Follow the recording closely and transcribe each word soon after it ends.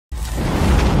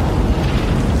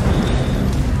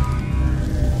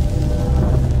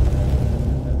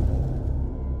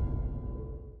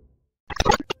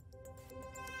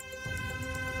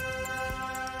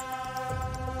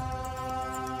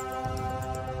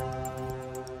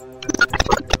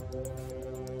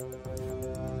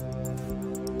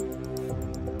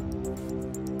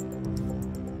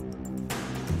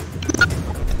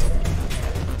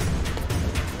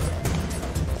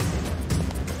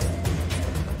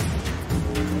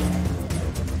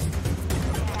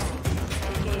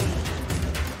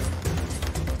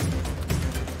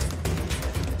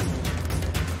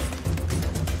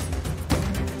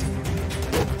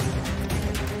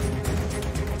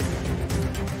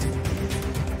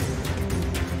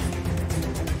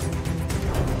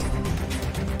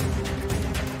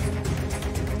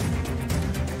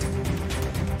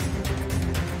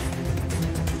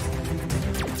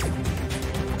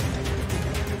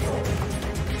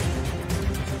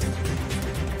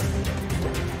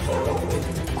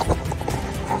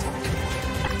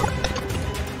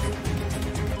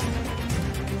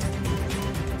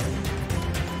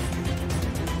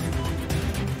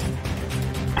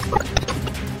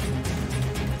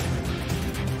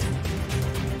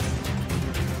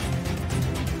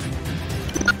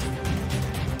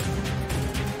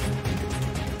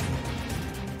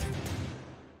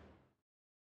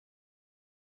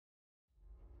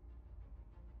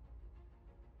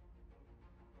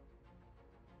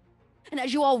And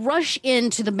as you all rush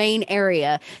into the main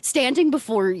area, standing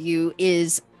before you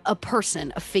is a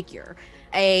person, a figure.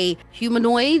 A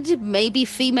humanoid, maybe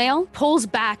female, pulls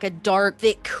back a dark,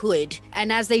 thick hood.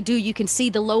 And as they do, you can see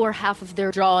the lower half of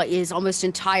their jaw is almost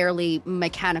entirely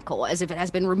mechanical, as if it has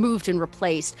been removed and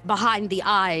replaced. Behind the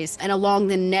eyes and along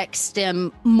the neck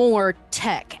stem, more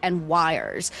tech and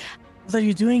wires. What are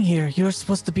you doing here? You're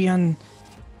supposed to be on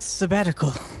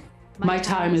sabbatical. My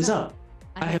time is up.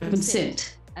 I have been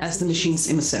sent as the machine's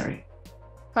emissary.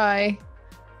 Hi,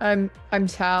 I'm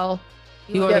Tal.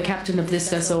 You are the captain of this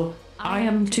vessel. I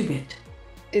am Tubit.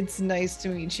 It's nice to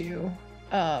meet you.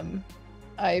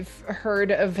 I've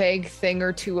heard a vague thing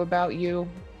or two about you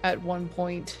at one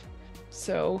point,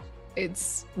 so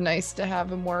it's nice to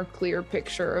have a more clear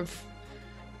picture of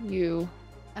you.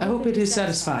 I hope it is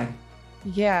satisfying.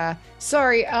 Yeah.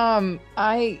 Sorry,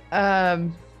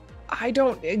 I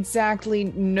don't exactly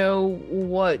know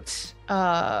what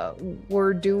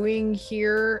we're doing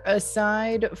here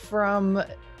aside from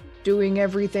doing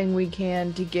everything we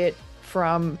can to get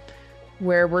from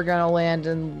where we're gonna land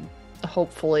and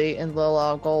hopefully in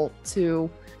Lilogol to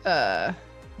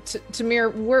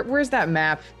Tamir. Where's that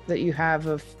map that you have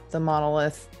of the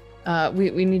monolith?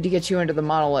 We need to get you into the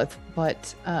monolith,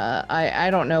 but I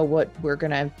don't know what we're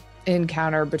gonna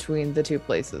encounter between the two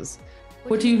places.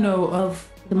 What do you know of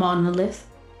the monolith?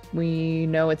 We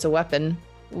know it's a weapon.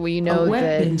 We know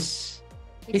that...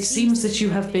 It seems that you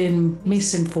have been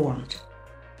misinformed.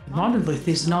 The monolith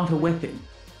is not a weapon.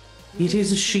 It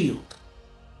is a shield.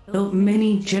 Built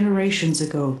many generations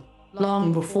ago,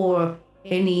 long before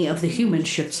any of the human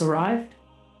ships arrived.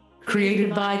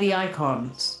 Created by the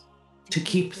Icons to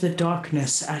keep the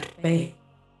darkness at bay.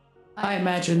 I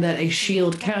imagine that a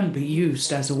shield can be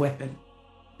used as a weapon.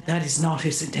 That is not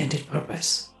its intended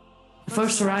purpose. The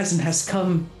First Horizon has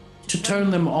come to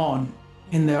turn them on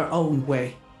in their own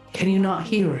way. Can you not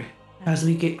hear it as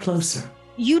we get closer?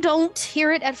 You don't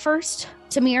hear it at first,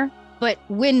 Tamir, but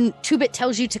when Tubit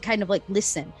tells you to kind of like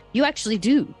listen, you actually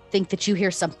do think that you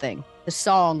hear something. The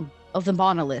song of the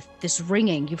monolith, this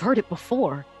ringing, you've heard it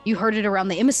before. You heard it around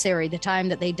the emissary the time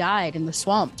that they died in the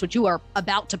swamps, which you are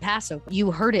about to pass over.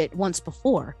 You heard it once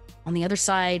before on the other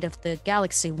side of the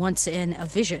galaxy, once in a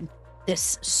vision.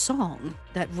 This song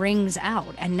that rings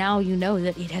out, and now you know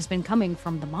that it has been coming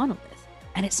from the monolith.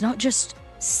 And it's not just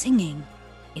singing,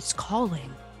 it's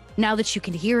calling. Now that you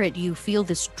can hear it, you feel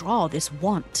this draw, this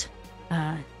want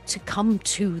to come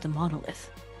to the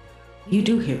monolith. You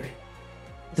do hear it.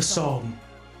 The song.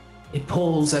 It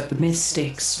pulls at the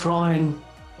mystics, drawing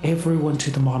everyone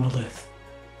to the monolith.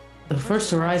 The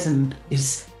First Horizon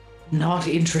is not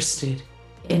interested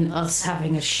in us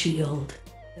having a shield.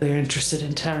 They're interested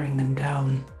in tearing them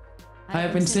down. I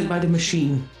have been sent by the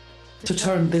machine to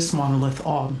turn this monolith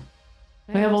on.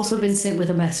 I have also been sent with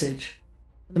a message.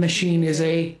 The machine is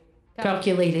a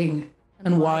calculating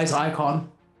and wise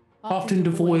icon, often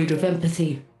devoid of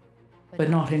empathy, but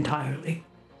not entirely.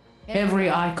 Every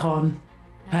icon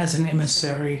has an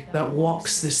emissary that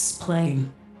walks this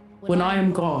plane. When I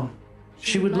am gone,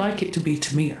 she would like it to be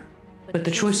Tamir, but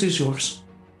the choice is yours.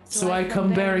 So I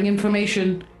come bearing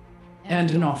information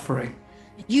and an offering.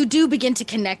 You do begin to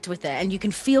connect with it, and you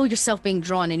can feel yourself being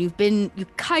drawn, and you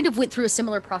kind of went through a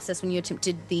similar process when you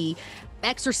attempted the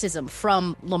exorcism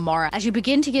from Lamara. As you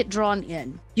begin to get drawn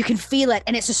in, you can feel it,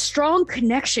 and it's a strong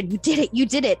connection. You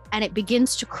did it, and it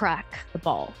begins to crack the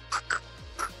ball.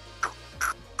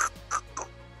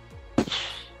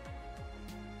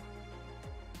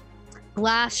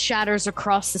 Glass shatters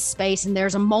across the space, and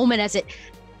there's a moment as it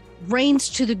rains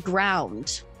to the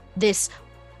ground. This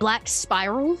black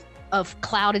spiral of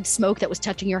clouded smoke that was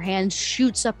touching your hands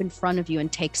shoots up in front of you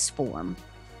and takes form.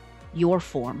 Your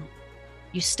form.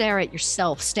 You stare at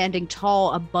yourself, standing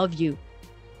tall above you.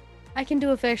 I can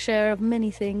do a fair share of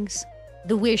many things.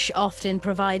 The wish often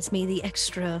provides me the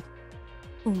extra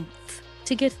oomph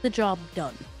to get the job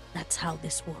done. That's how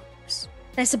this works.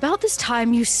 And it's about this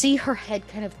time you see her head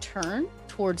kind of turn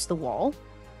towards the wall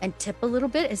and tip a little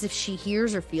bit as if she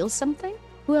hears or feels something.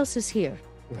 Who else is here?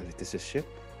 Well, it is a ship,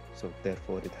 so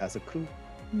therefore it has a crew.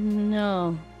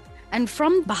 No. And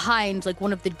from behind, like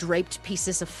one of the draped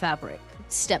pieces of fabric,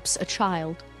 steps a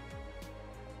child.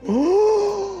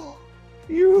 Oh,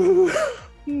 you...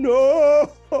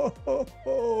 No!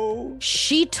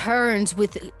 She turns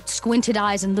with squinted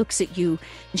eyes and looks at you,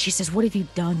 and she says, "What have you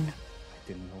done?" I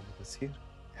didn't know he was here.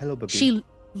 Hello, baby. She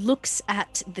looks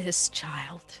at this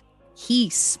child. He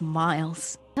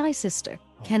smiles. "Hi, sister.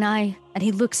 Can I?" And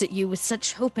he looks at you with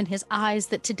such hope in his eyes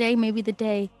that today may be the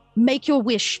day. Make your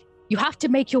wish. You have to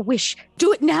make your wish.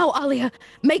 Do it now, Alia.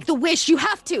 Make the wish. You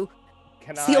have to.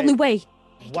 It's the only way.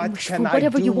 What can I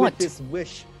do with this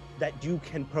wish that you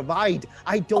can provide?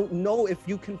 I don't know if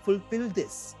you can fulfill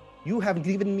this. You have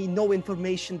given me no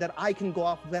information that I can go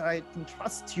off where I can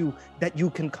trust you that you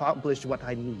can accomplish what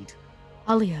I need.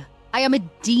 Alia, I am a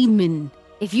demon.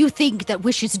 If you think that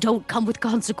wishes don't come with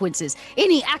consequences,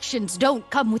 any actions don't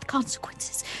come with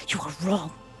consequences, you are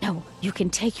wrong. No, you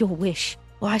can take your wish,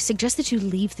 or I suggest that you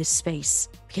leave this space,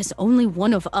 because only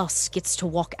one of us gets to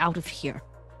walk out of here.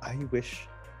 I wish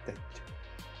that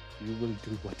you will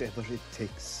do whatever it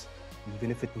takes,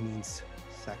 even if it means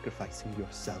sacrificing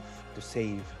yourself to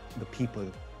save the people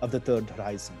of the Third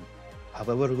Horizon.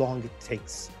 However long it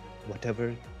takes, whatever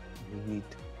you need,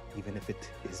 even if it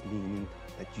is meaning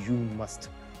that you must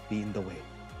be in the way.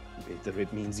 Whether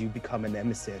it means you become an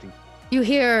emissary. You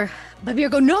hear Babir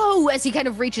go, "No!" as he kind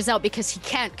of reaches out because he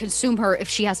can't consume her if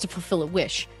she has to fulfill a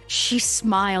wish. She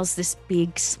smiles this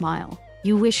big smile.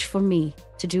 "You wish for me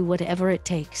to do whatever it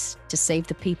takes to save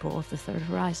the people of the Third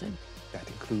Horizon." That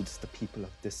includes the people of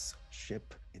this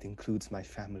ship. It includes my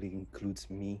family, includes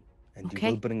me, and Okay.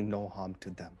 you will bring no harm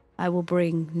to them. I will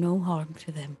bring no harm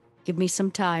to them. Give me some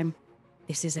time.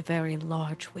 This is a very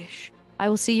large wish. I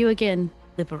will see you again,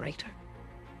 Liberator.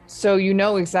 So you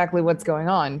know exactly what's going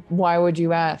on. Why would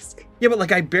you ask? Yeah, but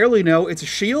like I barely know. It's a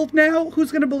shield now?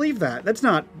 Who's gonna believe that? That's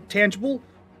not tangible.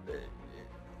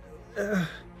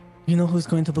 You know who's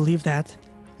going to believe that?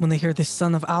 When they hear this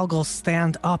son of Algol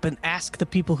stand up and ask the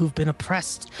people who've been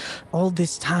oppressed all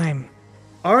this time.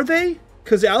 Are they?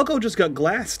 Because Algo just got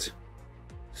glassed.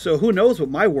 So who knows what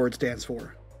my word stands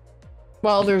for?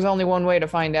 Well, there's only one way to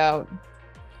find out.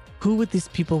 Who would these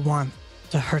people want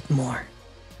to hurt more?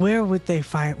 Where would they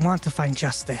want to find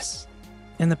justice?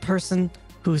 In the person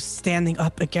who's standing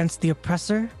up against the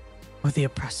oppressor or the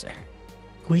oppressor?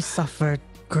 We suffered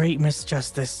great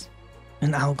misjustice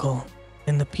in Algol,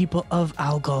 and the people of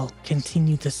Algol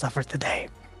continue to suffer today.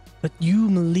 But you,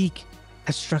 Malik,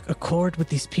 has struck a chord with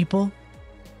these people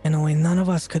in a way none of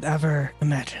us could ever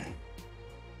imagine.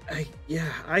 I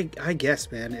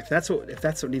guess, man. If that's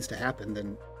what needs to happen,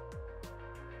 then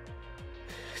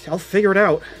I'll figure it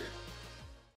out.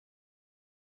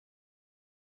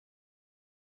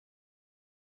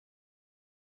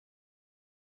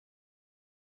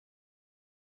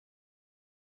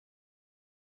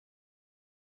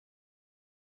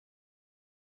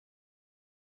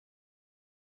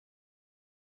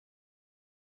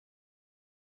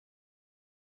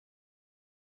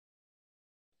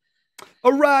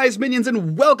 Arise, minions,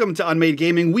 and welcome to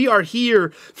unMadeGaming. We are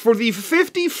here for the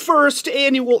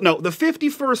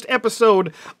 51st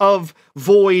episode of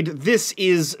Void. This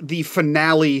is the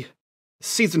finale,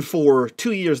 Season 4,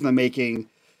 2 years in the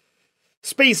making.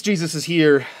 Space Jesus is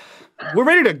here. We're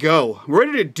ready to go. We're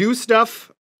ready to do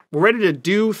stuff. We're ready to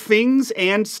do things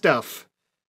and stuff.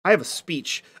 I have a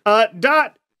speech.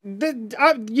 Dot,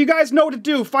 you guys know what to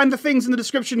do. Find the things in the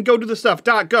description. Go do the stuff.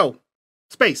 Dot, go.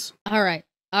 Space. All right.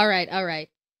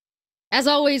 As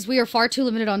always, we are far too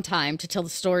limited on time to tell the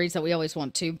stories that we always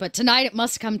want to, but tonight it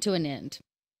must come to an end.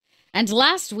 And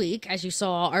last week, as you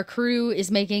saw, our crew is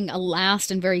making a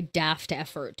last and very daft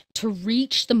effort to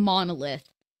reach the monolith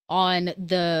on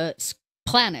the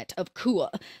planet of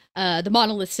Kua, the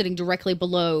monolith sitting directly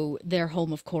below their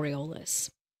home of Coriolis.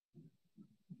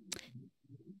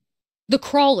 The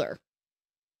crawler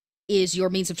is your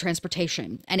means of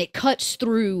transportation, and it cuts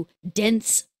through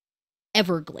dense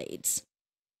Everglades,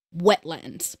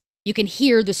 wetlands. You can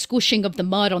hear the squishing of the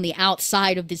mud on the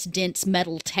outside of this dense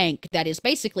metal tank that is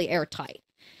basically airtight.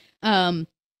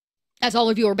 as all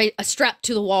of you are strapped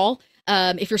to the wall.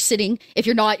 If you're sitting, if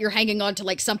you're not, you're hanging on to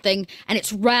like something, and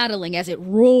it's rattling as it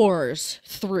roars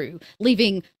through,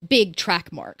 leaving big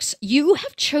track marks. You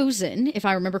have chosen, if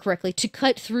I remember correctly, to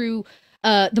cut through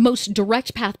the most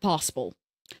direct path possible,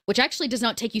 which actually does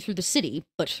not take you through the city,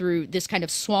 but through this kind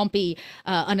of swampy,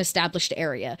 unestablished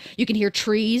area. You can hear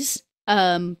trees,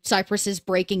 cypresses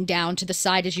breaking down to the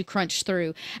side as you crunch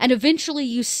through, and eventually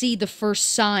you see the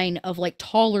first sign of like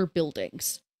taller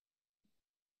buildings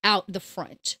out the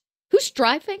front. Who's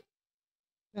driving?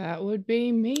 That would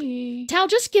be me. Tal,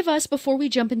 just give us, before we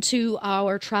jump into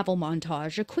our travel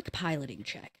montage, a quick piloting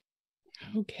check.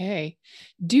 Okay.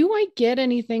 Do I get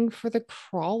anything for the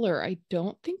crawler? I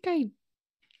don't think I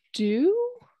do.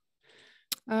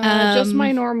 Just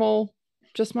my normal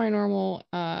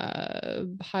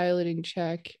piloting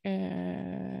check.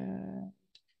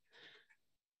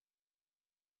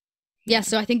 Yeah,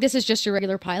 so I think this is just your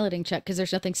regular piloting check because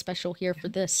there's nothing special here for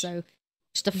this. So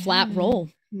just a flat roll.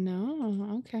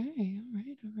 No, okay. All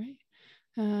right.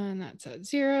 And that's at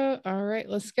 0. All right,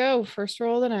 let's go. First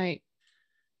roll of the night.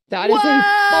 That is a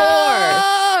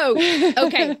 4.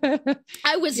 Okay.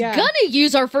 I was gonna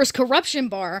use our first corruption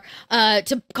bar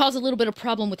to cause a little bit of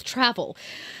problem with travel,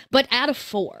 but at a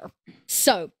 4.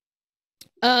 So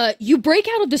you break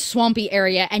out of the swampy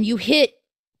area and you hit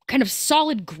kind of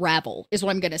solid gravel, is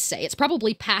what I'm gonna say. It's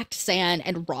probably packed sand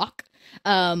and rock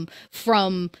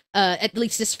from at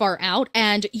least this far out,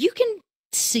 and you can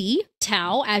see,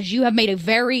 Tau, as you have made a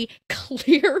very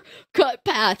clear cut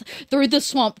path through the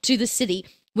swamp to the city.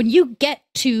 When you get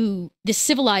to this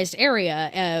civilized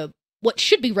area, what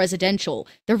should be residential,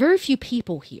 there are very few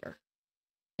people here.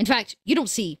 In fact, you don't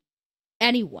see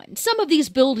anyone. Some of these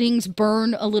buildings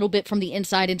burn a little bit from the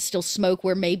inside and still smoke,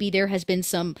 where maybe there has been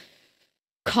some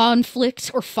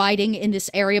conflict or fighting in this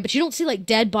area, but you don't see like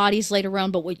dead bodies laid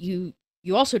around. But what you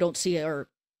also don't see are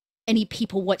any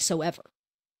people whatsoever.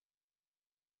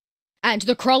 And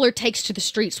the crawler takes to the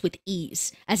streets with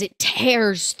ease as it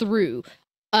tears through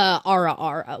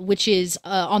Ara, which is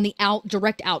on the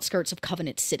direct outskirts of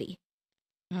Covenant City.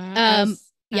 As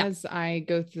I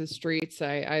go through the streets,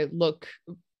 I look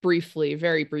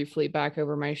very briefly back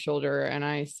over my shoulder, and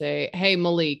I say, "Hey,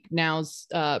 Malik, now's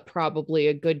probably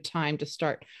a good time to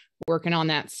start working on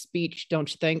that speech, don't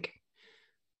you think?"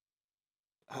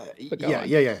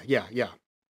 Yeah.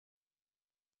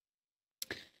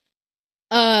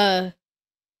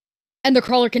 And the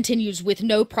crawler continues with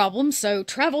no problem, so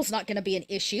travel's not going to be an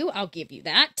issue. I'll give you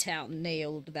that. Tal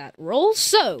nailed that roll.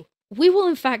 So we will,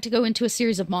 in fact, go into a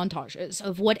series of montages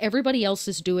of what everybody else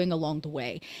is doing along the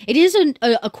way. It is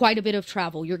quite a bit of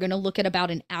travel. You're going to look at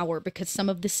about an hour because some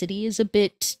of the city is a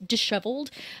bit disheveled.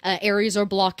 Areas are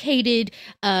blockaded.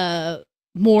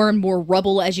 More and more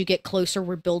rubble as you get closer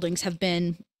where buildings have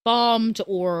been bombed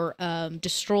or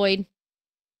destroyed.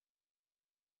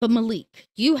 But Malik,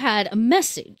 you had a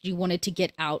message you wanted to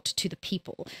get out to the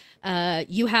people.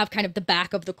 You have kind of the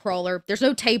back of the crawler. There's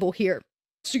no table here.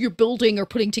 So you're building or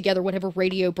putting together whatever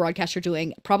radio broadcast you're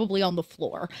doing, probably on the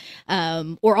floor,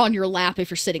 or on your lap if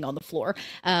you're sitting on the floor.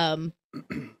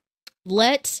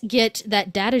 Let's get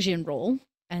that data gen roll,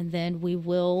 and then we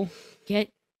will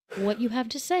get what you have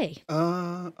to say.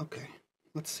 Okay.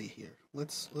 Let's see here.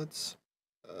 Let's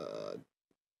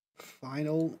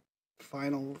final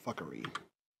fuckery.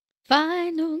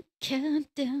 Final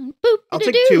countdown. Boop, I'll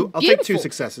take 2. I'll take 2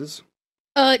 successes.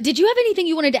 Did you have anything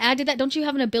you wanted to add to that? Don't you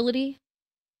have an ability?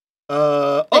 You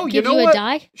know what? A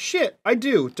die? Shit, I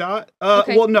do.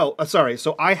 Okay. Well, no, sorry.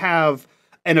 So I have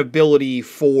an ability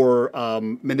for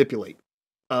manipulate.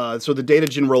 So the data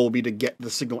gen roll will be to get the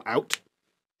signal out.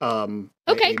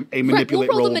 Okay. A manipulate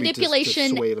we'll roll roll the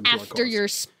manipulation to sway them to our after cause. your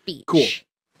speech.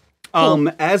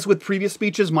 Cool. As with previous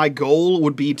speeches, my goal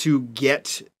would be to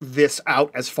get this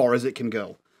out as far as it can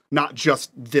go, not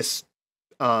just this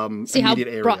See immediate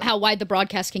area. How wide the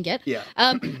broadcast can get. Yeah.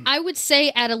 I would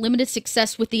say at a limited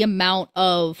success with the amount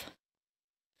of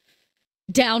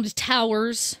downed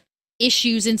towers,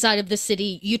 issues inside of the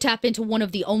city, you tap into one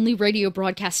of the only radio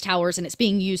broadcast towers, and it's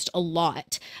being used a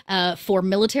lot for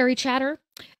military chatter.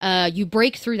 You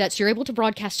break through that, so you're able to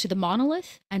broadcast to the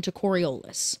monolith and to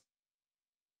Coriolis.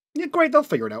 Yeah, great. They'll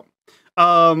figure it out.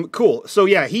 Cool. So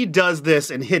yeah, he does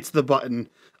this and hits the button,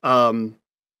 and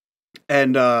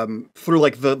through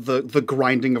like the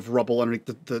grinding of rubble underneath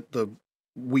the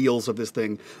wheels of this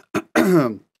thing.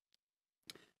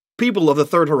 People of the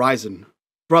Third Horizon,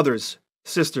 brothers,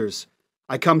 sisters,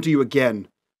 I come to you again,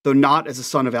 though not as a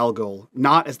son of Algol,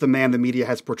 not as the man the media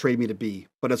has portrayed me to be,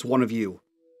 but as one of you.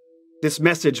 This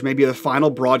message may be the final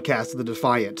broadcast of the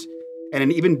Defiant, and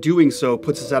in even doing so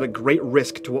puts us at a great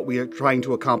risk to what we are trying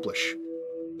to accomplish.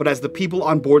 But as the people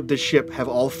on board this ship have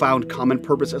all found common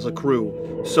purpose as a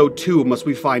crew, so too must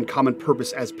we find common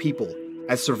purpose as people,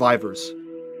 as survivors.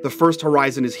 The first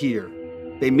horizon is here.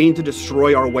 They mean to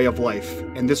destroy our way of life,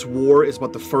 and this war is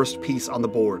but the first piece on the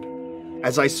board.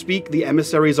 As I speak, the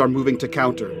emissaries are moving to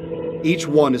counter. Each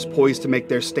one is poised to make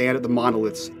their stand at the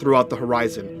monoliths throughout the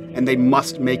horizon, and they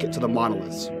must make it to the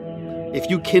monoliths. If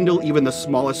you kindle even the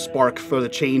smallest spark for the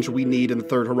change we need in the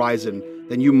third horizon,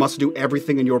 then you must do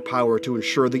everything in your power to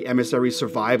ensure the emissaries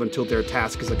survive until their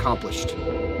task is accomplished.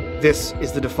 This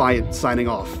is the Defiant signing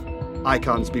off.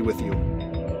 Icons be with you.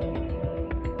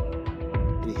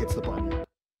 And he hits the button.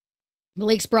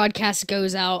 Malik's broadcast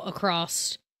goes out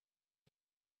across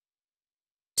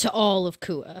to all of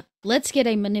Kua. Let's get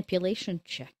a manipulation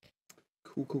check.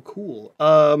 Cool.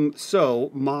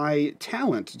 So my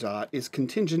talent dot is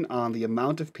contingent on the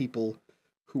amount of people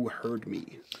who heard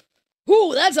me.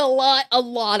 Ooh, that's a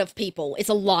lot of people. It's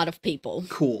a lot of people.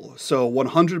 Cool. So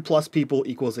 100 plus people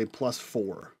equals a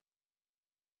 +4.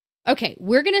 Okay,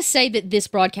 we're going to say that this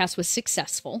broadcast was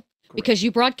successful because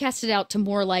you broadcasted out to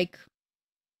more like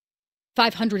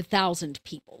 500,000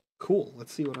 people. Cool.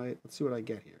 Let's see what I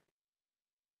get here.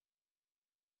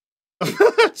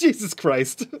 Jesus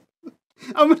Christ.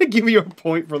 I'm going to give you a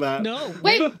point for that. No,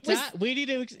 wait, we need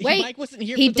to. Wait, Mike wasn't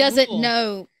here. He for the doesn't rule.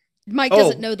 know. Mike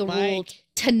doesn't know the rule. Mike.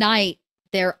 Tonight,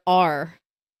 there are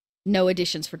no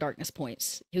additions for darkness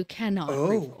points. You cannot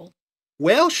reroll.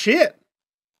 Well, shit.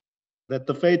 Let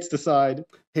the fates decide.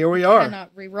 Here we are.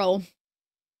 Cannot reroll.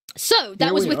 So that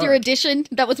Here was we with are. your addition.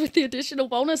 That was with the additional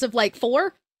bonus of like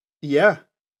 4. Yeah.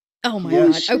 Oh my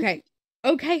Yeah. god.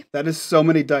 Okay. That is so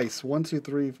many dice. 1, 2,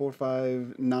 3, 4,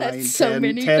 5, 9, That's 10, so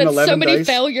many. 10, That's 11 so many dice.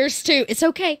 failures too. It's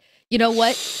okay. You know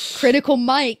what? Critical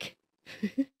Mike.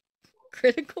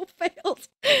 Critical fails.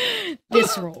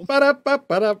 This roll.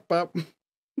 Ba-da-ba-ba-da-ba.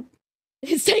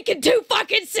 It's taken 2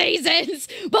 fucking seasons,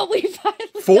 but we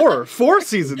finally 4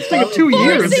 seasons. It's taken 2 4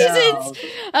 years. seasons.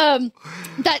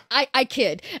 That I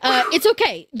kid. It's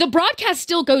okay. The broadcast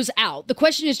still goes out. The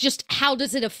question is just how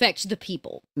does it affect the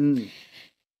people? Mm.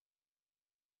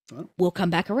 We'll come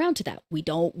back around to that. We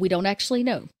don't actually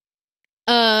know.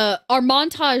 Our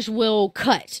montage will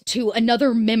cut to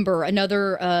another member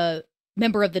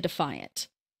of the Defiant.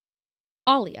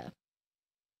 Alia.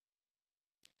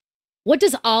 What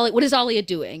is Alia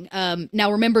doing?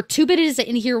 Now remember, 2-Bit is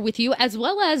in here with you, as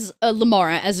well as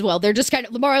Lamara as well. They're just kind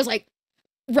of, Lamara's like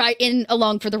right in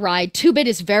along for the ride. 2-Bit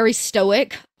is very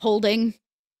stoic, holding,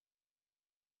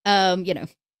 Do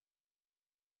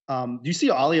you see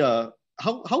Alia?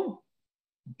 How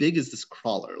big is this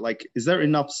crawler? Like, is there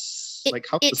enough?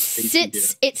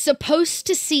 It's supposed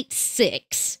to seat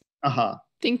 6.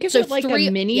 Think of So it like 3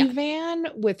 a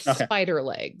minivan with spider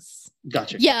legs.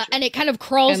 Gotcha. Yeah, and it kind of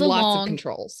crawls and along. lots of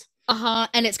controls.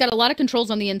 And it's got a lot of controls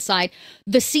on the inside.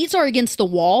 The seats are against the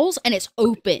walls, and it's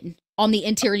open on the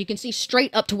interior. You can see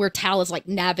straight up to where Tal is like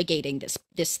navigating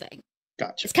this thing.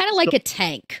 Gotcha. It's kind of like a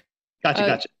tank.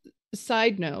 Gotcha.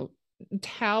 Side note,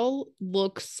 Tal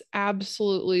looks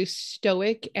absolutely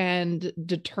stoic and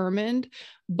determined,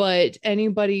 but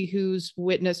anybody who's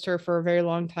witnessed her for a very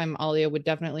long time, Alia, would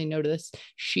definitely notice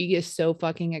she is so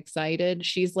fucking excited.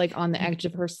 She's like on the edge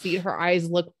of her seat. Her eyes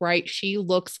look bright. She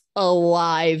looks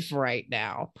alive right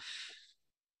now.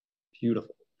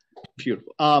 Beautiful.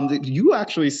 You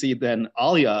actually see then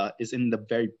Alia is in the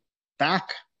very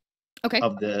back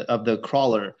of the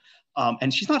crawler.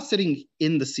 And she's not sitting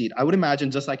in the seat. I would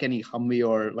imagine just like any Humvee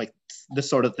or like this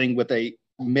sort of thing with a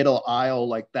middle aisle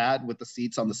like that with the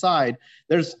seats on the side,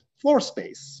 there's floor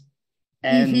space.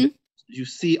 And you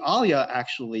see Alia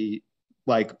actually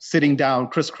like sitting down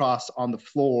crisscross on the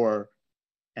floor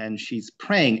and she's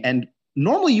praying. And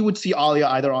normally you would see Alia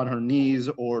either on her knees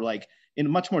or like in a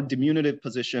much more diminutive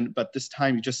position. But this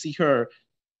time you just see her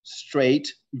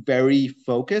straight, very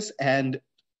focused, and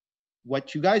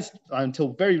what you guys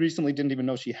until very recently didn't even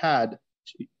know she had,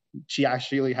 she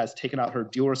actually has taken out her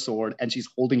dual sword and she's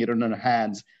holding it in her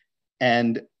hands.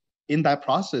 And in that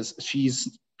process,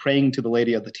 she's praying to the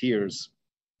Lady of the Tears,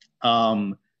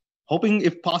 hoping,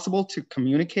 if possible, to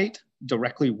communicate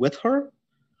directly with her,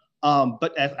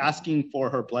 but asking for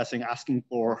her blessing, asking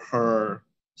for her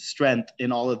strength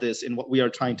in all of this, in what we are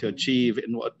trying to achieve,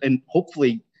 and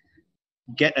hopefully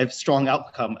get a strong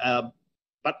outcome.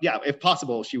 But yeah, if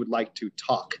possible, she would like to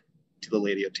talk to the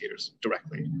Lady of Tears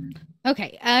directly.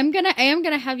 Okay, I am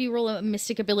gonna have you roll a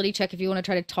mystic ability check if you want to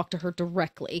try to talk to her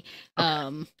directly.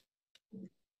 Okay.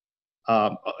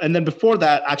 And then before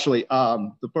that, actually,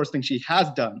 the first thing she has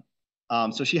done,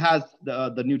 so she has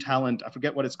the new talent, I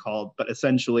forget what it's called, but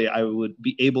essentially I would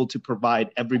be able to provide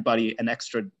everybody an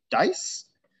extra dice,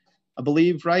 I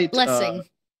believe, right? Blessing.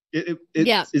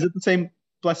 Yeah. Is it the same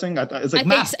blessing? It's like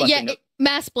mass blessing. Yeah,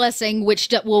 mass blessing, which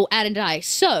will add a dice.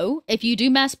 So if you do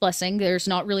mass blessing, there's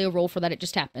not really a roll for that. It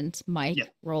just happens. Mike,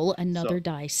 roll another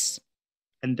dice.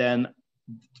 And then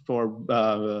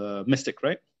for mystic,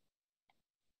 right?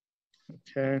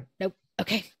 Okay. Nope.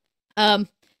 Okay.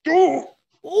 Ooh,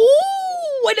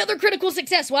 another critical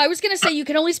success. Well, I was going to say you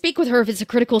can only speak with her if it's a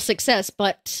critical success,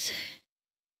 but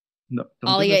no,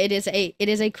 Alia, it is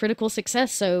a critical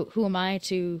success. So who am I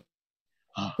to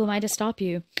stop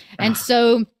you? And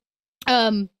so,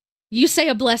 you say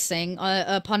a blessing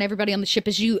upon everybody on the ship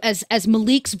as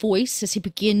Malik's voice, as he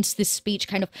begins this speech,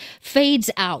 kind of fades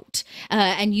out,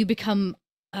 and you become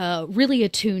really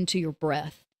attuned to your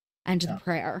breath and to the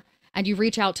prayer, and you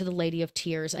reach out to the Lady of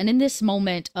Tears. And in this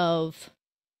moment of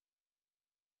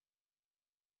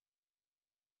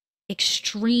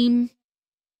extreme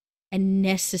and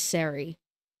necessary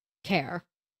care,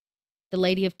 the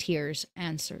Lady of Tears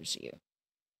answers you.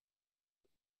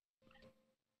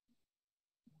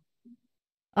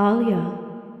 Alia.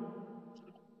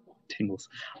 Tingles.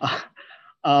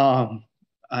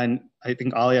 And I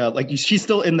think Alia, like she's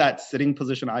still in that sitting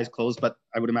position, eyes closed, but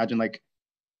I would imagine like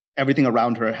everything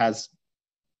around her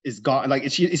is gone.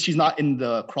 Like she's not in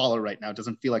the crawler right now. It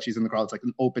doesn't feel like she's in the crawler. It's like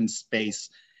an open space.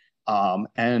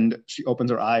 And she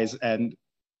opens her eyes, and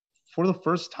for the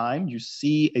first time, you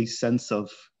see a sense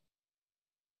of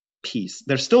peace.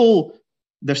 There's still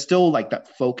like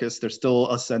that focus. There's still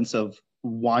a sense of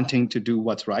wanting to do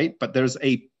what's right, but there's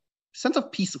a sense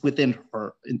of peace within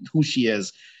her, in who she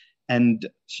is. And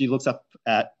she looks up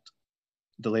at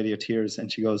the Lady of Tears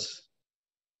and she goes,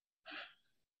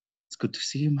 "It's good to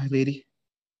see you, my lady.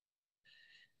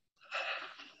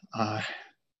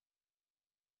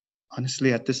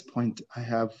 Honestly, at this point, I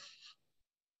have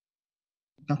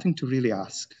nothing to really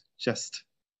ask. Just,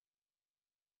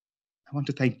 I want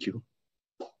to thank you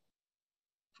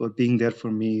for being there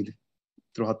for me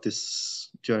throughout this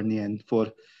journey and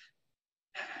for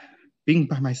being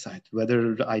by my side,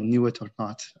 whether I knew it or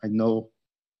not. I know,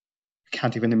 I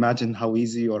can't even imagine how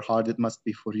easy or hard it must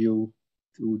be for you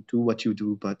to do what you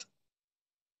do, but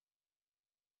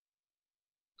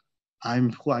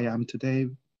I'm who I am today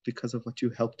because of what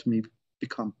you helped me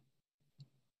become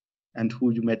and who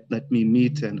you let me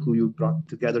meet and who you brought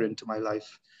together into my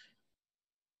life.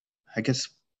 I guess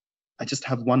I just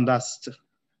have one last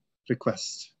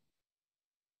request.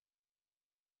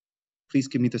 Please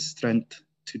give me the strength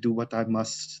to do what I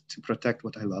must to protect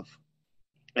what I love."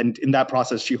 And in that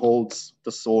process, she holds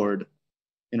the sword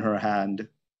in her hand.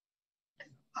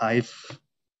 I've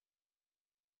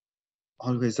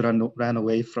always ran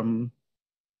away from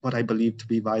what I believe to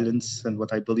be violence and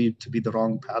what I believe to be the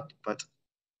wrong path, but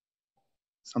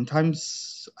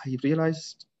sometimes I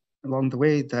realized along the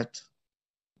way that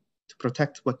to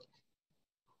protect what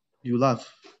you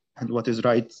love and what is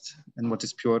right and what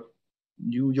is pure,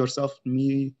 you yourself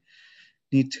may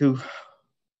need to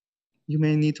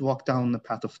walk down the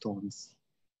path of thorns.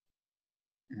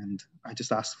 And I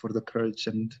just ask for the courage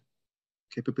and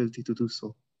capability to do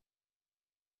so.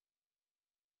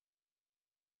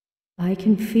 I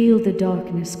can feel the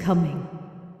darkness coming,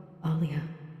 Alia.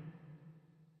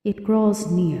 It draws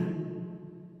near.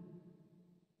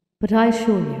 But I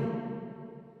assure you,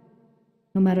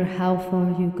 no matter how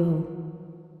far you go,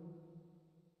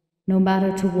 no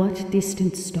matter to what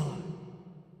distant star,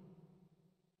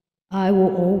 I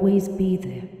will always be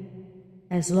there,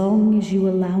 as long as you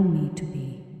allow me to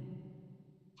be.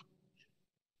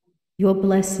 Your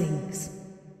blessings,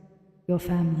 your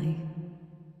family,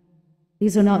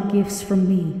 these are not gifts from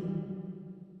me.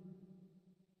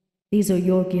 These are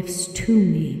your gifts to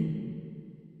me.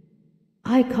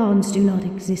 Icons do not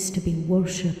exist to be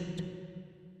worshipped.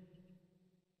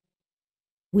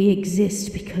 We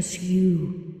exist because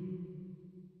you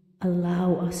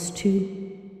allow us to.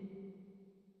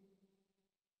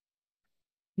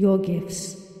 Your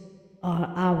gifts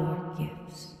are our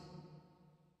gifts.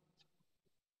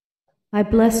 I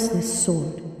bless this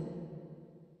sword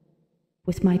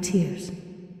with my tears.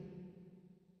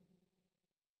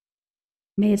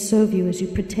 May it serve you as you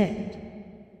protect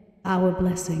our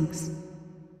blessings.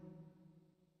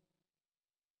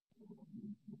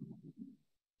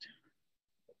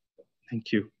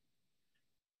 Thank you.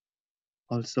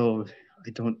 Also,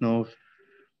 I don't know,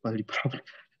 well, you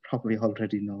probably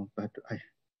already know, but I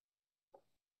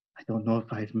don't know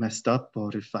if I messed up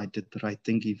or if I did the right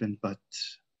thing even, but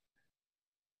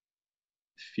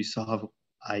if you saw,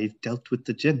 I dealt with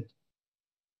the jinn.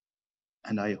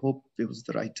 And I hope it was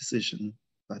the right decision,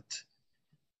 but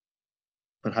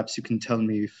perhaps you can tell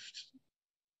me if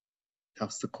that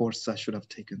was the course I should have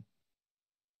taken.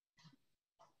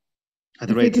 At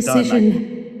the Every rate it's done,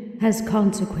 decision has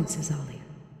consequences, Alia.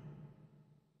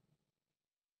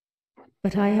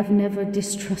 But I have never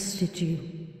distrusted you.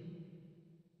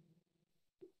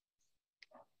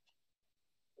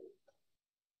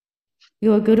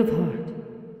 You are good of heart.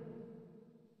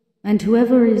 And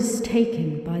whoever is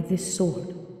taken by this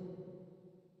sword,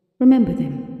 remember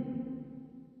them.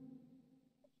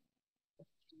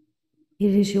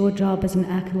 It is your job as an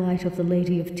acolyte of the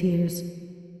Lady of Tears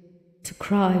to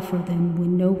cry for them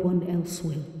when no one else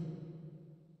will.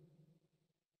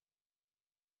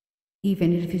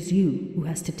 Even if it is you who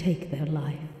has to take their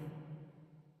life.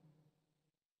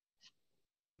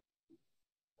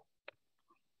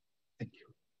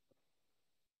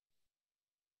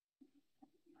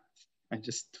 thank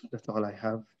you. That's all I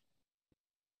have.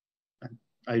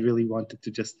 I really wanted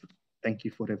to just thank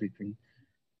you for everything.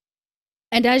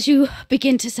 And as you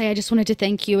begin to say, I just wanted to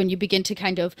thank you, and you begin to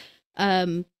kind of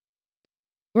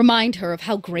remind her of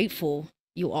how grateful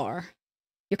you are.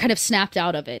 You're kind of snapped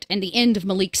out of it, and the end of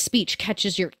Malik's speech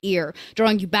catches your ear,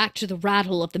 drawing you back to the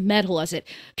rattle of the metal as it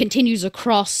continues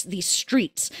across these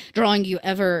streets, drawing you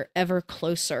ever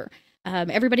closer.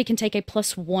 Everybody can take a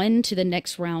 +1 to the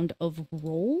next round of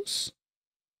rolls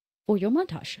for your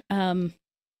montage.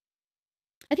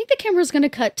 I think the camera's going to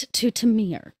cut to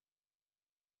Tamir.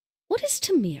 What is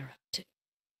Tamir up to?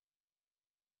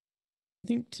 I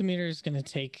think Tamir is going to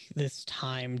take this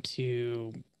time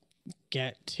to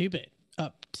get Tubit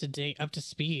up to date, up to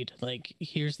speed. Like,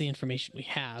 here's the information we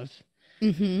have.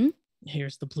 Mm-hmm.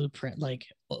 Here's the blueprint, like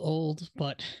old,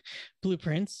 but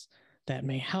blueprints that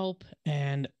may help.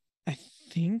 And I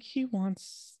think he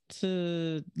wants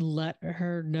to let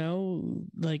her know,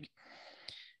 like,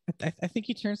 I think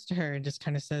he turns to her and just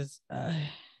kind of says, I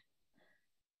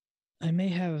may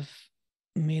have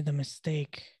made the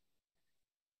mistake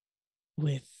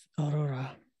with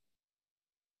Aurora.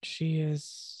 She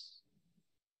is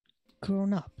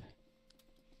grown up.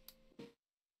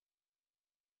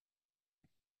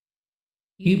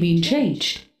 You mean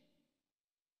changed?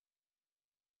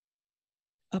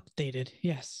 Updated,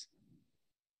 yes.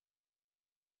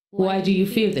 Why do you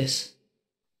fear this?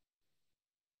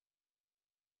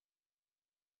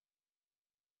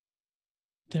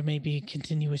 There may be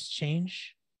continuous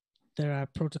change. There are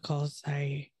protocols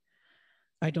I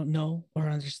don't know or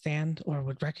understand or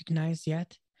would recognize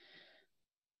yet.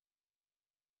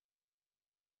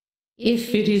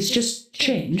 If it is just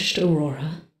changed,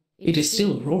 Aurora, it is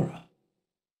still Aurora.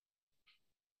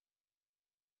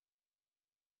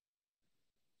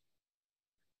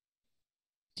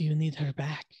 Do you need her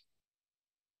back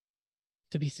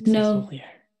to be successful here?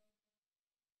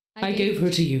 I gave her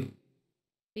to you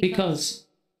because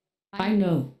I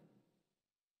know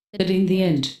that in the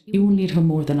end you will need her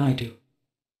more than I do.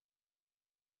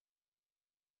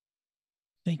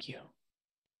 Thank you.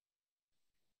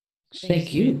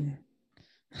 Thank you.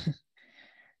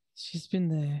 She's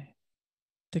been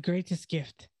the greatest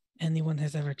gift anyone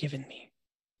has ever given me.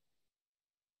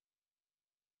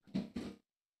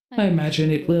 I imagine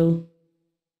it will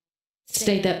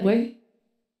stay that way.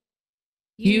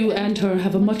 You and her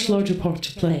have a much larger part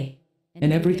to play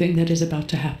in everything that is about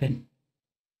to happen.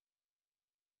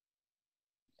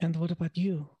 And what about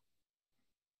you?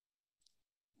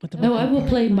 No, I will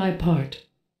play my part.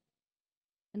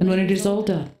 And when it is all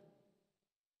done,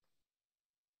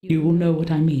 you will know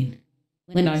what I mean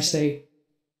when I say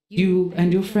you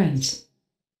and your friends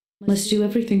must do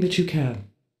everything that you can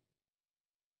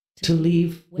to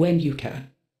leave when you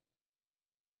can.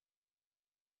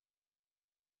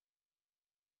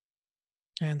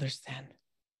 I understand.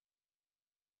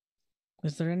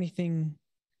 Is there anything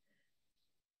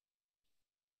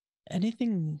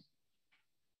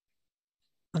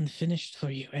unfinished for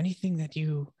you? Anything that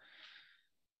you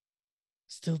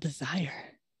still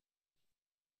desire?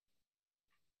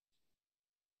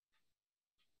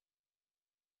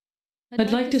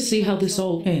 I'd like to see how this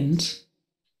all ends.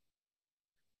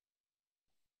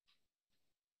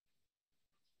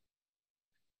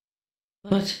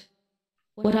 But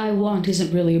what I want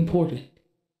isn't really important.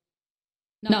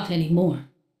 Not anymore.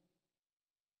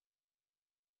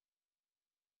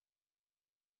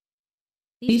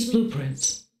 These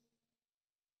blueprints,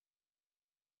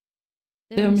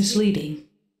 they're misleading.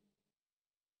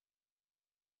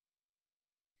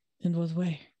 In what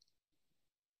way?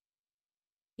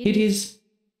 It is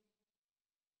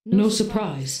no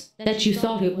surprise that you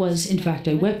thought it was, in fact,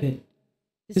 a weapon.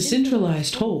 The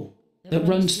centralized hole that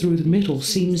runs through the middle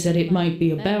seems that it might be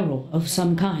a barrel of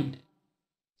some kind.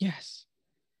 Yes.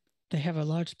 They have a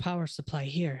large power supply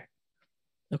here.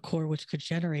 A core which could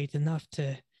generate enough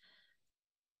to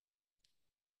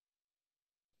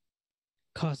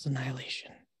cause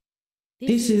annihilation.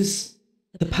 This is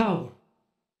the power,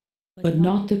 but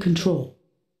not the control.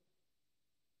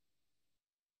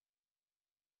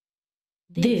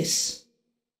 This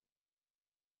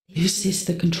is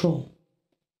the control.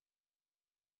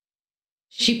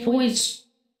 She points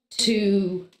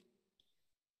to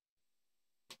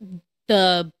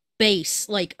the base,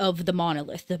 like, of the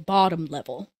monolith, the bottom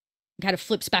level. Kind of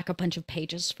flips back a bunch of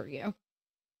pages for you.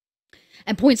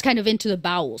 And points kind of into the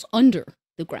bowels under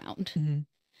the ground. Mm-hmm.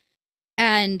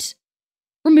 And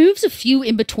removes a few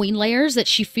in-between layers that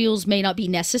she feels may not be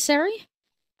necessary.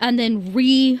 And then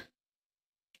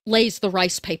lays the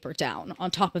rice paper down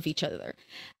on top of each other.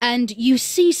 And you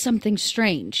see something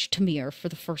strange, Tamir, for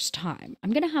the first time.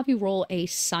 I'm going to have you roll a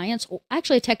science, or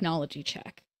actually a technology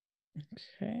check.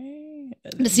 Okay.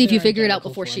 To see if you figure it out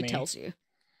before she tells you.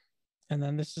 And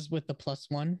then this is with the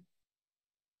 +1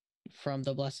 from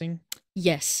the blessing?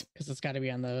 Yes. Because it's got to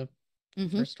be on the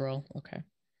first roll. Okay.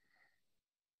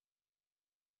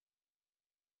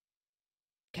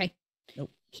 Okay.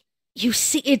 Nope. You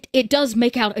see, it does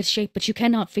make out a shape, but you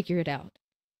cannot figure it out.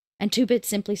 And Two-Bit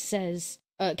simply says,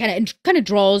 kind of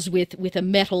draws with a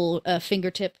metal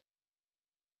fingertip.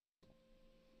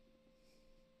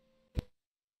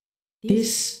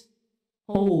 This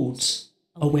holds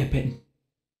a weapon,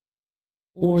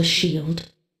 or a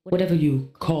shield, whatever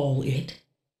you call it.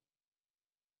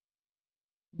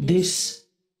 This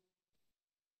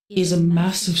is a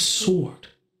massive sword.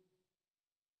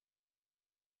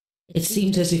 It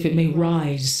seems as if it may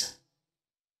rise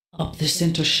up the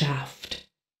center shaft.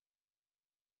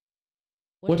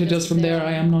 What it does from there,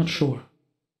 I am not sure.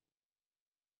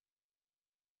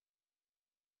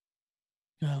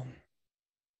 Oh.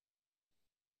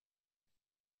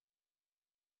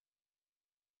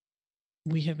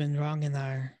 We have been wrong in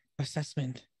our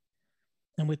assessment.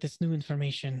 And with this new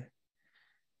information,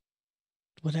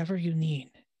 whatever you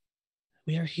need,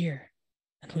 we are here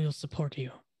and we will support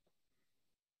you.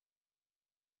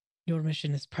 Your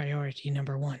mission is priority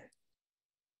number 1.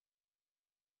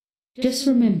 Just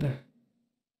remember,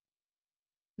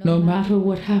 no matter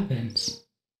what happens,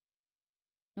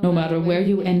 no matter where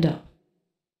you end up,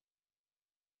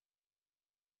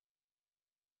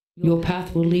 your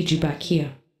path will lead you back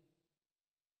here.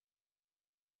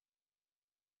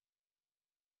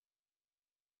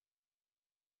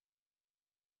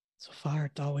 So far,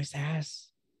 it always has.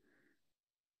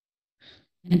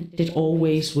 And it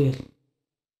always will.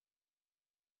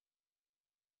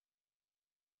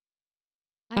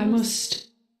 I must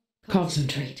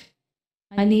concentrate.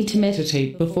 I need to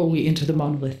meditate before we enter the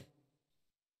monolith.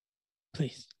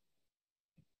 Please.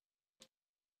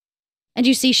 And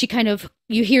you see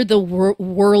you hear the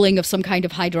whirling of some kind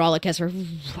of hydraulic as her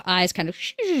eyes kind of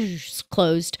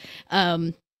closed.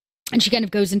 And she kind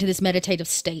of goes into this meditative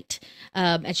state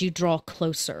as you draw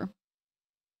closer.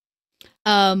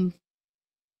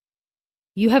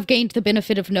 You have gained the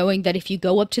benefit of knowing that if you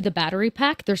go up to the battery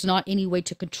pack, there's not any way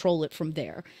to control it from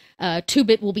there.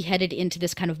 Two-Bit will be headed into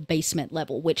this kind of basement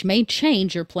level, which may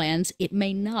change your plans. It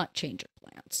may not change your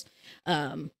plans.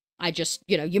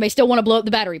 You may still want to blow up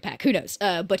the battery pack. Who knows?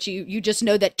 But you just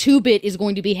know that Two-Bit is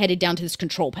going to be headed down to this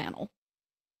control panel.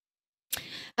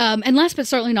 And last but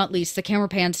certainly not least, the camera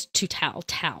pans to Tal.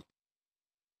 Tal.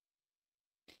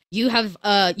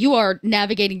 You are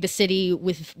navigating the city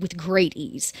with great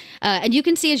ease. And you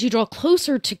can see as you draw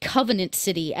closer to Covenant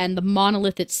City and the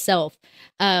monolith itself,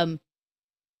 it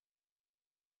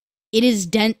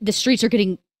is the streets are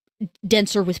getting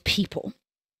denser with people.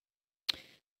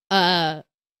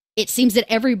 It seems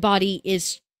that everybody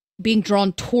is being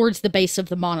drawn towards the base of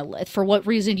the monolith. For what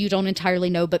reason, you don't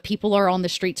entirely know, but people are on the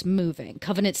streets moving.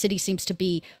 Covenant City seems to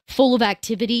be full of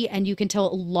activity, and you can tell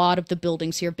a lot of the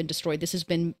buildings here have been destroyed. This has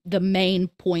been the main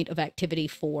point of activity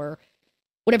for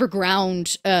whatever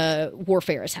ground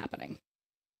warfare is happening.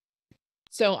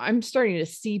 So I'm starting to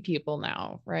see people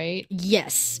now, right?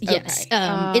 Yes. Okay.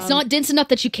 It's not dense enough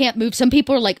that you can't move. Some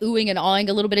people are like oohing and awing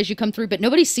a little bit as you come through, but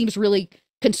nobody seems really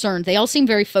concerned. They all seem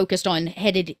very focused on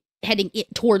heading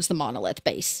it towards the monolith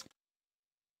base.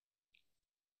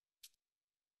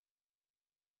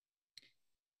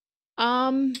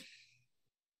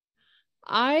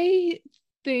 I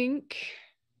think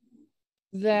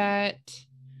that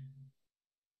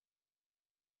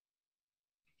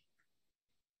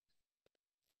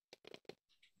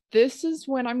this is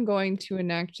when I'm going to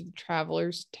enact the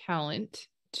Traveler's Talent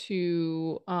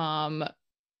to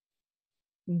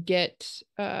get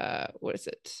what is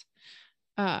it?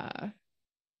 I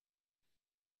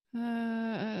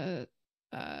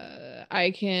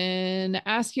can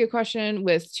ask you a question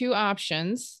with 2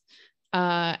 options.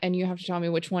 and you have to tell me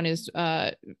which one is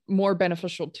more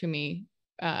beneficial to me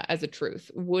as a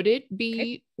truth. Would it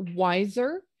be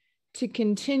wiser to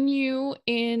continue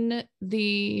in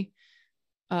the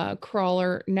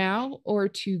crawler now, or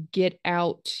to get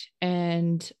out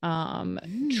and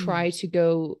try to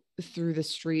go through the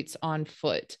streets on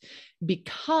foot?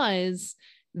 Because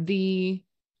the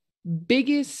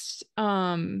biggest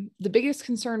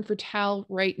concern for Tal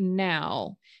right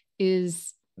now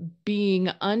is being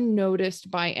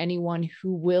unnoticed by anyone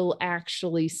who will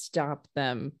actually stop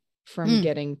them from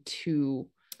getting to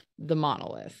the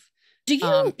monolith. Do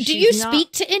you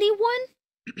speak to anyone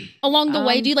along the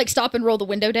way? Do you like stop and roll the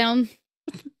window down?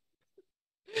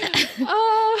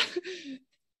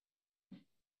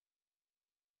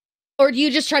 Or do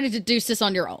you just try to deduce this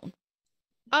on your own?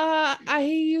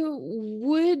 I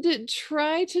would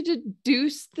try to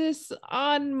deduce this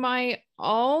on my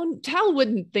own. Tal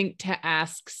wouldn't think to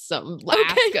ask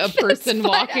a person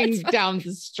walking down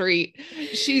the street.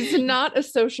 She's not a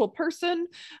social person.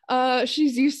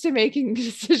 She's used to making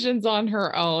decisions on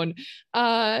her own.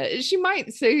 She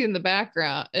might say in the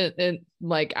background and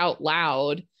like out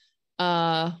loud.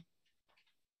 Can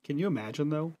you imagine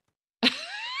though?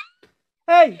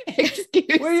 Hey,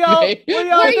 excuse what y'all me. doing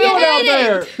out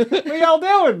there? What y'all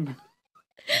doing?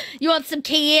 You want some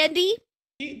candy?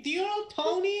 Do you know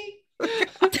Tony?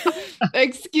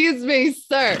 Excuse me,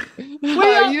 sir.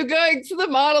 Are you going to the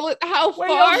monolith? How far?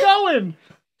 Where y'all going?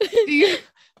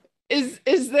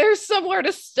 Is there somewhere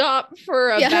to stop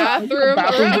for a bathroom?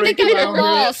 I think I get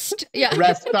lost. Yeah.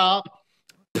 Rest stop.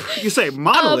 You say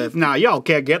monolith? Nah, y'all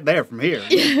can't get there from here.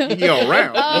 You go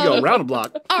around. You go around the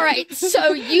block. All right,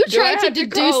 so you try to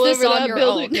deduce this on your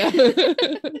own. You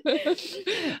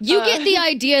get the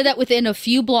idea that within a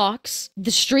few blocks,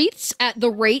 the streets, at the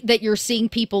rate that you're seeing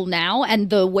people now and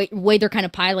the way they're kind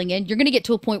of piling in, you're going to get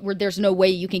to a point where there's no way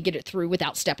you can get it through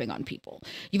without stepping on people.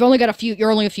 You're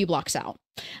only a few blocks out.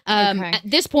 At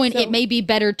this point, it may be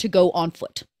better to go on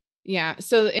foot. Yeah.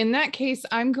 So in that case,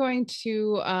 I'm going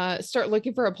to start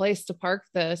looking for a place to park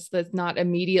this that's not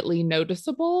immediately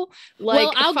noticeable. Like,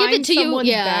 well, I'll give it to you.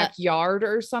 Yeah, backyard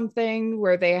or something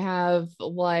where they have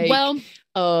like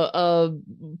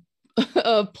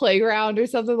a playground or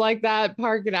something like that.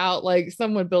 Park it out like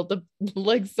someone built a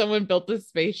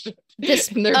spaceship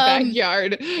in their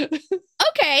backyard.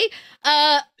 Okay.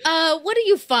 What do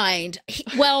you find?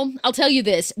 Well, I'll tell you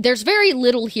this. There's very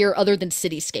little here other than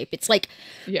cityscape. It's like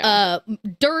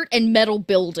dirt and metal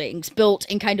buildings built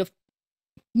in kind of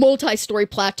multi-story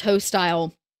plateau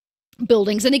style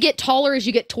buildings, and they get taller as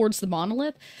you get towards the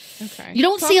monolith. Okay. You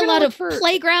don't see a lot of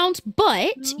playgrounds,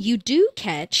 but you do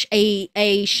catch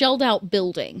a shelled out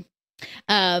building.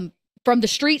 From the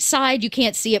street side, you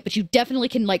can't see it, but you definitely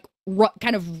can like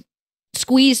kind of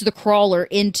squeeze the crawler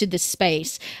into the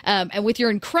space. And with your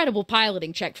incredible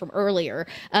piloting check from earlier,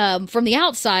 from the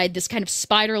outside, this kind of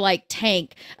spider-like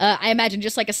tank, I imagine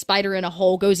just like a spider in a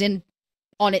hole, goes in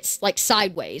on its like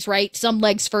sideways, right? Some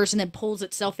legs first and then pulls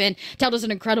itself in. Tal does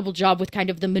an incredible job with kind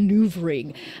of the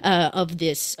maneuvering of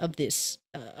this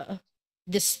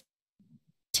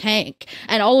tank.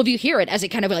 And all of you hear it as it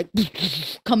kind of like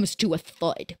comes to a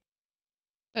thud.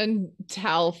 And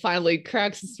Tal finally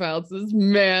cracks a smile and says,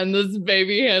 man, this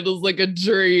baby handles like a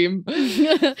dream.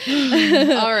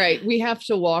 All right, we have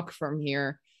to walk from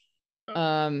here.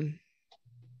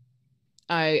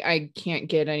 I can't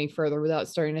get any further without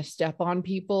starting to step on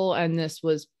people, and this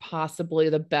was possibly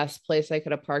the best place I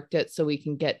could have parked it so we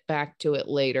can get back to it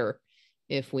later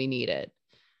if we need it.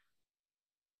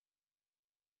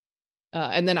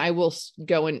 And then I will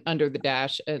go in under the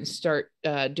dash and start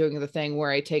doing the thing where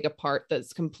I take a part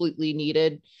that's completely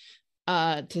needed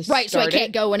to right, so I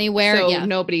can't go anywhere. So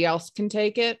nobody else can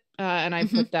take it. And I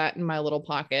put that in my little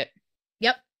pocket.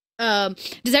 Yep.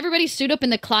 Does everybody suit up in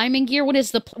the climbing gear? What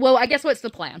is well, I guess what's the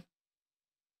plan?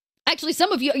 Actually,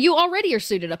 some of you already are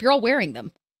suited up. You're all wearing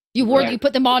them. You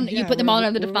put them on. You put them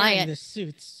on the Defiant. The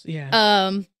suits.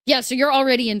 Yeah. Yeah. So you're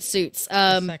already in suits.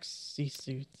 Sexy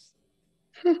suits.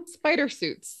 Spider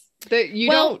suits that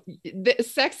you don't.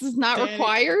 Sex is not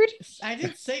required. I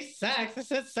didn't say sex. I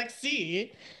said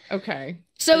sexy. Okay.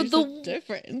 So There's a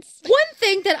difference. One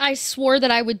thing that I swore that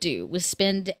I would do was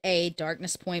spend a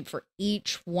darkness point for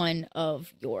each one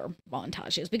of your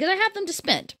montages because I have them to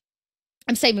spend.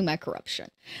 I'm saving my corruption.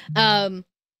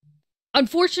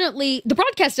 Unfortunately, the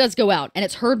broadcast does go out and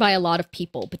it's heard by a lot of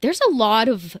people, but there's a lot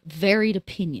of varied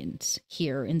opinions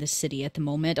here in the city at the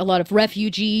moment. A lot of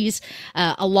refugees,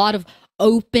 a lot of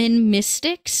open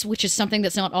mystics, which is something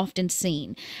that's not often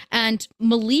seen. And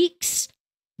Malik's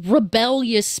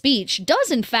rebellious speech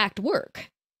does in fact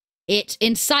work. It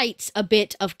incites a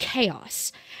bit of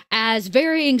chaos as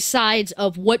varying sides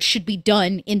of what should be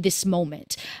done in this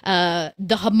moment. The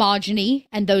homogeny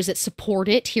and those that support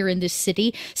it here in this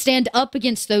city stand up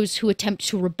against those who attempt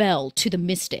to rebel to the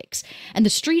mystics. And the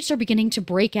streets are beginning to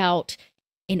break out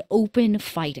in open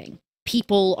fighting.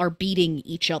 People are beating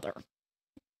each other.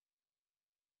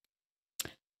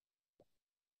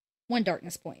 One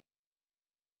darkness point.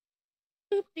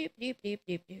 Doop, doop, doop, doop,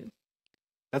 doop, doop.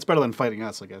 That's better than fighting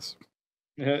us, I guess.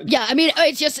 Yeah, I mean,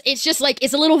 it's just like,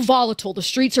 it's a little volatile. The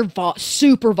streets are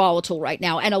super volatile right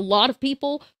now, and a lot of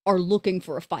people are looking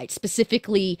for a fight,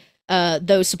 specifically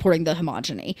those supporting the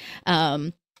homogeny.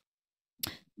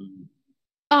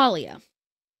 Alia.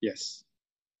 Yes.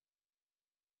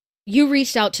 You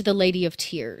reached out to the Lady of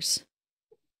Tears.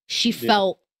 She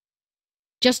felt,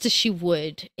 just as she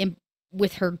would,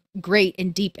 with her great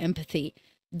and deep empathy,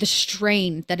 the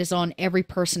strain that is on every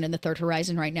person in the Third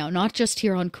Horizon right now, not just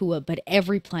here on Kua, but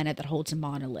every planet that holds a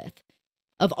monolith,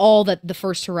 of all that the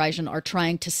First Horizon are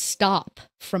trying to stop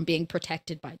from being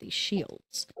protected by these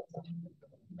shields.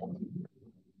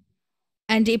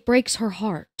 And it breaks her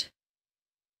heart.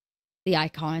 The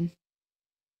icon,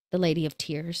 the Lady of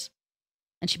Tears,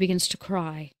 and she begins to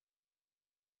cry.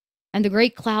 And the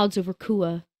great clouds over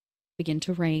Kua begin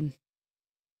to rain.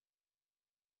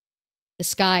 The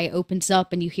sky opens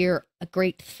up and you hear a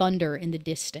great thunder in the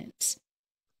distance,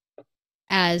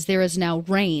 as there is now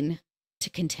rain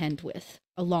to contend with,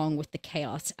 along with the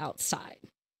chaos outside.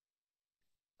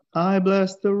 I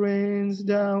bless the rains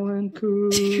down in Kua.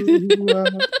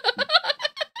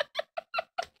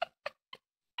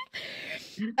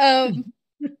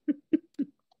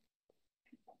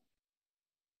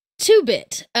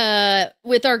 Two-bit,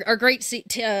 with our great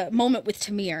moment with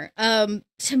Tamir.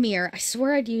 Tamir, I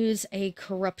swear I'd use a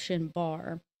corruption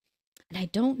bar, and I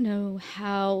don't know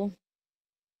how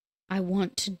I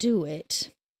want to do it.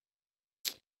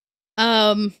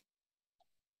 You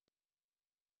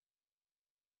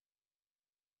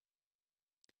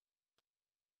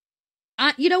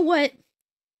know what?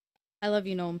 I love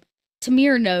you, Gnome.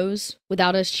 Tamir knows,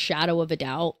 without a shadow of a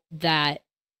doubt, that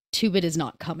Two-bit is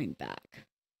not coming back.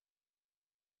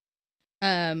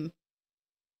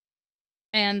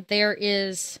 And there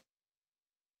is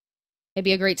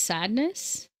maybe a great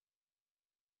sadness.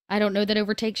 I don't know that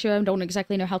overtakes you. I don't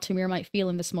exactly know how Tamir might feel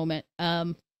in this moment.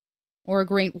 Or a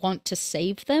great want to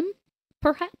save them,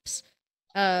 perhaps.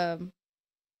 But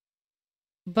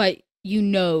you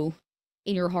know,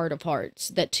 in your heart of hearts,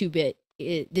 that Two-bit,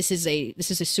 this is a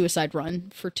suicide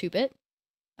run for Two-bit,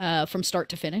 from start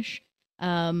to finish.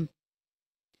 But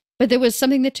there was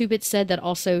something that Two-bit said that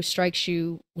also strikes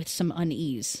you with some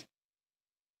unease.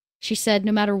 She said,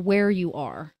 no matter where you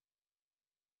are,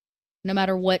 no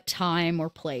matter what time or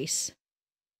place,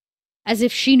 as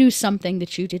if she knew something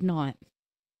that you did not.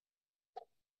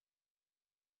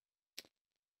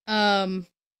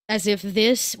 As if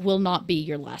this will not be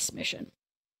your last mission.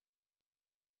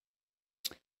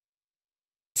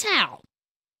 Tao.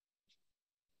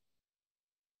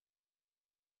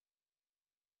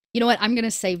 You know what? I'm going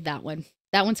to save that one.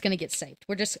 That one's going to get saved.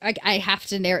 I have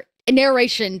to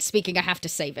narration speaking, I have to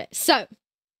save it. So,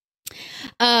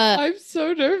 I'm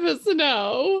so nervous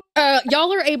now.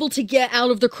 Y'all are able to get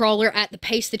out of the crawler at the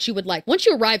pace that you would like. Once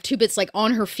you arrive, Two-bit's like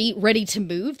on her feet, ready to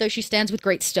move, though she stands with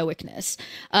great stoicness.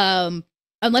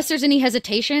 Unless there's any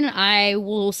hesitation, I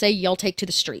will say y'all take to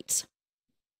the streets.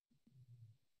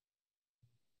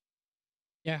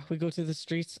 Yeah, we go to the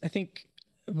streets. I think,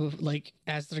 like,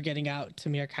 as they're getting out,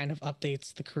 Tamir kind of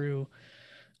updates the crew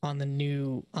on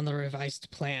the revised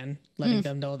plan, letting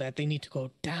them know that they need to go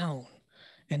down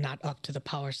and not up to the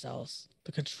power cells.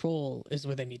 The control is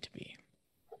where they need to be.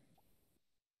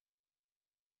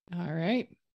 All right.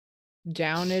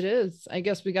 Down it is. I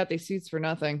guess we got these suits for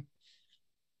nothing.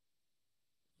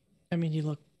 I mean, you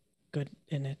look good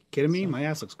in it. Kidding me? My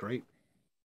ass looks great.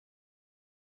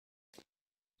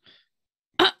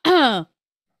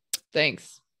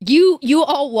 Thanks. You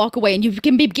all walk away and you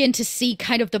can begin to see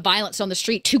kind of the violence on the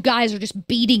street. Two guys are just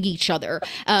beating each other.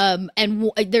 And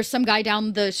there's some guy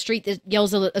down the street that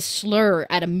yells a slur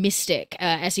at a mystic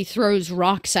as he throws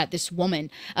rocks at this woman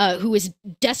who is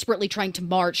desperately trying to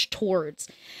march towards.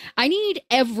 I need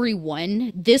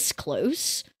everyone this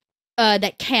close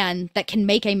that can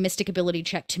make a mystic ability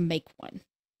check to make one.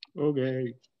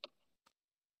 Okay.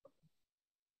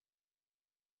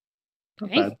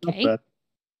 Okay.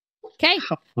 Okay,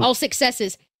 all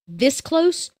successes. This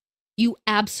close, you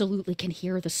absolutely can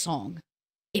hear the song.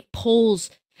 It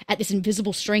pulls at this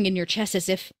invisible string in your chest as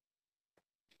if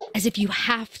as if you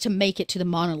have to make it to the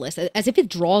monolith, as if it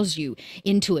draws you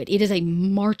into it. It is a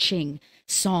marching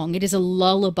song. It is a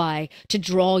lullaby to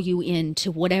draw you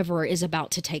into whatever is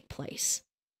about to take place.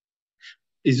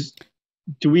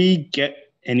 Do we get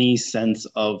any sense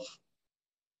of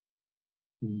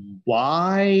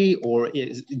why, or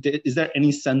is there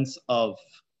any sense of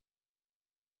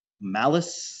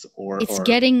malice, or it's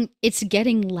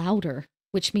getting louder,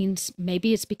 which means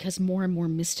maybe it's because more and more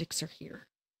mystics are here.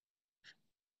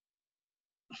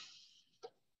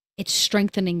 It's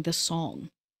strengthening the song.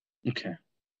 Okay.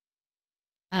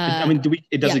 I mean,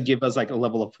 does it give us like a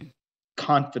level of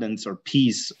confidence or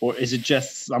peace, or is it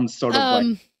just some sort of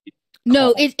like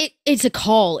no, it's a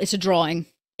call. It's a drawing.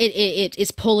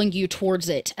 It's pulling you towards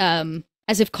it,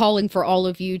 as if calling for all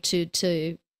of you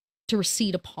to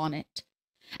recede upon it.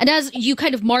 And as you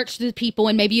kind of march through the people,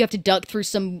 and maybe you have to duck through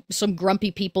some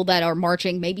grumpy people that are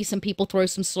marching, maybe some people throw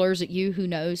some slurs at you, who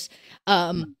knows?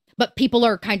 But people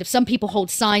are some people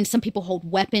hold signs, some people hold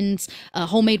weapons,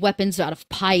 homemade weapons out of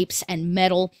pipes and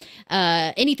metal,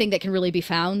 anything that can really be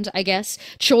found, I guess.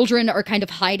 Children are kind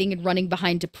of hiding and running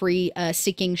behind debris,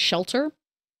 seeking shelter.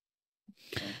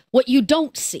 What you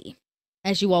don't see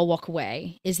as you all walk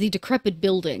away is the decrepit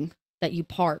building that you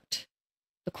parked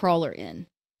the crawler in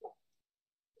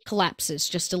collapses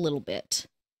just a little bit,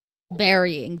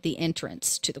 burying the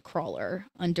entrance to the crawler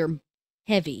under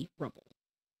heavy rubble.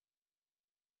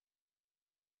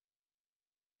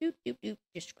 Doop, doop, doop.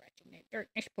 Just scratching it.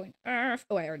 Next point. Oh,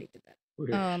 I already did that.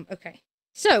 Okay.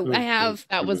 So I have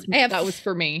that was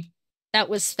for me. That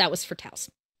was for Taos.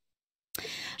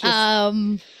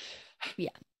 Yeah.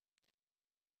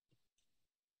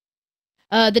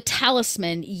 The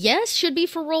talisman, yes, should be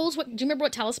for rolls. Do you remember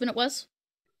what talisman it was?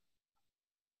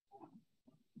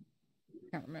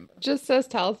 I can't remember. Just says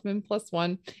talisman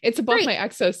 +1. It's above my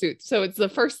exosuit, so it's the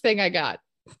first thing I got.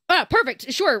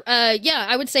 Perfect. Sure. Yeah,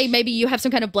 I would say maybe you have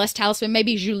some kind of blessed talisman.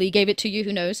 Maybe Julie gave it to you.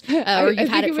 Who knows? Or you've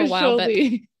had it for a while. But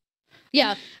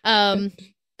yeah.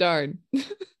 Darn.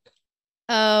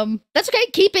 That's okay.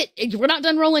 Keep it. We're not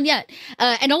done rolling yet.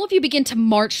 And all of you begin to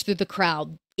march through the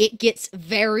crowd. It gets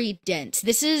very dense.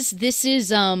 This is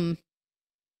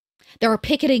there are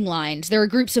picketing lines. There are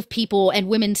groups of people and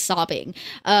women sobbing.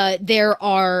 There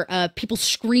are people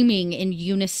screaming in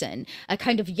unison,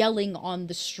 kind of yelling on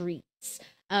the streets.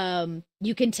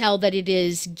 You can tell that it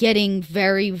is getting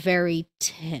very, very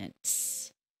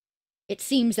tense. It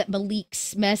seems that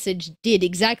Malik's message did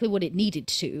exactly what it needed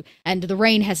to, and the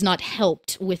rain has not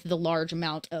helped with the large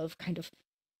amount of kind of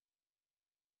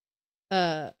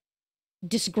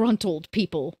disgruntled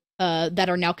people that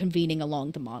are now convening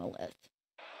along the monolith.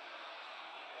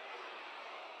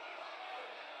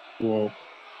 Whoa.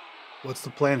 What's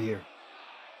the plan here?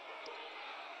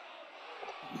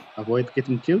 Avoid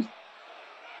getting killed?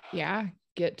 Yeah,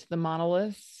 get to the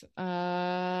monolith.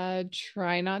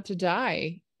 Try not to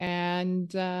die.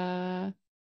 And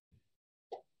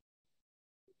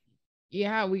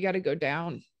yeah, we got to go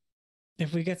down.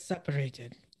 If we get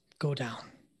separated, go down.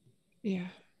 Yeah.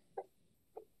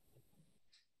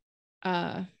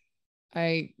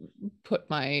 I put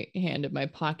my hand in my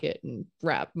pocket and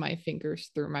wrap my fingers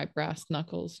through my brass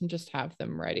knuckles and just have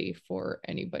them ready for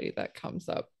anybody that comes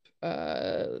up.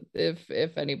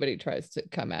 If anybody tries to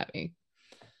come at me.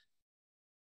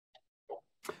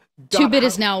 Two-bit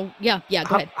is now, yeah,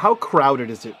 go ahead. How crowded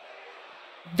is it?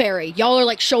 Very. Y'all are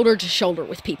like shoulder to shoulder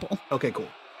with people. Okay, cool.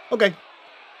 Okay.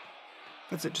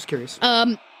 That's it, just curious.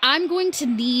 I'm going to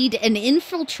need an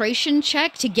infiltration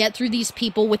check to get through these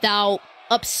people without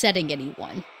upsetting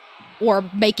anyone or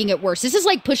making it worse. This is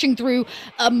like pushing through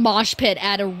a mosh pit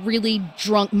at a really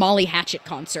drunk Molly Hatchet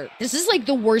concert. This is like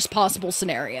the worst possible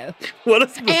scenario. What a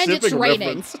specific and it's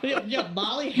raining. Yeah,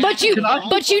 Molly Hatchet.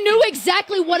 But you knew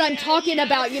exactly what I'm talking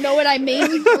about. You know what I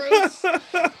mean?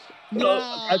 No,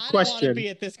 I don't want to be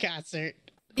at this concert.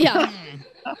 Yeah.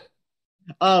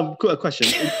 Cool question.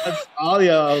 As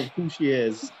Alia, who she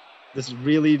is, this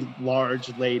really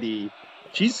large lady,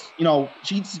 she's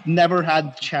never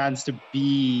had the chance to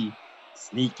be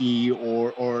sneaky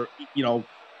or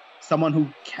someone who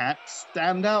can't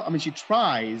stand out. I mean, she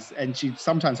tries and she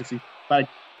sometimes succeeds, but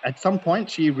at some point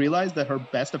she realized that her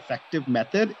best effective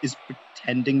method is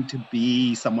pretending to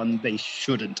be someone they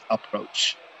shouldn't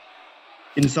approach.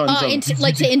 In some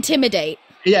to intimidate.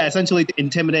 Yeah, essentially to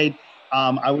intimidate.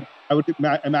 I would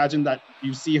imagine that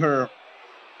you see her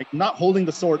like not holding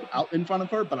the sword out in front of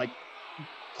her, but like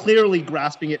clearly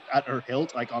grasping it at her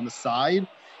hilt, like on the side,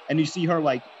 and you see her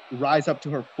like rise up to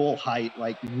her full height,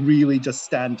 like really just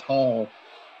stand tall.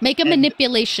 Make a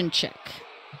manipulation check.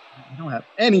 I don't have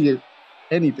anything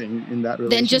in that relation.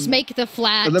 Then just make the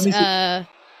flat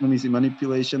Let me see.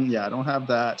 Manipulation. Yeah, I don't have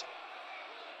that.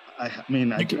 I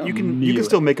mean, you can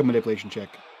still make a manipulation check.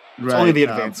 It's only the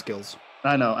advanced skills.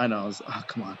 I know. Oh,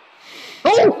 come on.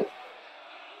 Oh!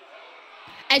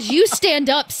 As you stand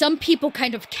up, some people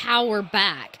kind of cower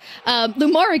back.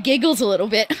 Lumara giggles a little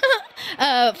bit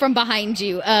from behind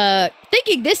you,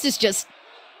 thinking this is just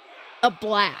a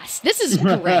blast. This is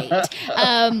great.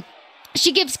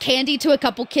 She gives candy to a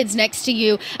couple kids next to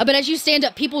you, but as you stand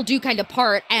up, people do kind of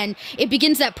part, and it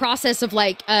begins that process of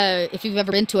like, if you've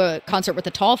ever been to a concert with a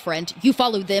tall friend, you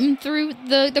follow them through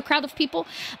the crowd of people.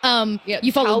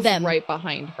 You follow them right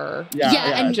behind her.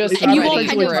 And just and you all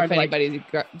kind of if anybody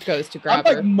goes to grab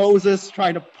I'm her. like Moses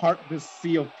trying to part this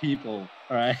sea of people.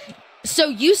 All right. So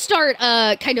you start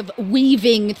kind of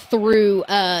weaving through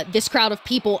this crowd of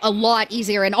people a lot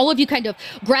easier, and all of you kind of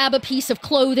grab a piece of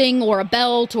clothing or a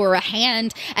belt or a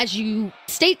hand as you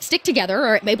stick together,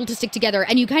 or able to stick together,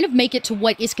 and you kind of make it to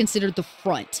what is considered the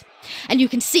front. And you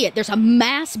can see it. There's a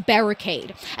mass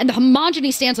barricade, and the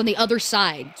homogeny stands on the other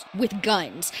side with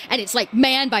guns, and it's like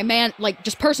man by man, like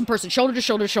just person, shoulder to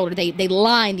shoulder to shoulder. They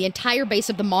line the entire base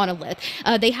of the monolith.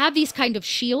 They have these kind of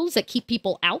shields that keep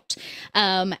people out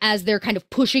as they're kind of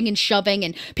pushing and shoving,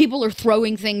 and people are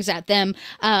throwing things at them.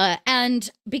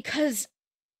 And because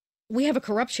we have a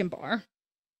corruption bar,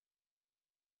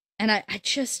 and I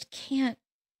just can't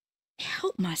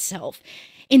help myself.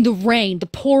 In the rain, the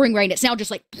pouring rain, it's now just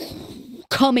like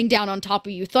coming down on top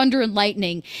of you, thunder and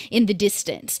lightning in the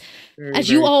distance. As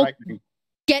you all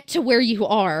get to where you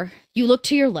are, you look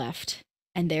to your left,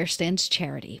 and there stands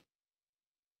Charity.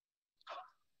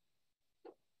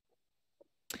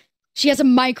 She has a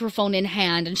microphone in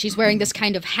hand, and she's wearing this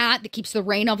kind of hat that keeps the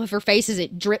rain off of her face as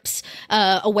it drips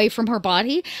away from her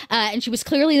body. And she was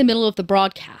clearly in the middle of the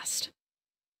broadcast.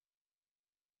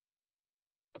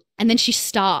 And then she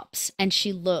stops, and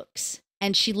she looks,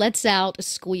 and she lets out a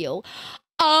squeal.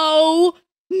 Oh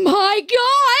my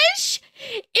gosh!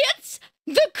 It's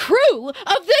the crew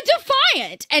of the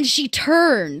Defiant! And she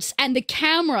turns, and the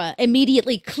camera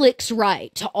immediately clicks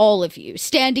right to all of you,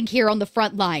 standing here on the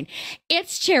front line.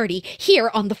 It's Charity here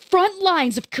on the front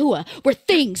lines of Kua, where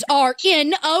things are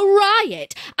in a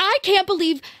riot. I can't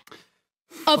believe...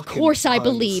 Of course I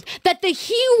believe that the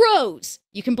heroes,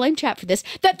 you can blame chat for this,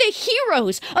 that the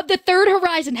heroes of the Third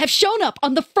Horizon have shown up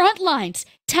on the front lines.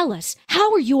 Tell us,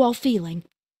 how are you all feeling?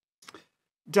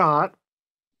 Dot,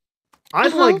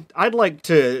 I'd like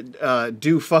to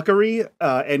do fuckery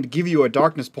and give you a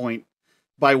darkness point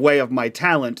by way of my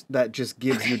talent that just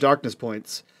gives you darkness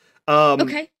points.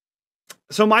 Okay.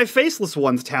 So my Faceless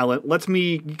One's talent lets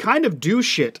me kind of do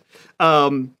shit.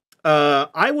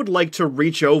 I would like to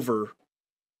reach over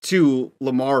to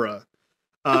Lamara,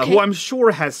 who I'm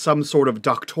sure has some sort of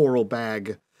doctoral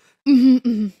bag.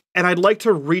 And I'd like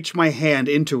to reach my hand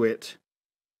into it,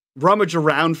 rummage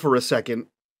around for a second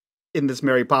in this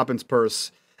Mary Poppins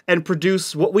purse, and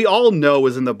produce what we all know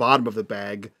is in the bottom of the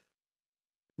bag.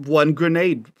 1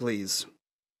 grenade, please.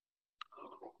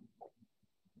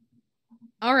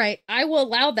 All right, I will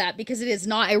allow that because it is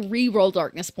not a reroll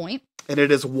darkness point. And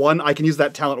it is one, I can use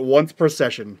that talent once per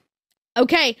session.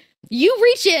 Okay, you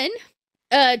reach in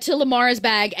to Lamara's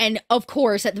bag, and of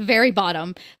course, at the very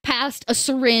bottom, past a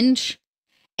syringe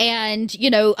and, you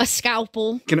know, a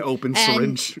scalpel. An open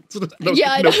syringe. No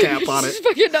cap on it.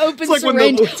 Fucking open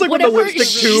syringe. It's like when the lipstick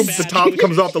tube, the top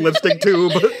comes off the lipstick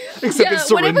tube, except it's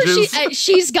syringes. Whatever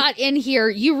she's got in here,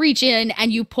 you reach in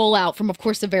and you pull out from, of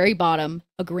course, the very bottom,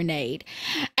 a grenade.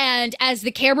 And as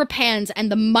the camera pans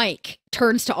and the mic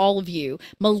turns to all of you,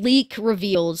 Malik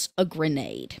reveals a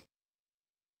grenade.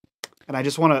 And I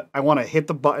just want to hit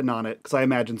the button on it, because I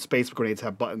imagine space grenades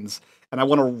have buttons, and I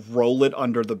want to roll it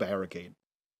under the barricade.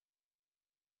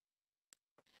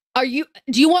 Do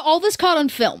you want all this caught on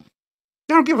film?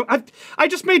 I don't give a... I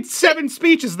just made 7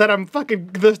 speeches that I'm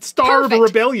fucking the star of a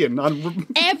rebellion.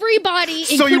 Everybody,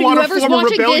 so including you want whoever's to form a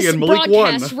watching rebellion, this Malik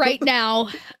broadcast won. right now,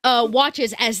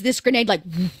 watches as this grenade, like,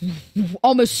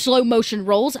 almost slow motion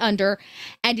rolls under,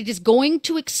 and it is going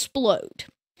to explode.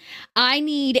 I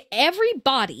need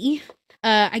everybody...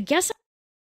 I guess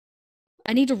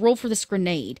I need to roll for this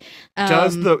grenade.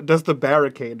 Does the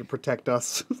barricade protect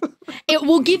us? It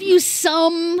will give you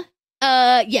some.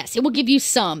 Yes, it will give you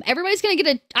some. Everybody's gonna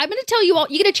get I'm gonna tell you all.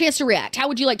 You get a chance to react. How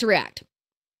would you like to react?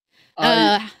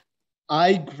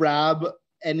 I grab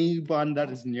anyone that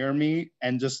is near me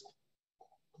and just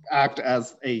act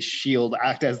as the shield,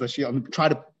 and try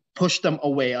to push them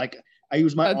away. Like I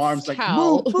use my arms, like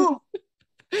move.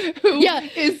 Who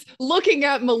is looking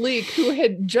at Malik, who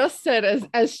had just said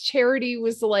as Charity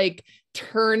was like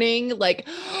turning, like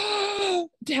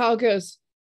Tal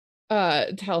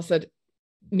said,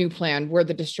 new plan. We're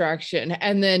the distraction.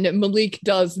 And then Malik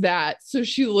does that. So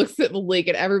she looks at Malik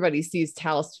and everybody sees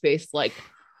Tal's face like,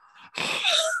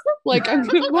 like I'm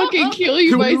gonna fucking kill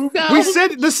you myself. We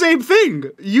said the same thing.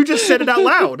 You just said it out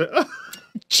loud.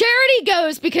 Charity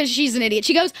goes, because she's an idiot.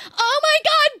 She goes, "Oh my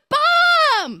God,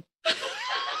 bomb!"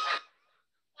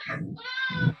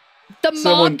 The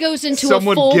mob goes into a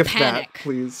full gift panic. That,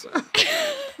 please.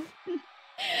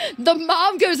 The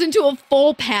mob goes into a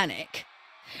full panic.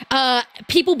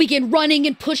 People begin running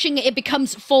and pushing. It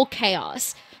becomes full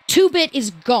chaos. 2-Bit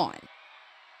is gone.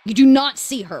 You do not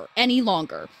see her any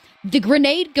longer. The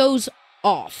grenade goes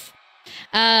off.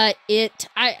 Do you know how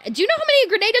many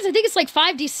grenades? I think it's like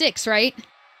 5d6, right?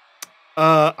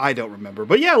 I don't remember,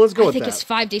 but yeah, let's go with that. I think it's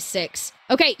 5d6.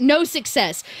 Okay, no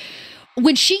success.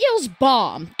 When she yells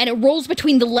bomb and it rolls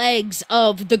between the legs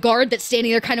of the guard that's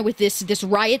standing there kind of with this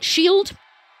riot shield,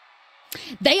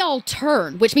 they all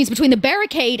turn, which means between the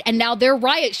barricade and now their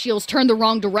riot shields turn the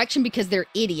wrong direction because they're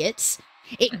idiots.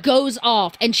 It goes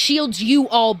off and shields you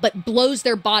all, but blows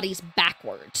their bodies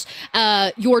backwards,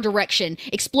 your direction,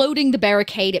 exploding the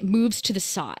barricade. It moves to the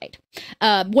side.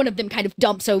 One of them kind of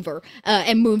dumps over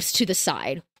and moves to the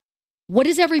side. What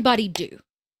does everybody do?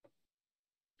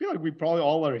 I feel like we probably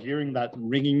all are hearing that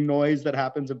ringing noise that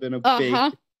happens when a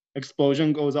big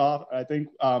explosion goes off. I think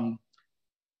I'm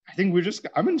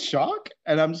in shock,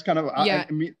 and I'm just kind of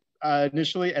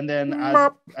initially, and then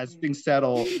as things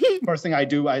settle, first thing I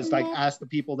do is like ask the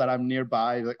people that I'm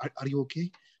nearby, like, are you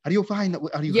okay? Are you fine?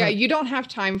 Are you hurt? You don't have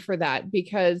time for that,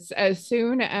 because as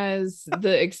soon as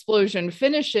the explosion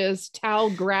finishes,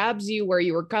 Tal grabs you where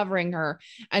you were covering her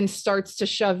and starts to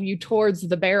shove you towards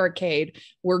the barricade.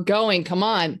 We're going, come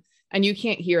on. And you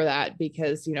can't hear that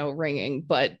because, ringing,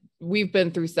 but we've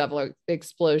been through several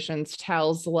explosions.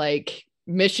 Tal's like,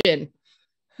 mission.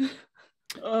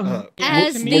 Malik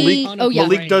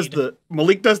does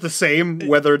the same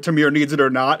whether Tamir needs it or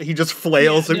not. He just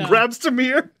flails and grabs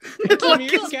Tamir.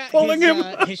 Tamir's got pulling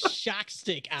his shock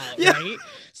stick out, right?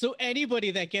 So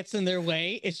anybody that gets in their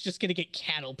way, it's just gonna get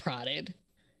cattle prodded.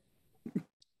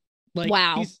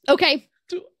 Wow. Okay.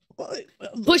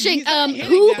 Pushing.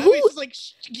 Who's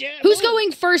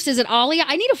going first? Is it Alia?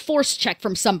 I need a force check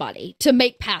from somebody to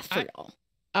make path for y'all.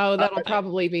 Oh, that'll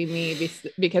probably be me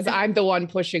because I'm the one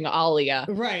pushing Alia.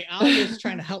 Right. Alia's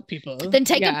trying to help people. Then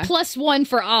take a +1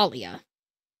 for Alia.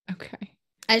 Okay.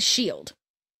 As shield.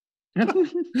 I'm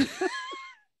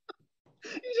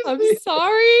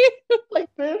sorry. Like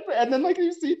this. And then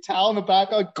you see Tal in the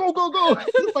back, like, go, go, go.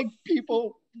 It's like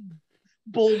people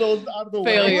bulldozed out of the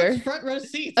way. Front row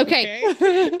seats. Okay.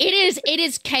 It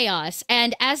is chaos.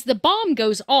 And as the bomb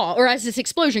goes off, or as this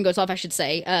explosion goes off, I should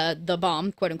say, the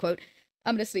bomb, quote unquote,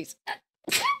 I'm gonna sneeze.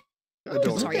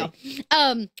 Sorry, y'all.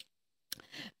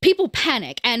 People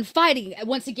panic and fighting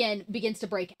once again begins to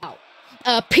break out.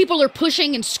 People are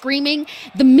pushing and screaming.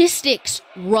 The mystics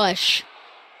rush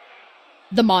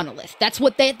the monolith. That's where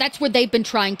they've been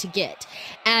trying to get.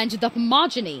 And the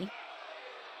homogeny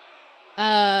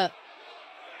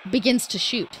begins to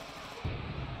shoot.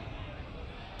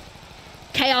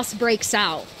 Chaos breaks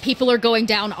out. People are going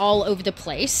down all over the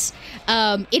place.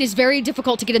 It is very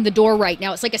difficult to get in the door right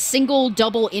now. It's like a single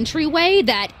double entryway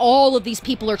that all of these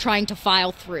people are trying to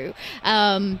file through.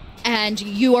 And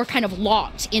you are kind of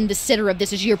locked in the center of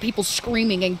this as you hear people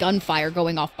screaming and gunfire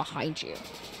going off behind you.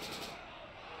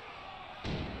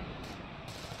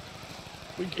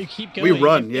 We keep going. We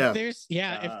run,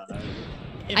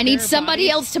 I need somebody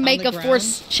else to make a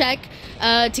force check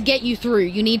to get you through.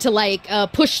 You need to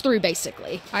push through,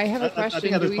 basically. I have a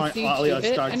question. Do we see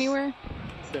 2-Bit anywhere?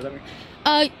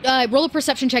 Roll a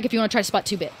perception check if you want to try to spot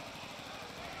 2-Bit.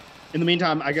 In the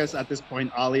meantime, I guess at this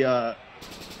point, Alia,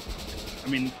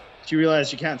 she realized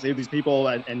she can't save these people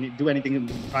and do anything.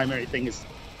 The primary thing is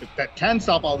that can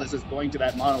stop all this is going to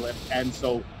that monolith, and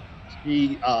so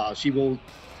she will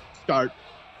start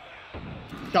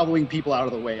shoveling people out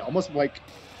of the way, almost like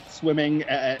swimming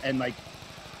and like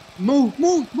move,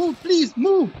 please,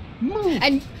 move.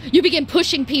 And you begin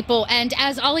pushing people, and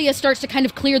as Alia starts to kind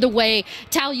of clear the way,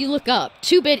 Tal, you look up.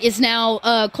 2-Bit is now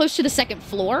close to the second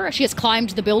floor. She has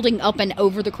climbed the building up and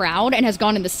over the crowd and has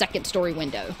gone in the second-story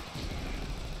window.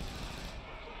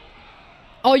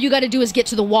 All you got to do is get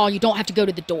to the wall. You don't have to go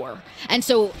to the door. And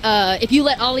so if you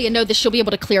let Alia know this, she'll be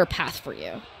able to clear a path for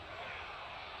you.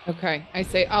 Okay, I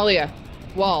say, Alia,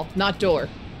 wall, not door.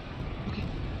 Okay.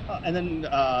 And then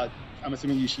I'm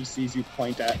assuming she sees you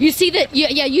point at. You see that?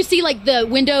 Yeah. You see like the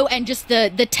window and just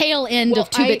the tail end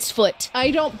of 2-Bit's foot. I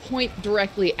don't point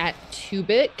directly at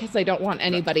 2-Bit because I don't want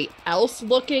anybody else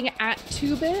looking at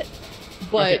 2-Bit,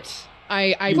 but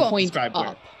I point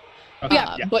up. Okay.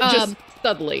 But just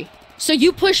subtly. So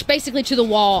you push basically to the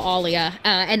wall, Alia,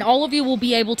 and all of you will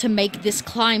be able to make this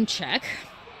climb check.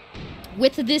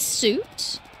 With this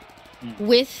suit,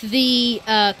 with the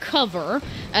cover,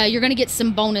 you're going to get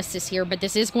some bonuses here, but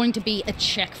this is going to be a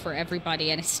check for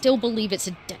everybody, and I still believe it's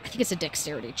I think it's a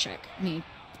dexterity check. Let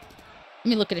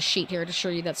me look at a sheet here to show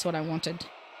you that's what I wanted.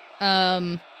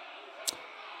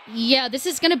 Yeah, this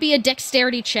is going to be a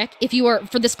dexterity check if you are,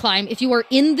 for this climb. If you are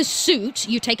in the suit,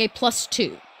 you take a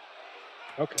 +2.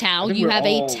 Okay. Tal, you have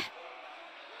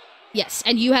yes,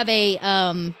 and you have a,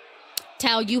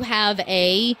 Tal, you have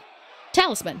a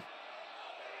talisman.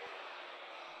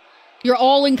 You're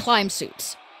all in climb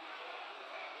suits.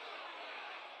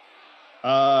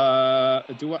 How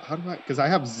do I, because I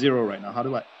have 0 right now. How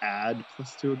do I add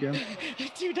 +2 again?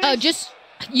 Just,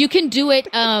 you can do it,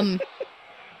 the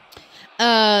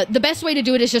best way to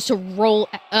do it is just to roll,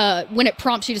 when it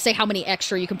prompts you to say how many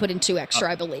extra, you can put in 2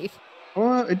 extra, I believe.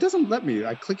 It doesn't let me.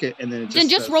 I click it and then it just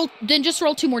Then just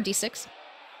roll 2 more d6.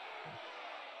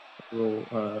 Roll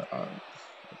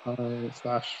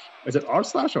slash. Is it R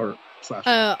slash or slash?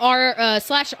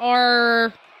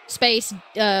 R space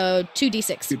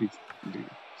 2d6.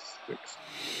 2d6.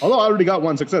 Although I already got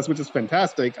 1 success, which is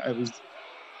fantastic.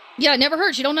 Yeah, it never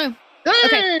hurts. You don't know.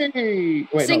 Hey! Okay.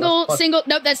 Wait, single.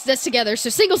 Nope, that's together. So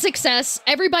single success.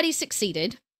 Everybody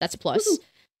succeeded. That's a plus. Woo-hoo.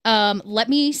 Let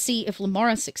me see if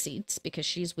Lamara succeeds because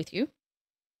she's with you.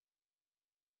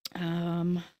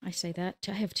 I say that.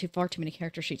 I have far too many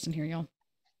character sheets in here, y'all.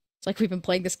 It's like we've been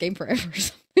playing this game forever.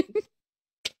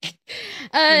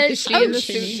 Is she in the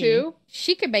suit too?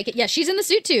 She could make it. Yeah, she's in the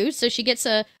suit too, so she gets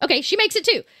a... Okay, she makes it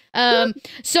too.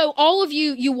 So all of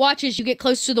you watch as you get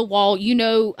close to the wall. You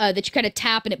know that you kind of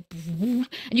tap and it... And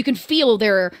you can feel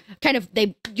they're kind of...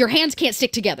 Your hands can't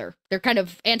stick together. They're kind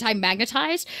of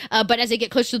anti-magnetized. But as they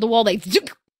get close to the wall, they...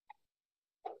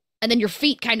 And then your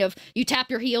feet kind of... You tap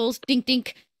your heels, dink,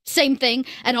 dink, same thing.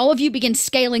 And all of you begin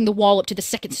scaling the wall up to the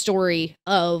 2nd story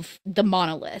of the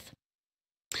monolith.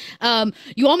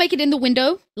 You all make it in the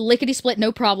window, lickety-split,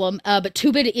 no problem, but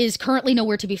Tubid is currently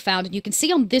nowhere to be found, and you can see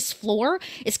on this floor,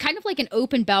 it's kind of like an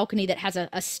open balcony that has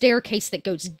a staircase that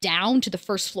goes down to the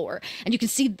 1st floor, and you can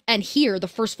see and hear the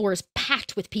 1st floor is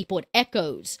packed with people. It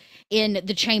echoes in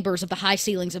the chambers of the high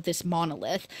ceilings of this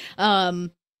monolith. Yeah.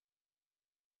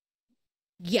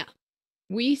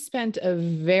 We spent a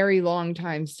very long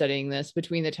time studying this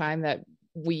between the time that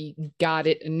we got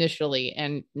it initially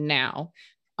and now.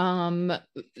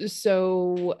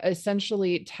 So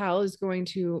essentially Tal is going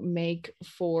to make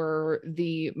for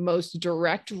the most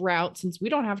direct route, since we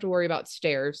don't have to worry about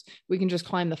stairs. We can just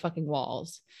climb the fucking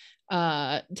walls.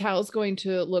 Tal's going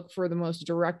to look for the most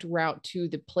direct route to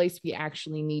the place we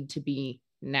actually need to be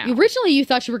now. Originally, you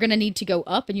thought you were going to need to go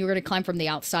up and you were going to climb from the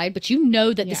outside, but you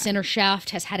know that the center shaft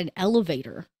has had an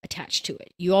elevator attached to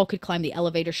it. You all could climb the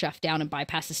elevator shaft down and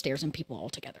bypass the stairs and people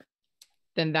altogether.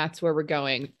 Then that's where we're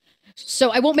going. So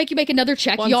I won't make you make another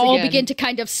check. You all begin to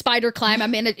kind of spider climb. I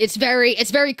mean, it's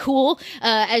very cool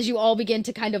as you all begin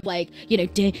to kind of like, you know,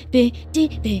 and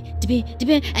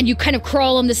you kind of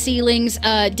crawl on the ceilings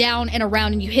down and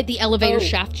around, and you hit the elevator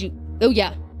shaft.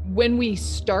 When we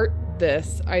start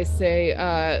this, I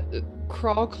say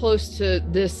crawl close to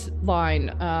this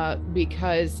line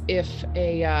because if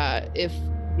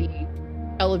the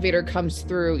elevator comes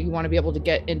through, you want to be able to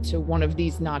get into one of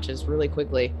these notches really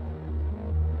quickly.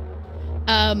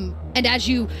 And as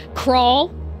you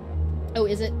crawl,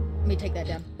 is it? Let me take that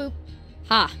down. Boop.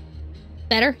 Ha.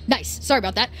 Better? Nice. Sorry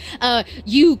about that.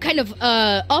 You kind of,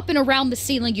 up and around the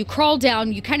ceiling, you crawl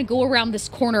down, you kind of go around this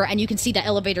corner, and you can see the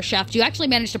elevator shaft. You actually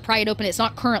manage to pry it open. It's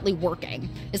not currently working.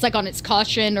 It's like on its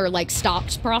caution or like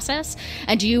stopped process.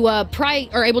 And you, are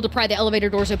able to pry the elevator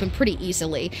doors open pretty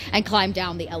easily and climb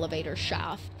down the elevator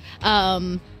shaft.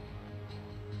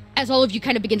 As all of you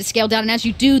kind of begin to scale down, and as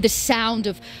you do, the sound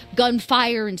of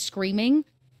gunfire and screaming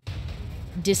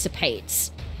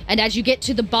dissipates. And as you get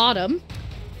to the bottom,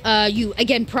 you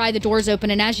again pry the doors open,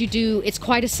 and as you do, it's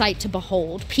quite a sight to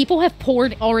behold. People have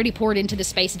already poured into the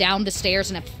space down the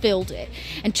stairs and have filled it.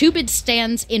 And Tubid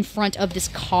stands in front of this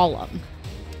column.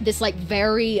 This like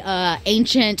very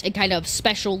ancient and kind of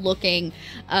special looking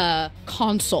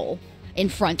console in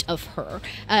front of her,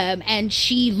 and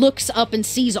she looks up and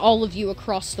sees all of you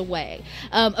across the way.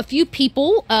 A few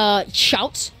people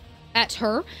shout at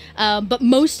her, but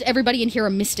most everybody in here are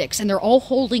mystics, and they're all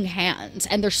holding hands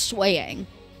and they're swaying.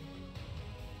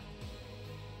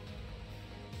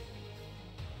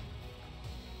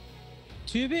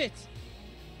 Tubit!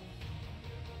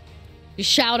 You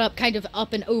shout up, kind of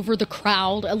up and over the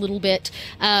crowd a little bit.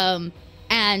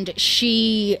 And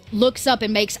she looks up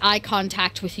and makes eye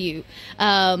contact with you.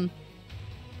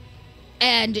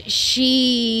 And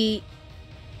she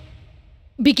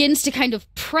begins to kind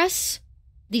of press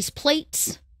these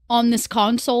plates on this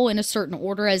console in a certain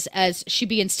order as she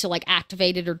begins to like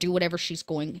activate it or do whatever she's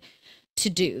going to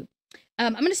do.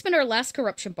 I'm going to spend our last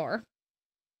corruption bar.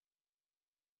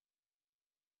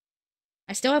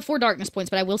 I still have 4 darkness points,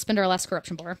 but I will spend our last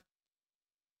corruption bar.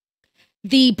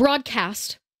 The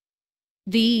broadcast,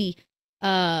 the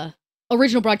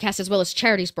original broadcast as well as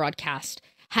Charity's broadcast,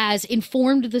 has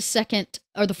informed the second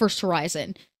or the first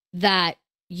horizon that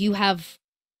you have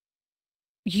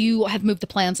moved the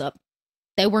plans up.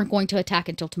 They weren't going to attack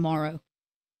until tomorrow,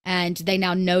 and they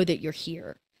now know that you're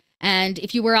here. And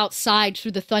if you were outside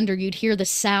through the thunder, you'd hear the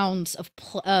sounds of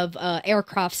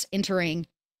aircrafts entering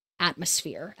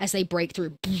atmosphere as they break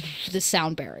through the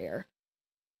sound barrier.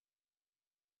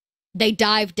 They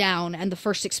dive down, and the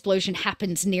first explosion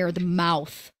happens near the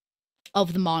mouth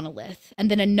of the monolith, and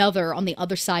then another on the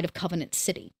other side of Covenant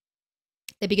City.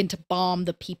 They begin to bomb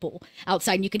the people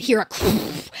outside, and you can hear a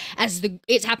as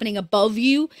it's happening above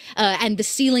you, and the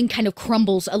ceiling kind of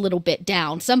crumbles a little bit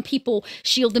down. Some people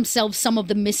shield themselves. Some of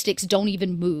the mystics don't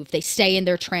even move. They stay in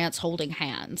their trance holding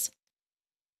hands.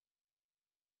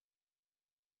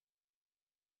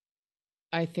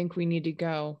 I think we need to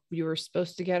go. You were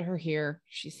supposed to get her here.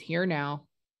 She's here now.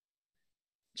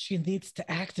 She needs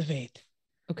to activate.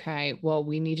 Okay, well,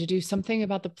 we need to do something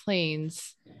about the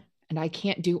planes, and I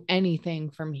can't do anything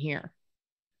from here.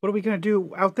 What are we going to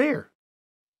do out there?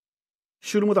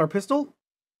 Shoot him with our pistol?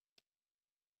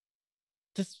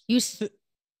 Oh,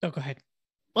 go ahead.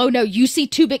 Oh, no, you see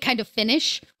 2-bit kind of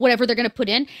finish whatever they're going to put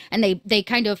in, and they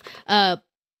kind of,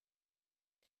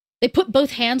 they put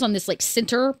both hands on this, like,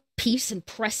 center piece and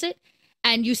press it,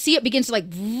 and you see it begins to, like,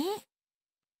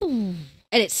 and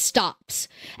it stops.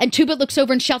 And 2-bit looks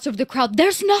over and shouts over the crowd,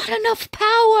 "There's not enough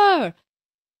power!"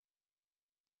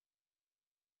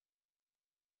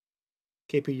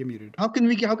 KP, you're muted. How can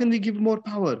we give more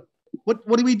power? What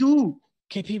do we do?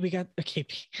 KP, we got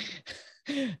KP.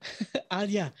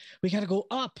 Alia, we gotta go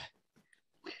up.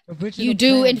 Original You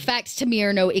do, plan. in fact,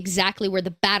 Tamir, know exactly where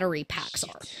the battery packs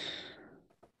are.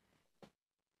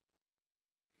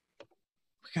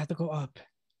 We got to go up.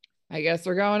 I guess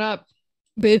we're going up.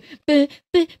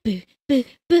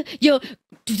 Yo,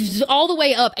 all the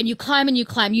way up, and you climb and you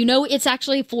climb. You know it's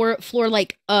actually floor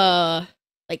like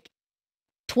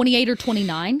 28 or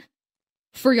 29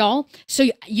 for y'all. So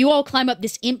you all climb up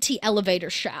this empty elevator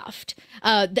shaft.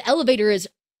 The elevator is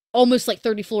almost like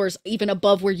 30 floors even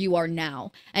above where you are now.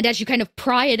 And as you kind of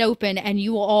pry it open and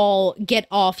you all get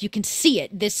off, you can see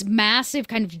it, this massive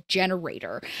kind of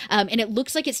generator. And it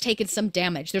looks like it's taken some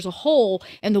damage. There's a hole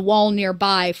in the wall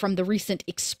nearby from the recent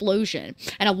explosion,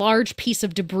 and a large piece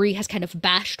of debris has kind of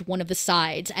bashed one of the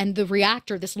sides, and the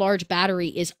reactor, this large battery,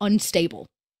 is unstable.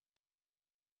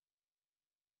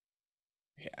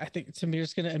 I think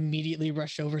Tamir's going to immediately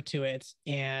rush over to it,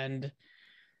 and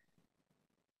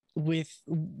with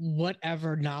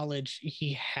whatever knowledge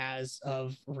he has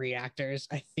of reactors,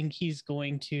 I think he's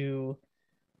going to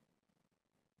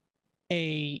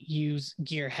use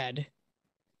Gearhead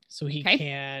so he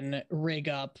can rig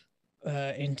up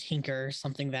and tinker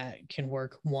something that can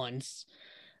work once,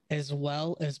 as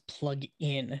well as plug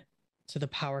in to the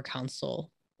power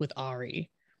console with Ari.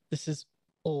 This is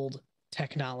old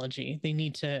technology. They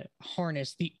need to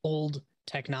harness the old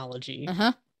technology.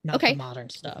 Not the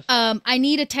modern stuff. I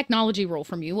need a technology roll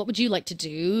from you. What would you like to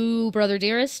do, brother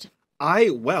dearest? I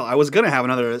was going to have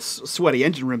another sweaty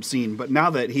engine room scene, but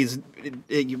now that he's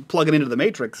plugging into the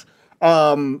Matrix,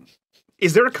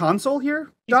 is there a console here?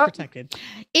 He's protected.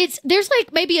 There's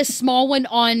like maybe a small one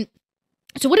on.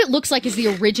 So what it looks like is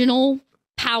the original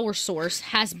power source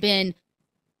has been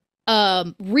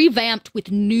revamped with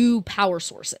new power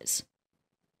sources.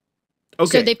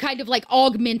 Okay. So they've kind of like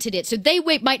augmented it. So they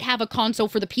might have a console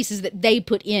for the pieces that they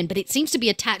put in, but it seems to be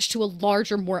attached to a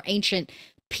larger, more ancient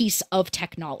piece of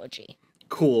technology.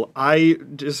 Cool. I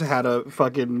just had a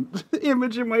fucking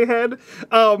image in my head.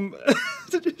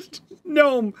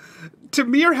 Gnome,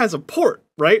 Tamir has a port,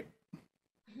 right?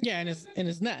 Yeah, in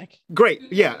his neck. Great.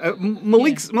 Yeah.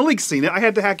 Malik's seen it. I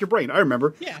had to hack your brain. I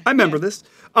remember. Yeah. I remember this.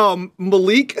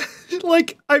 Malik,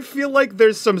 like, I feel like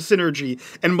there's some synergy,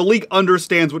 and Malik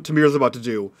understands what Tamir's about to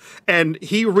do. And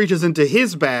he reaches into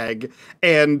his bag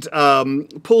and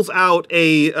pulls out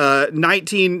a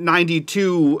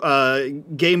 1992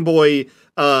 Game Boy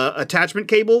attachment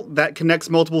cable that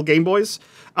connects multiple Game Boys.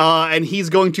 And he's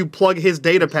going to plug his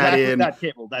data pad in,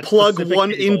 plug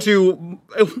one into,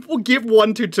 we'll give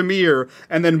one to Tamir,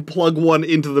 and then plug one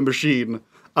into the machine.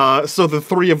 So the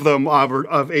three of them are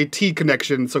of a T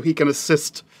connection, so he can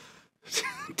assist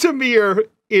Tamir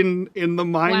in the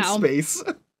mind Wow. space.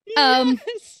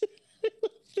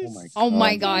 Oh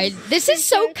my god. This is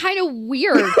so kind of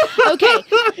weird. Okay.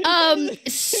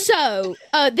 So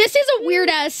this is a weird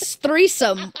ass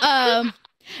threesome.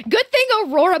 Good thing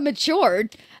Aurora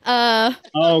matured.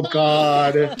 Oh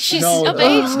God. She's No. of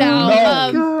age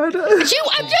now. No. I'm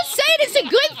just saying it's a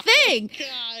good thing.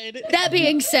 That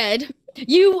being said,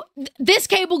 this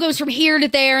cable goes from here to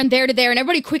there and there to there, and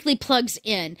everybody quickly plugs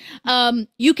in.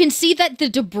 You can see that the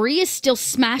debris is still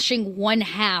smashing one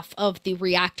half of the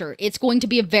reactor. It's going to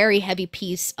be a very heavy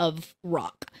piece of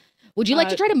rock. Would you like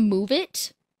to try to move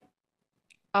it?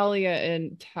 Alia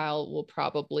and Tal will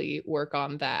probably work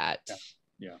on that.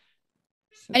 Yeah.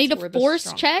 I need a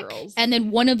force check, and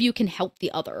then one of you can help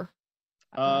the other.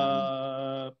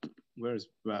 Why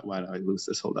did I lose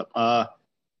this? Hold up.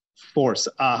 Force.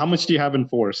 How much do you have in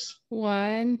force?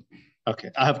 1. Okay,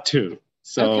 I have 2.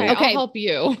 So okay. I'll help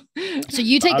you. So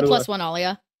you take the +1,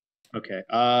 Alia. Okay.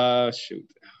 Shoot.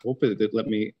 I hope it let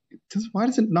me. Why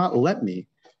does it not let me?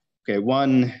 Okay,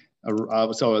 1.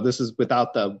 So this is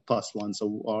without the +1.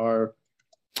 So our.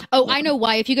 Oh, I know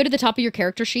why. If you go to the top of your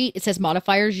character sheet, it says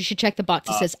modifiers. You should check the box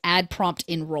that says add prompt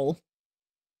in roll.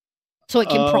 So it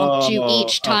can prompt you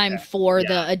each time for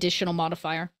the additional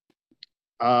modifier.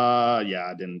 Yeah,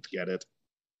 I didn't get it.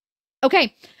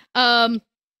 Okay.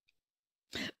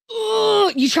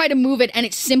 You try to move it and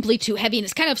it's simply too heavy and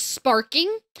it's kind of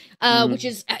sparking, which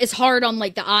is hard on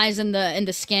like the eyes and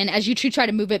the skin as you try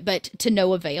to move it, but to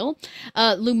no avail.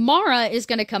 Lumara is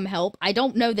going to come help. I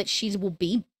don't know that she will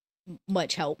be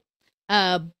much help,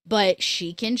 but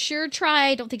she can sure try.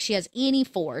 I don't think she has any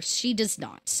force. She does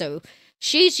not. So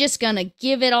she's just going to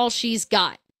give it all she's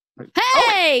got.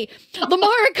 Hey!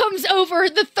 Lumara comes over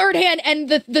the third hand and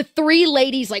the 3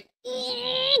 ladies like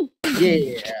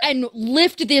and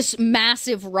lift this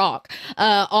massive rock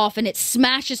off, and it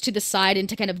smashes to the side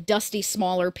into kind of dusty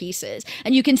smaller pieces,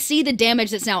 and you can see the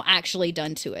damage that's now actually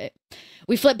done to it.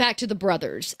 We flip back to the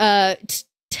brothers.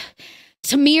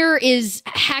 Tamir is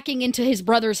hacking into his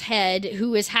brother's head,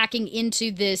 who is hacking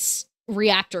into this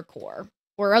reactor core,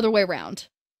 or other way around.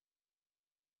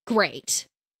 Great.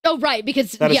 Oh, right,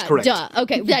 because, that is correct. Duh.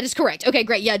 Okay, that is correct. Okay,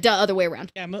 great. Yeah, duh, other way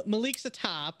around. Yeah, Malik's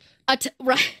atop.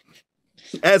 Right.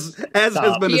 As has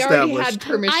been He established. already had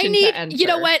permission to enter. You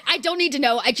know what? I don't need to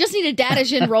know. I just need a data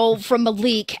gen roll from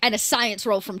Malik and a science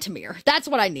roll from Tamir. That's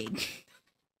what I need.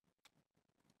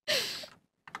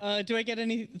 Do I get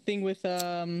anything with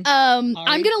I'm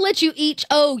gonna let you each.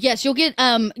 Oh yes, you'll get.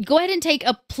 Go ahead and take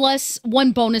a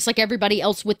 +1 bonus like everybody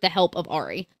else with the help of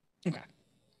Ari. Okay.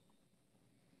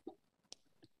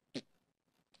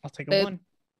 I'll take a 1.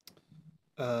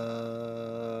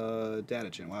 Data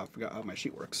gen. Wow, I forgot how my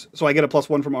sheet works. So I get a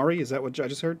 +1 from Ari? Is that what I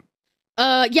just heard?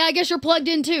 Yeah, I guess you're plugged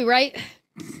in too, right?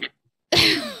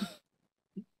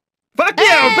 Fuck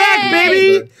yeah, back,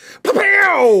 baby!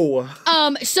 Pow!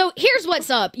 So here's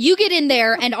what's up. You get in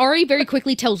there, and Ari very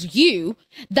quickly tells you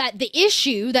that the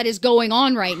issue that is going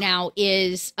on right now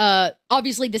is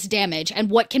obviously this damage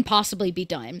and what can possibly be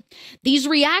done. These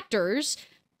reactors,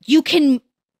 you can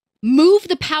move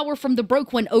the power from the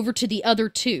broke one over to the other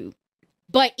 2,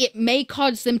 but it may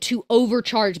cause them to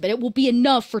overcharge, but it will be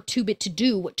enough for 2-Bit to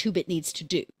do what 2-Bit needs to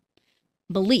do.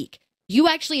 Malik, you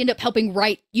actually end up helping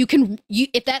write.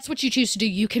 If that's what you choose to do,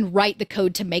 you can write the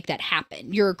code to make that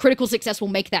happen. Your critical success will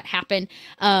make that happen.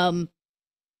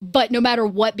 But no matter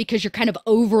what, because you're kind of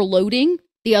overloading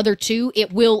the other 2,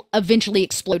 it will eventually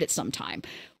explode at some time.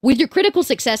 With your critical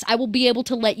success, I will be able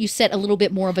to let you set a little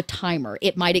bit more of a timer.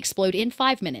 It might explode in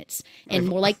 5 minutes and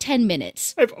more like 10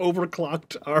 minutes. I've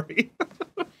overclocked Ari.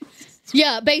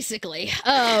 Yeah, basically.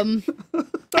 And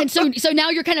so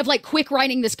now you're kind of like quick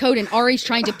writing this code, and Ari's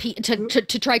trying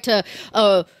to try to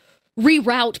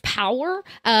reroute power,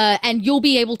 and you'll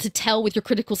be able to tell with your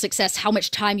critical success how much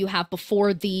time you have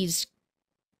before these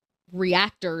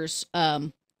reactors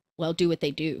do what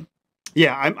they do.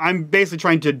 Yeah, I'm basically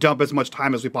trying to dump as much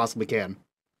time as we possibly can.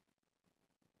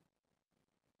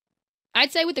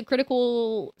 I'd say with the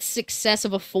critical success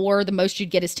of a 4, the most you'd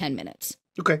get is 10 minutes.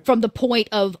 Okay. From the point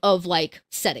of like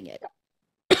setting it.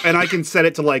 And I can set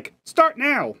it to like start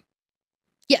now.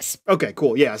 Yes. Okay,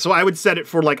 cool. Yeah. So I would set it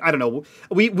for like, I don't know.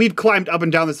 We've climbed up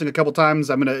and down this thing a couple times.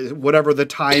 I'm going to, whatever the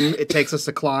time it takes us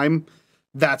to climb,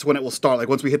 that's when it will start. Like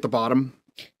once we hit the bottom.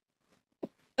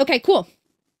 Okay, cool.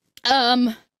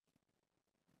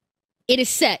 It is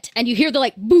set, and you hear the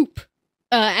like boop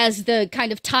as the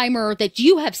kind of timer that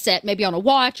you have set, maybe on a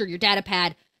watch or your data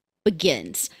pad,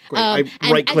 begins. I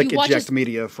right-click eject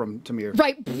media from Tamir.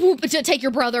 Right, boop, to take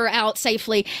your brother out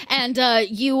safely, and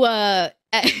you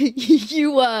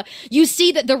You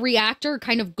see that the reactor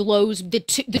kind of glows. The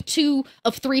two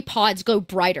of three pods go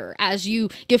brighter as you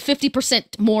give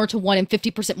 50% more to one and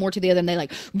 50% more to the other, and they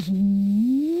like,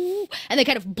 and they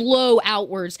kind of blow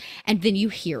outwards, and then you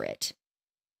hear it.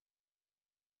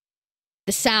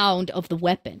 The sound of the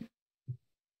weapon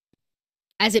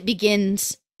as it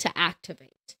begins to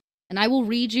activate. And I will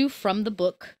read you from the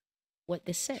book what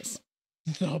this says.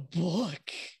 The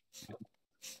book.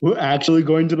 We're actually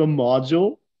going to the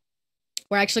module?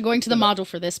 We're actually going to the module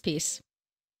for this piece.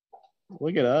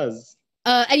 Look at us.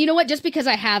 And you know what? Just because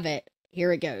I have it,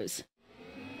 here it goes.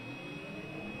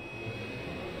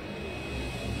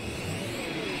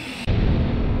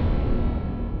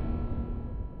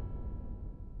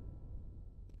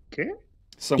 Okay.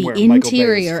 Somewhere, the Michael Bay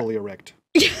interior is fully erect.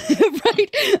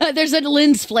 Right? There's a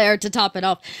lens flare to top it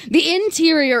off. The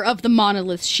interior of the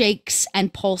monolith shakes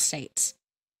and pulsates.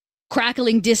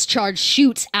 Crackling discharge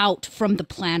shoots out from the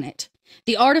planet.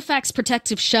 The artifact's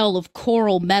protective shell of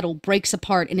coral metal breaks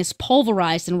apart and is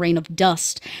pulverized in a rain of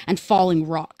dust and falling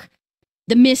rock.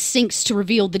 The mist sinks to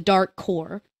reveal the dark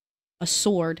core, a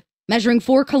sword measuring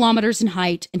 4 kilometers in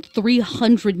height and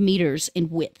 300 meters in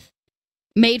width,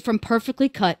 made from perfectly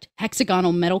cut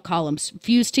hexagonal metal columns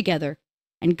fused together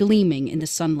and gleaming in the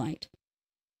sunlight.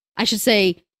 I should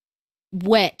say,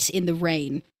 wet in the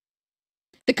rain.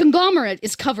 The conglomerate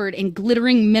is covered in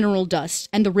glittering mineral dust,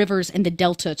 and the rivers in the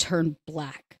delta turn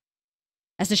black.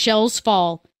 As the shells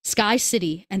fall, Sky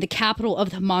City and the capital of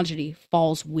the homogeneity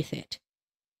falls with it.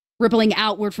 Rippling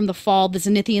outward from the fall, the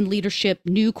Zenithian leadership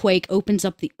new quake opens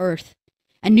up the earth,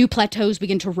 and new plateaus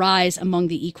begin to rise among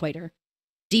the equator.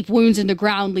 Deep wounds in the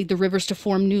ground lead the rivers to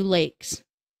form new lakes,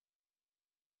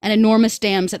 and enormous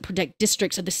dams that protect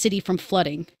districts of the city from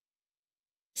flooding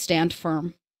stand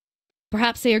firm.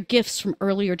 Perhaps they are gifts from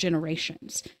earlier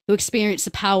generations who experienced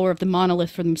the power of the monolith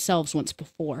for themselves once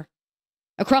before.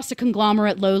 Across the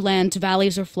conglomerate lowlands,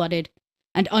 valleys are flooded,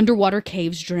 and underwater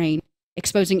caves drain,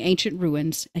 exposing ancient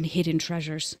ruins and hidden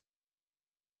treasures.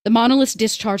 The monolith's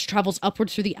discharge travels upward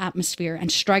through the atmosphere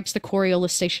and strikes the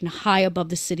Coriolis station high above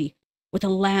the city with a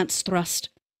lance thrust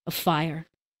of fire.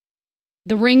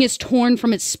 The ring is torn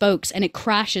from its spokes, and it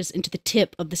crashes into the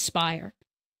tip of the spire.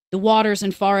 The waters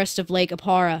and forests of Lake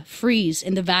Uhara freeze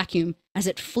in the vacuum as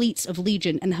its fleets of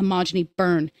Legion and the homogeny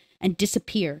burn and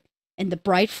disappear in the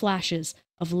bright flashes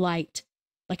of light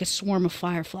like a swarm of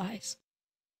fireflies.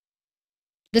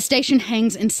 The station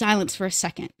hangs in silence for a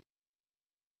second,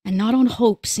 and not on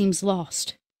hope seems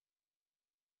lost.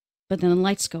 But then the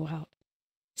lights go out,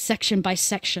 section by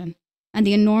section, and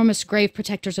the enormous grave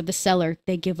protectors of the cellar,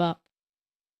 they give up.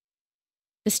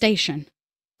 The station,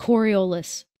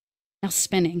 Coriolis, now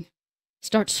spinning,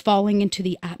 starts falling into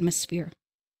the atmosphere.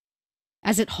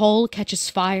 As its hull catches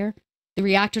fire, the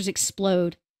reactors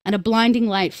explode, and a blinding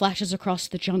light flashes across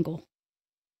the jungle.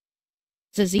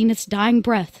 The zenith's dying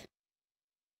breath,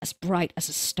 as bright as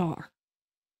a star.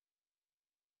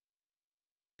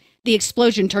 The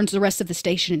explosion turns the rest of the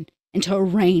station into a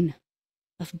rain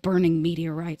of burning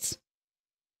meteorites.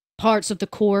 Parts of the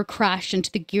core crash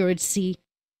into the Girid Sea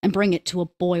and bring it to a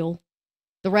boil.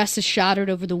 The rest is shattered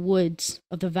over the woods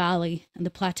of the valley and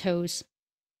the plateaus.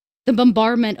 The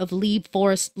bombardment of leaves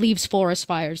forest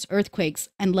fires, earthquakes,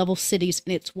 and level cities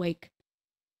in its wake.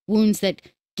 Wounds that,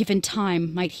 given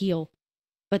time, might heal,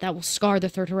 but that will scar the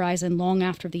Third Horizon long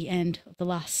after the end of the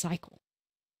last cycle.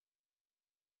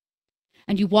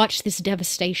 And you watch this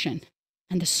devastation,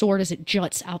 and the sword as it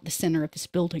juts out the center of this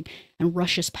building and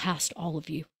rushes past all of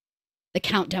you. The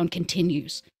countdown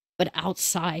continues, but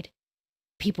outside,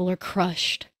 people are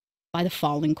crushed by the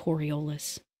falling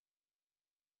Coriolis.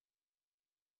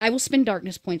 I will spend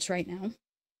darkness points right now.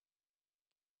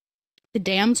 The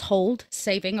dams hold,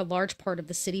 saving a large part of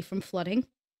the city from flooding.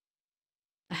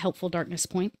 A helpful darkness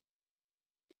point.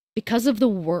 Because of the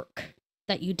work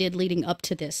that you did leading up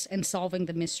to this and solving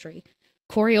the mystery,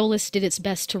 Coriolis did its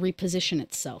best to reposition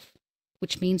itself,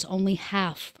 which means only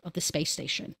half of the space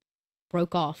station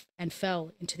broke off and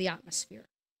fell into the atmosphere.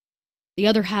 The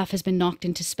other half has been knocked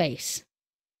into space,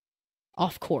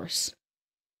 off course,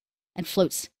 and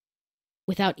floats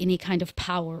without any kind of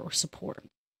power or support.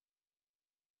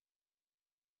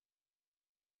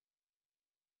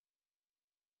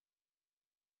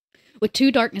 With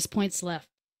 2 darkness points left,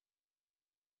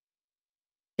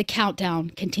 the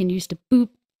countdown continues to boop,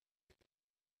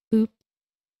 boop,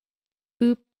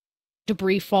 boop.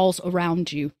 Debris falls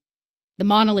around you. The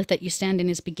monolith that you stand in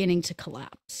is beginning to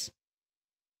collapse.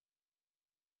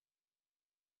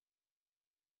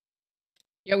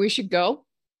 Yeah, we should go.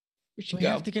 We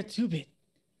have to get 2-bit.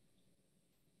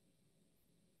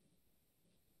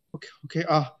 Okay.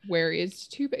 Where is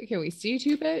Two-Bit? Can we see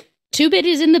Two-Bit? Two-Bit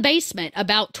is in the basement,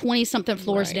 about 20-something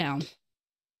floors Right. down.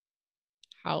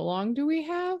 How long do we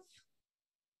have?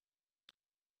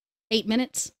 8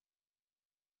 minutes.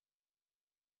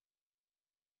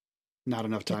 Not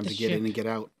enough time to get in and get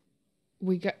out.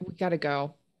 We gotta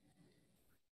go.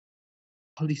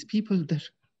 All these people that.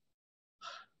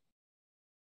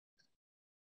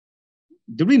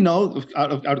 Did we know,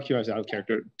 out of curiosity, out of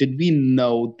character, did we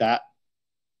know that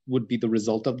would be the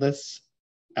result of this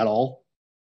at all?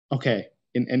 Okay.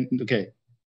 Okay.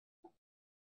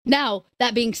 Now,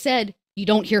 that being said, you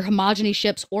don't hear Homogeny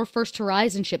ships or First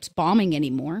Horizon ships bombing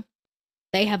anymore.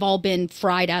 They have all been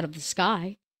fried out of the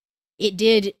sky. It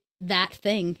did that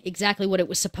thing, exactly what it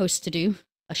was supposed to do,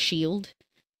 a shield.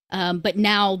 But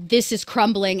now this is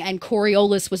crumbling, and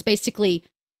Coriolis was basically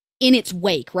in its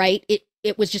wake, right?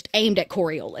 It was just aimed at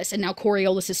Coriolis, and now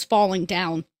Coriolis is falling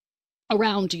down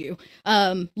around you,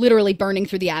 literally burning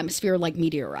through the atmosphere like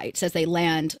meteorites as they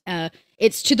land.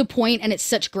 It's to the point, and it's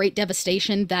such great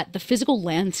devastation that the physical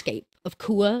landscape of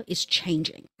Kua is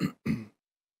changing.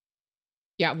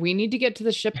 Yeah, we need to get to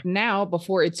the ship now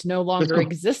before it's no longer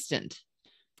existent.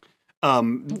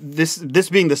 This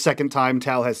being the second time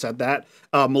Tal has said that,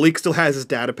 Malik still has his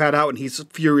data pad out and he's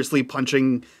furiously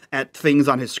punching at things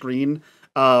on his screen.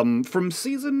 From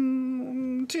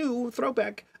season 2,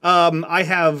 throwback. I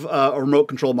have a remote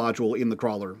control module in the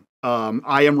crawler.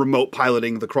 I am remote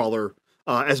piloting the crawler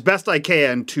as best I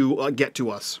can to get to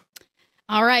us.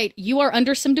 All right, you are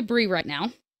under some debris right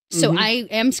now. So I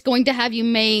am going to have you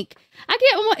make.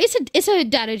 It's a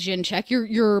data gen check.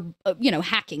 You're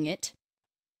hacking it.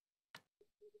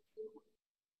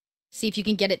 See if you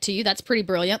can get it to you. That's pretty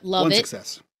brilliant. Love it. 1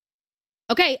 success.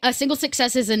 Okay, a single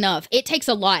success is enough. It takes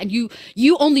a lot, and you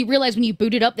only realize when you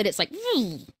boot it up that it's like,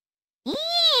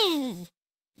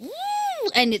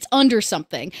 and it's under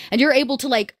something, and you're able to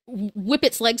like whip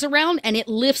its legs around, and it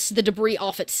lifts the debris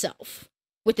off itself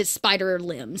with its spider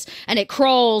limbs, and it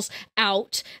crawls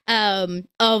out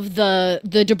of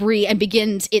the debris and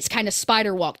begins its kind of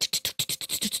spider walk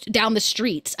down the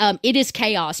streets. It is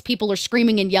chaos. People are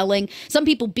screaming and yelling. Some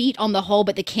people beat on the hull,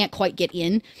 but they can't quite get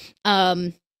in.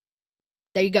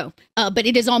 There you go. But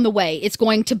it is on the way. It's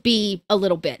going to be a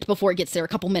little bit before it gets there. A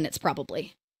couple minutes,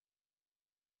 probably.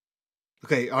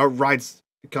 Okay, our ride's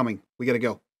coming. We gotta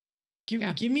go. Give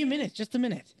me a minute. Just a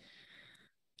minute.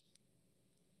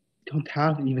 Don't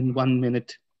have even 1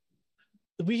 minute.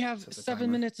 We have 7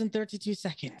 minutes and 32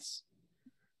 seconds.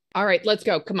 All right, let's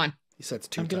go. Come on. He sets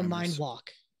 2 I'm going to timers. mind walk.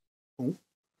 Oh.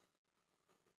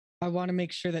 I want to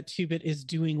make sure that Two-Bit is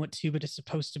doing what Two-Bit is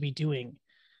supposed to be doing.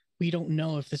 We don't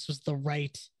know if this was the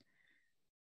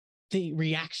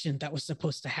reaction that was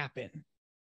supposed to happen.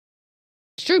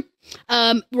 It's true.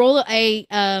 Roll a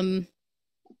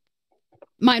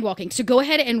mind walking. So go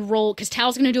ahead and roll, because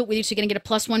Tal's going to do it with you. So you're going to get a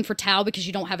 +1 for Tal because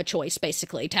you don't have a choice.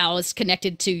 Basically, Tal is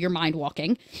connected to your mind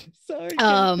walking. Sorry.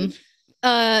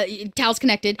 Tal's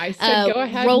connected. I said go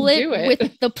ahead. Roll and do it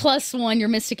with the +1 your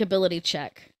mystic ability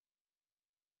check.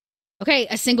 Okay,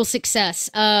 a single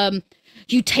success.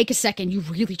 You take a second, you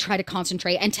really try to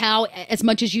concentrate, and Tal, as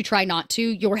much as you try not to,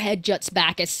 your head juts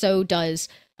back, as so does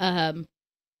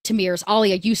Tamir's.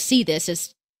 Alia, you see this.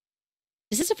 Is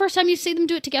this the first time you see them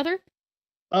do it together?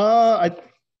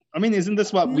 I mean, isn't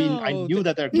this what I knew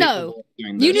that they're capable of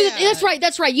doing this. You knew that.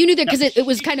 That's right. You knew that because it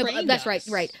was kind of, that's right.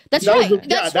 That's right.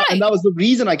 And that was the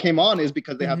reason I came on, is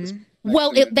because they have this.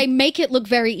 Well, they make it look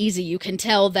very easy. You can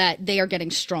tell that they are getting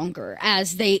stronger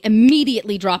as they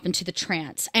immediately drop into the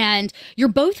trance. And you're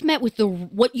both met with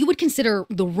what you would consider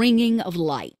the ringing of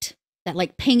light. That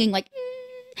like pinging, like,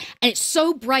 and it's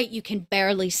so bright you can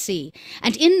barely see.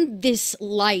 And in this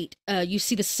light, you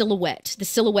see the silhouette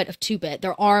of Two-Bit.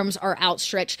 Their arms are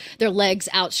outstretched, their legs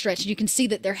outstretched. You can see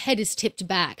that their head is tipped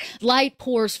back. Light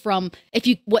pours from,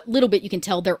 what little bit you can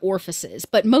tell, their orifices,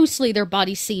 but mostly their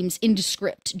body seems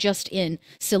indescript, just in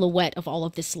silhouette of all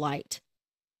of this light.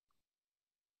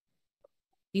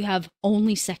 You have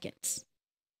only seconds.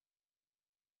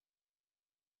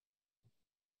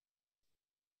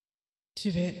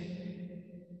 Two-Bit.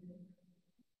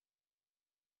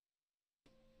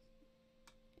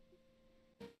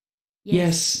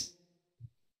 Yes.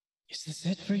 Is this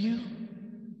it for you?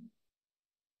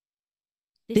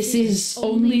 This is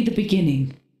only the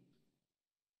beginning.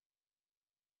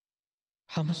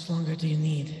 How much longer do you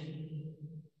need?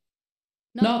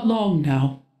 Not long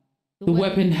now.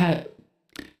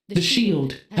 The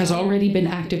shield has already been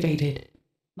activated.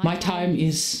 My time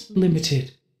is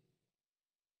limited.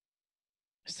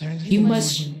 Is there anything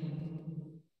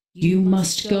You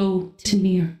must go,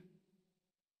 Tamir.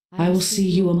 I will see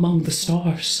you among the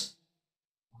stars.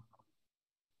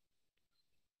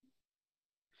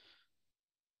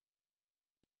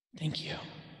 Thank you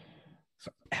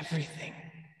for everything.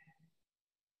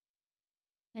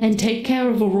 And take care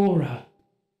of Aurora.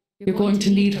 You're going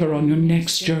to need her on your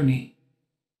next journey.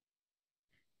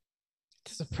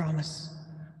 It is a promise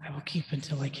I will keep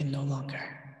until I can no longer.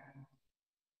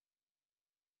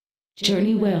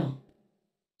 Journey well,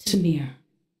 Tamir.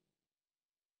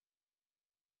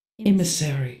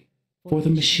 Emissary for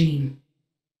the machine.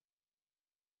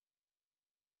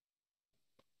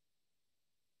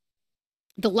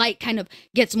 The light kind of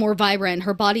gets more vibrant.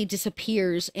 Her body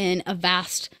disappears in a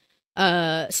vast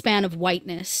span of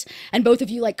whiteness. And both of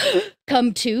you, like,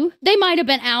 come to. They might have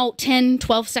been out 10,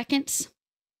 12 seconds.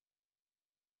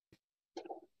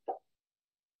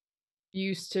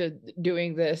 Used to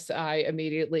doing this, I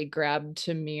immediately grab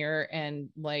Tamir and,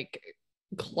 like,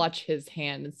 clutch his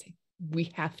hand and say,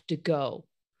 "We have to go."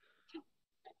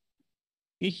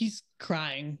 He's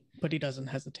crying, but he doesn't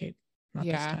hesitate. Not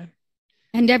this time.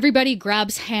 And everybody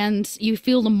grabs hands. You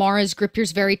feel Lamara's grip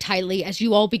yours very tightly as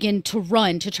you all begin to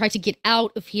run to try to get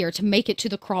out of here, to make it to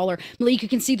the crawler. Malik, you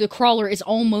can see the crawler is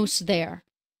almost there.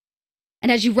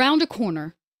 And as you round a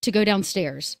corner to go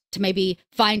downstairs, to maybe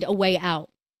find a way out,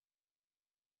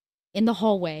 in the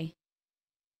hallway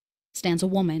stands a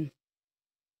woman.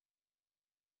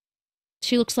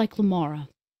 She looks like Lamara.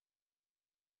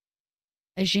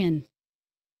 A djinn.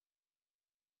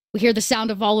 We hear the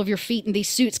sound of all of your feet, and these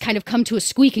suits kind of come to a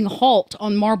squeaking halt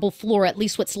on marble floor, at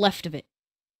least what's left of it.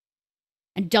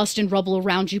 And dust and rubble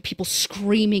around you, people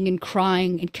screaming and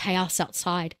crying, and chaos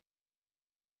outside.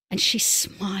 And she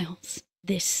smiles,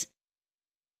 this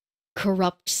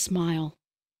corrupt smile.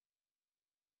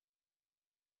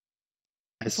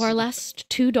 For our last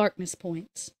 2 darkness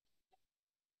points,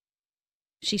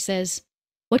 she says,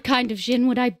 "What kind of djinn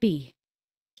would I be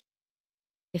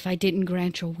if I didn't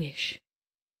grant your wish?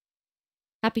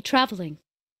 Happy traveling,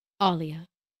 Alia."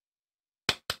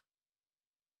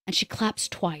 And she claps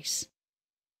twice.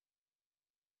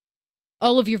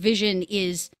 All of your vision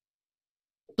is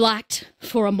blacked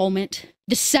for a moment.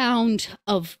 The sound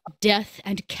of death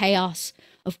and chaos,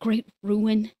 of great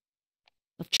ruin,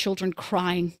 of children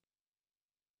crying,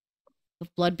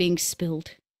 of blood being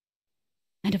spilled,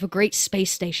 and of a great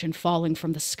space station falling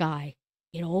from the sky.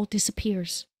 It all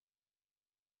disappears.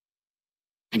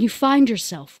 And you find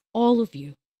yourself, all of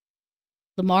you,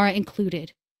 Lamara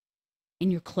included,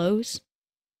 in your clothes.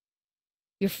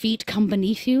 Your feet come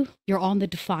beneath you. You're on the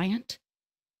Defiant.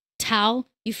 Tal,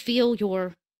 you feel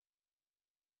your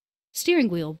steering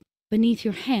wheel beneath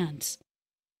your hands.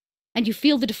 And you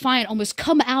feel the Defiant almost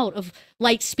come out of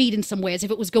light speed in some way, as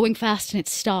if it was going fast and it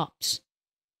stops.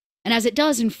 And as it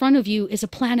does, in front of you is a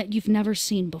planet you've never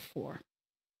seen before.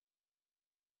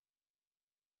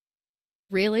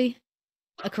 Really?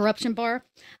 A corruption bar?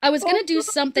 I was gonna do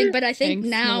something, but I think Thanks,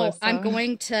 now Melissa. I'm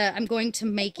going to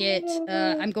make it.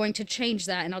 I'm going to change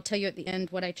that, and I'll tell you at the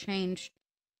end what I changed.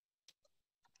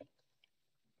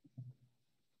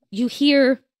 You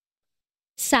hear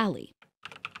Sally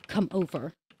come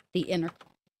over the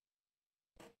intercom.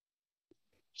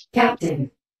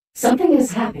 Captain, something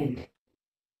has happened.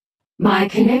 My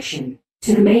connection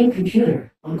to the main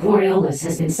computer on Coriolis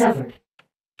has been severed.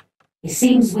 It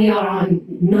seems we are on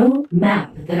no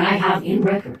map that I have in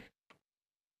record.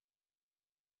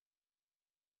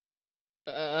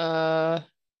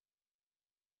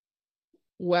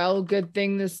 Well, good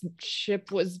thing this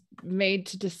ship was made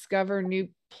to discover new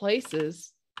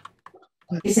places.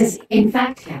 This is, in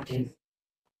fact, Captain,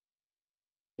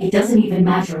 it doesn't even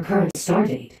match our current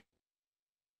stardate.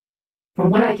 From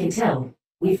what I can tell,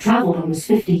 we've traveled almost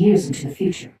 50 years into the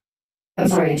future. I'm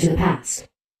sorry, into the past.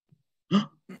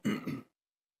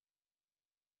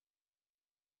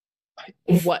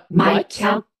 If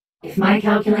my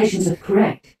calculations are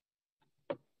correct,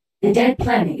 the dead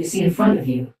planet you see in front of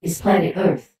you is planet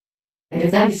Earth. And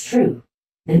if that is true,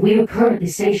 then we are currently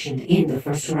stationed in the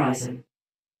First Horizon.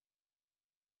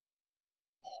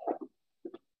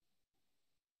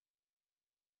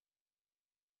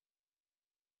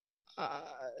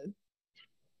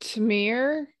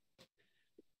 Tamir,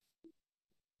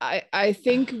 I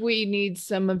think we need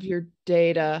some of your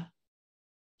data.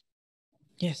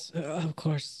 Yes, of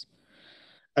course.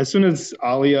 As soon as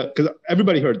Alia, because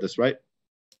everybody heard this, right?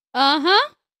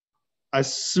 Uh-huh.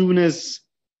 As soon as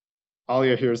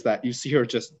Alia hears that, you see her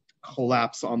just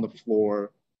collapse on the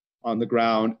floor, on the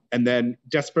ground, and then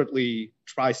desperately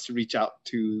tries to reach out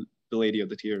to the Lady of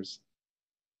the Tears.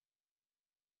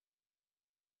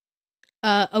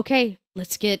 Okay,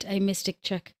 let's get a mystic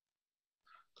check.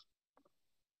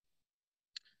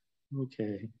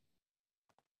 Okay.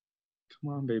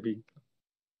 Come on, baby.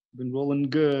 Been rolling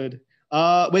good.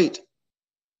 Wait.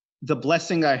 The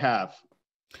blessing I have.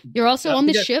 You're also on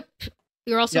the yeah. ship.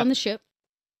 You're also on the ship.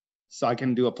 So I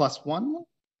can do a +1?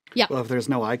 Yeah. Well, if there's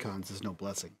no icons, there's no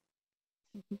blessing.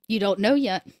 You don't know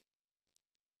yet.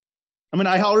 I mean,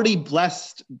 I already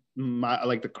blessed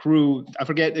the crew. I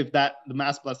forget if the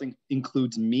mass blessing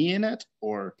includes me in it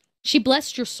or. She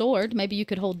blessed your sword. Maybe you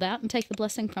could hold that and take the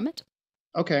blessing from it.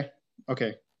 Okay.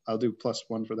 I'll do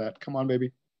 +1 for that. Come on,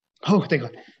 baby. Oh, thank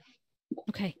God.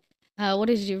 Okay. What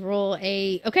did you roll?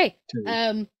 Okay.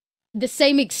 2. The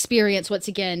same experience once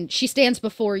again. She stands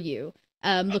before you,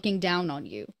 looking down on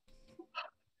you.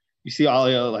 You see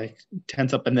Alia like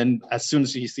tense up, and then as soon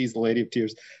as she sees the Lady of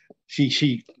Tears,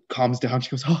 she calms down.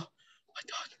 She goes, "Oh,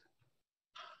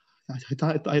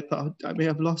 I thought I may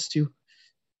have lost you."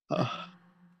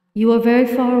 You are very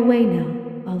far away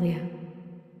now, Alia.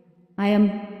 I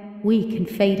am weak and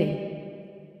fading.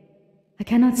 I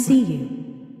cannot see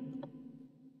you.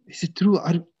 Is it true?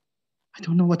 I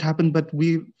don't know what happened, but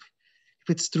if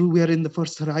it's true, we are in the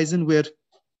first horizon. Where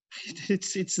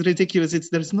it's ridiculous.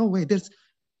 There's no way.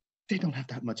 They don't have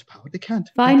that much power. They can't.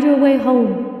 Find your way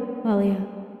home, Alia.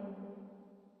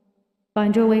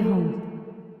 Find your way home.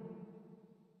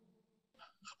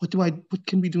 What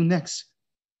can we do next?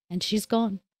 And she's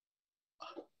gone.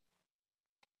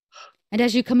 And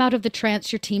as you come out of the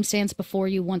trance, your team stands before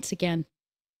you once again.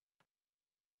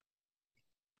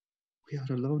 We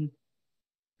are alone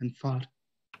and far.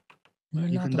 We're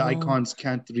not Even the alone. icons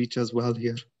can't reach us well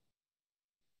here.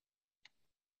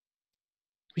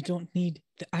 We don't need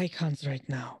the icons right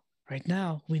now. Right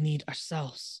now, we need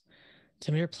ourselves.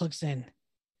 Tamir plugs in.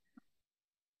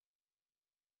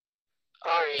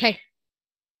 Okay.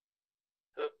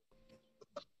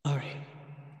 Ari.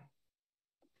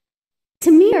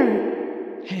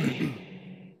 Tamir! Hey.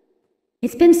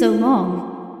 It's been so long.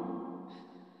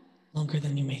 Longer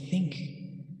than you may think.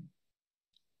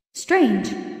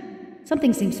 Strange.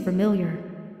 Something seems familiar.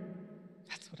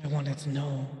 That's what I wanted to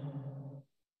know.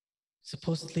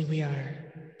 Supposedly we are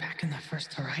back in the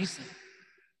first horizon.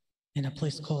 In a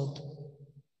place called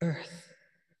Earth.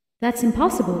 That's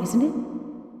impossible, isn't it?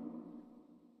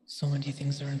 So many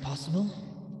things are impossible.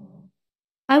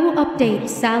 I will update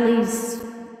Sally's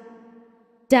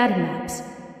data maps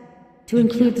to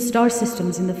include the star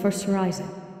systems in the first horizon.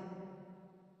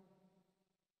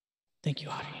 Thank you,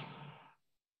 Ari.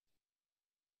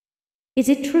 Is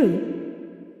it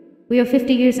true? We are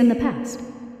 50 years in the past.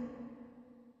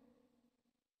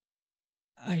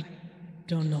 I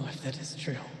don't know if that is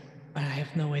true. I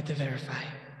have no way to verify.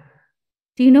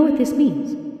 Do you know what this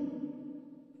means?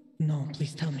 No,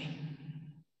 please tell me.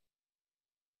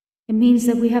 It means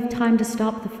that we have time to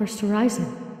stop the first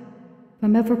horizon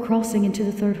from ever crossing into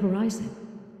the third horizon.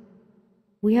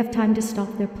 We have time to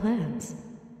stop their plans.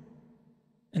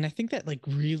 And I think that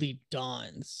really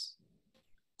dawns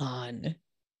on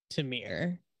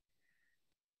Tamir.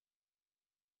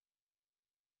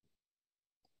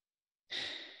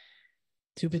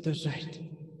 Tubit was right.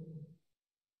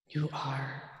 You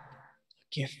are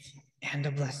a gift and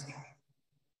a blessing.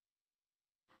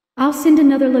 I'll send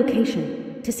another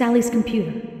location to Sally's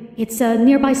computer. It's a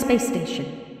nearby space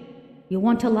station. You'll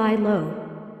want to lie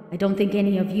low. I don't think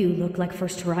any of you look like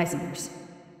First Horizoners.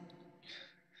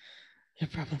 You're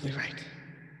probably right.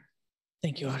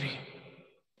 Thank you, Ari.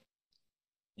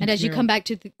 And as you come back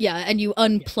to and you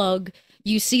unplug,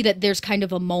 you see that there's kind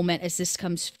of a moment as this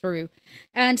comes through.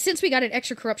 And since we got an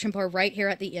extra corruption bar right here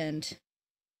at the end,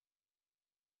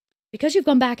 because you've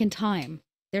gone back in time,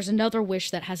 there's another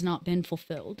wish that has not been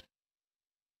fulfilled.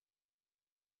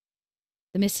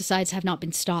 The mysticides have not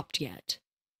been stopped yet.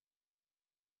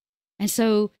 And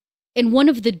so, in one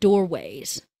of the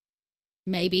doorways,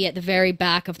 maybe at the very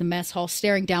back of the mess hall,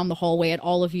 staring down the hallway at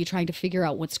all of you trying to figure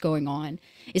out what's going on,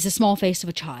 is the small face of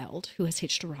a child who has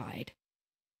hitched a ride.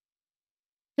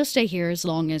 He'll stay here as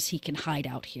long as he can hide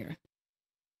out here.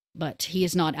 But he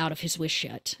is not out of his wish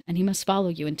yet, and he must follow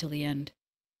you until the end.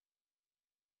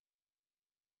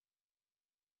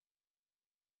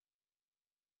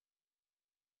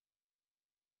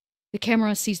 The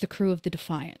camera sees the crew of the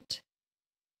Defiant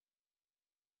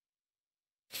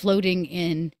floating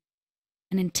in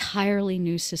an entirely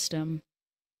new system,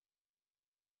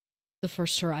 the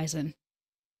First Horizon,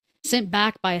 sent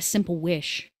back by a simple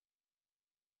wish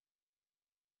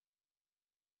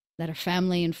that her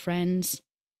family and friends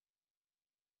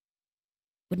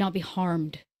would not be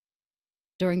harmed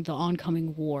during the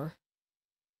oncoming war.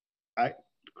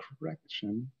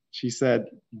 Correction. She said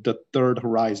the third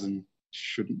horizon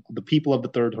shouldn't. The people of the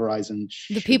third horizon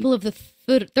shouldn't. The people of the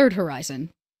third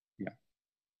horizon. Yeah.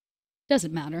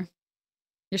 Doesn't matter.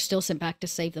 You're still sent back to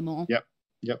save them all. Yep.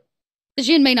 The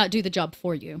Jinn may not do the job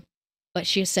for you, but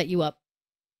she has set you up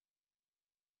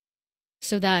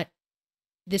so that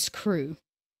this crew,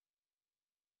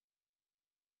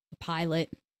 a pilot,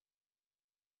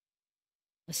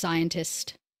 a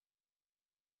scientist,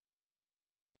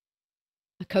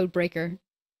 a codebreaker,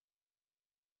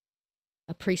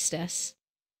 a priestess,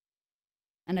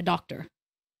 and a doctor,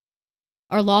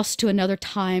 are lost to another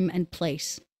time and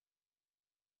place.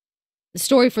 The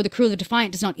story for the crew of the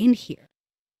Defiant does not end here.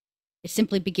 It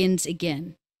simply begins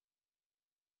again,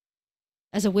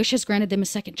 as a wish has granted them a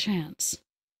second chance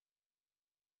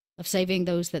of saving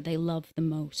those that they love the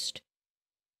most,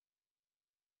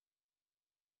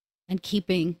 and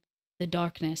keeping the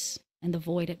darkness and the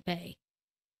void at bay.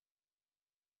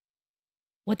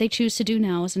 What they choose to do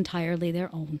now is entirely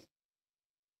their own.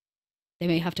 They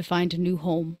may have to find a new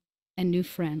home and new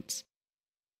friends,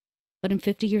 but in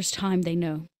 50 years' time, they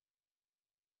know.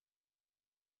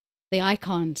 The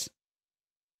icons,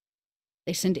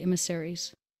 they send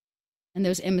emissaries, and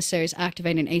those emissaries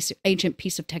activate an ancient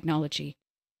piece of technology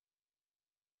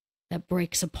that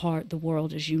breaks apart the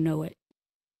world as you know it.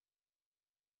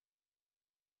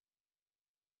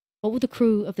 What will the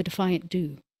crew of the Defiant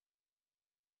do,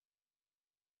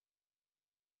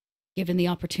 given the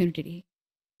opportunity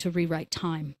to rewrite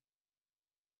time?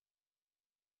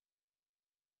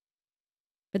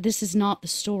 But this is not the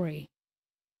story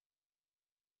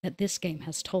that this game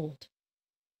has told.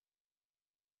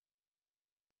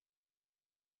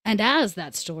 And as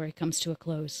that story comes to a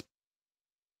close,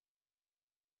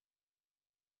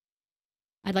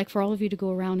 I'd like for all of you to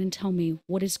go around and tell me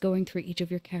what is going through each of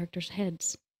your characters'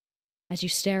 heads as you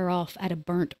stare off at a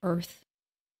burnt Earth,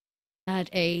 at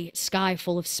a sky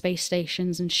full of space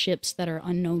stations and ships that are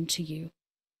unknown to you,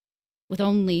 with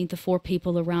only the 4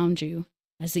 people around you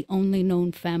as the only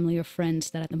known family or friends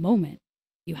that at the moment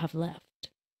you have left.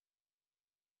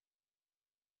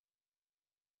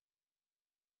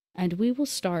 And we will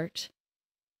start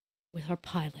with our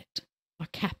pilot, our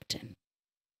captain.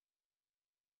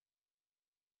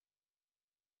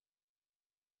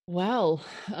 Well,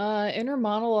 inner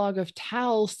monologue of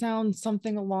Tal sounds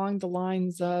something along the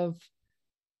lines of,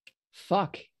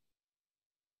 fuck,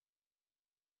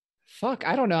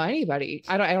 I don't know anybody.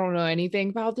 I don't know anything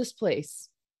about this place.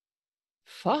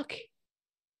 Fuck.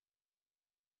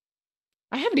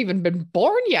 I haven't even been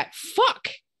born yet. Fuck.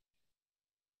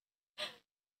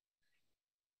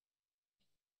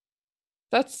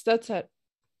 That's it.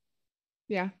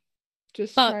 Yeah.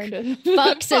 Just fuck. trying to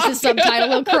fuck says the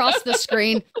subtitle across the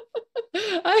screen.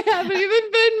 I haven't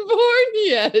even been born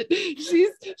yet.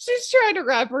 She's trying to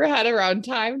wrap her head around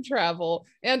time travel,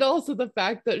 and also the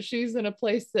fact that she's in a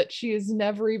place that she has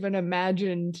never even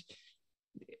imagined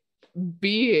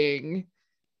being.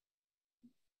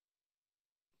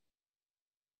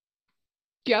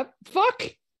 Yep.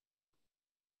 Fuck.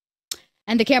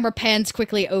 And the camera pans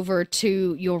quickly over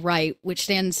to your right, which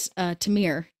stands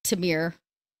Tamir. Tamir,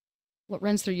 what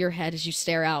runs through your head as you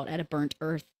stare out at a burnt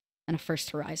Earth and a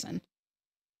first horizon?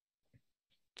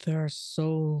 There are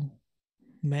so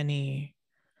many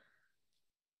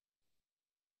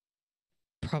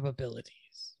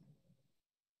probabilities.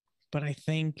 But I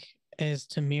think as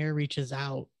Tamir reaches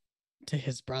out to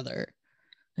his brother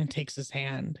and takes his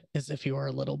hand as if he were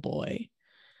a little boy,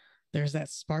 there's that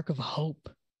spark of hope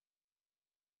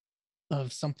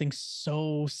of something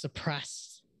so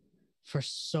suppressed for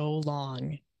so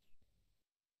long.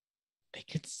 They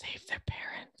could save their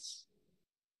parents.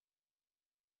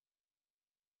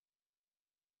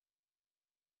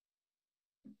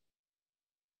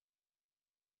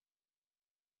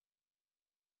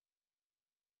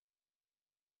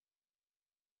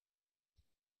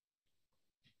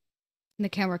 And the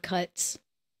camera cuts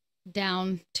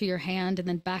down to your hand and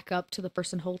then back up to the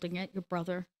person holding it, your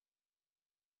brother.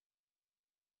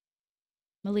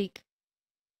 Malik.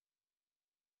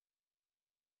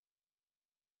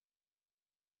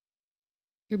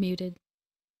 You're muted.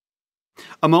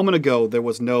 A moment ago, there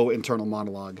was no internal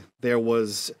monologue. There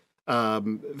was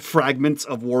fragments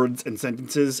of words and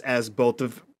sentences as both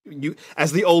of you,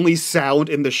 as the only sound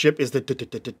in the ship is the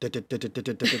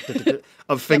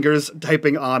of fingers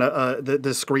typing on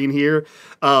the screen here.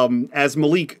 As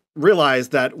Malik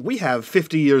realized that we have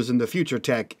 50 years in the future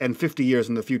tech and 50 years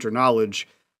in the future knowledge.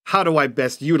 How do I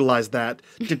best utilize that?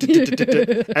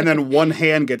 And then one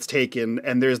hand gets taken,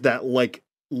 and there's that like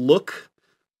look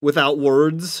without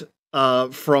words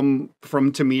from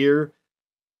Tamir,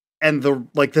 and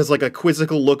there's like a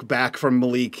quizzical look back from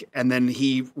Malik, and then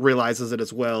he realizes it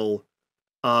as well,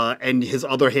 and his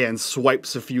other hand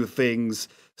swipes a few things,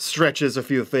 stretches a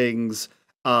few things,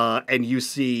 and you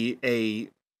see a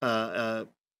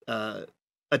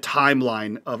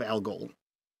timeline of Algol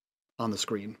on the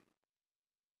screen.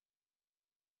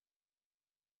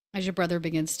 as your brother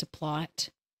begins to plot.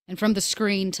 And from the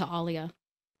screen to Alia.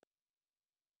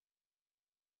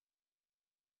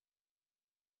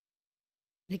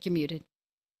 I think you're muted.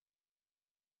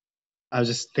 I was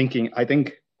just thinking, I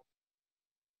think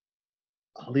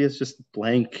Alia's just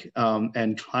blank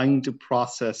and trying to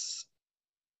process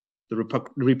the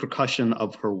repercussion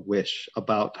of her wish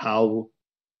about how,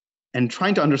 and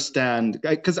trying to understand,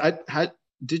 because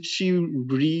did she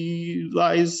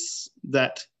realize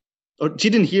that, or she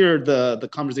didn't hear the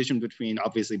conversation between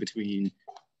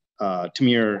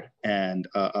Tamir and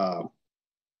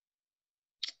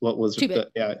what was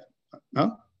Two-bit. Huh?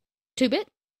 Two-bit?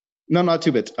 No, not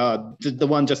Two-bit. The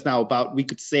one just now about we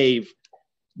could save.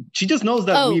 She just knows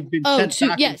that we've been sent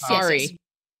back. Yes.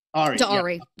 Ari, to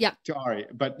Ari, yeah. To Ari.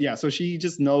 But yeah, so she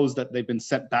just knows that they've been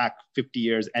sent back 50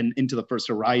 years and into the first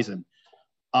horizon.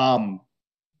 And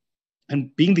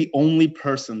being the only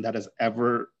person that has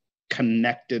ever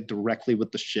connected directly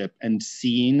with the ship and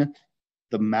seen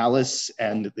the malice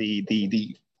and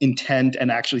the intent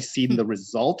and actually seen the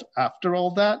result after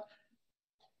all that,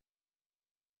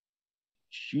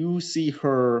 you see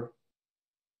her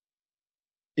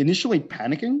initially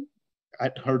panicking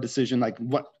at her decision, like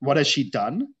what has she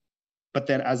done? But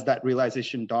then as that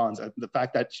realization dawns, the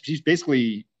fact that she's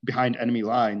basically behind enemy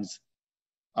lines,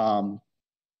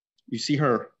 you see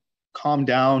her calm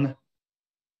down,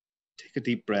 take a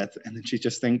deep breath, and then she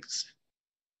just thinks,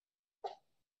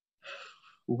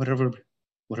 whatever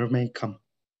may come.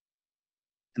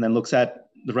 And then looks at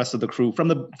the rest of the crew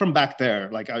from back there.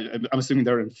 Like I'm assuming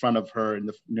they're in front of her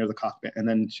near the cockpit. And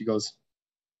then she goes,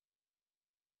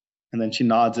 and then she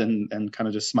nods and kind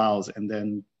of just smiles and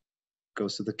then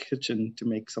goes to the kitchen to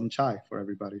make some chai for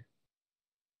everybody.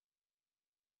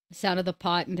 The sound of the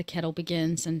pot and the kettle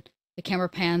begins, and the camera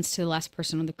pans to the last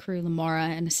person on the crew, Lamara,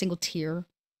 and a single tear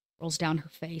rolls down her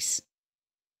face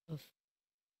of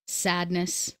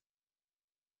sadness.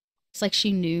 It's like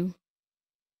she knew.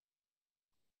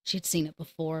 She had seen it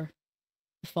before.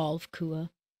 The fall of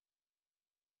Kua.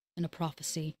 And a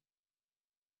prophecy.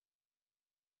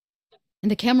 And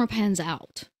the camera pans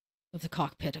out of the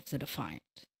cockpit of the Defiant,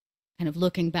 kind of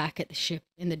looking back at the ship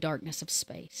in the darkness of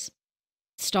space.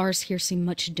 The stars here seem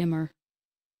much dimmer,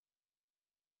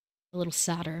 a little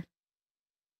sadder.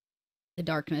 The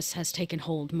darkness has taken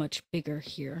hold much bigger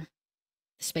here.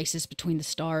 The spaces between the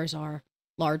stars are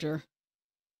larger.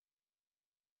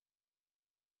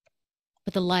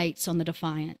 But the lights on the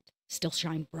Defiant still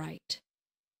shine bright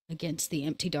against the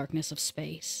empty darkness of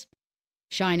space,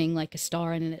 shining like a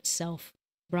star in itself,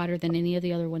 brighter than any of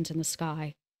the other ones in the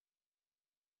sky.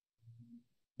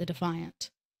 The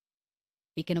Defiant,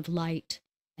 beacon of light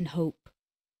and hope,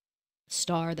 a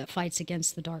star that fights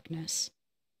against the darkness,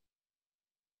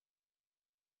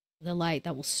 the light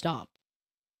that will stop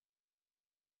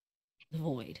the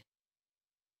void.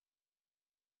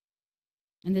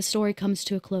 And this story comes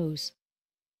to a close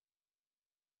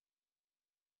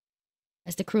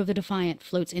as the crew of the Defiant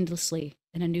floats endlessly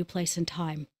in a new place and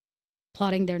time,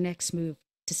 plotting their next move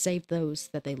to save those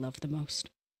that they love the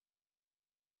most.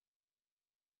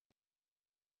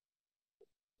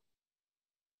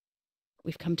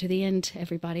 We've come to the end,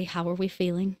 everybody. How are we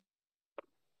feeling?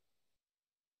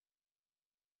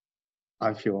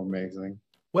 I feel amazing.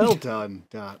 Well done,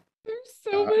 Dot. There's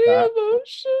so many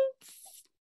emotions.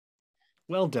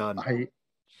 Well done. It's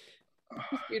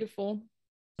beautiful.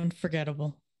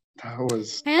 Unforgettable. That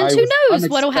was. And who knows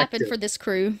what'll happen for this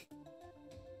crew?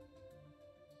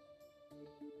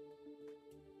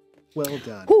 Well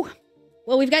done. Whew.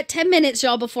 Well, we've got 10 minutes,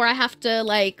 y'all, before I have to,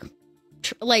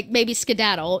 maybe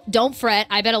skedaddle. Don't fret.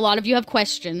 I bet a lot of you have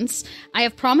questions. I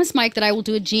have promised Mike that I will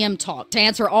do a GM talk to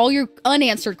answer all your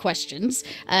unanswered questions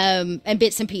and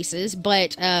bits and pieces,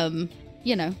 but,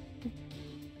 you know.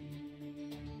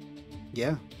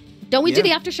 Yeah. Don't we do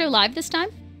the after show live this time?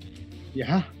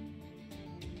 Yeah.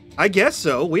 I guess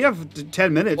so. We have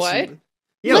 10 minutes. What?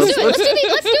 Yeah, let's do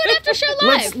it after show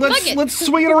live. Let's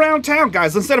swing it around town,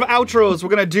 guys. Instead of outros, we're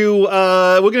gonna do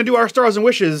our stars and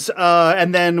wishes,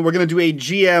 and then we're gonna do a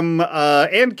GM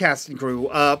and casting crew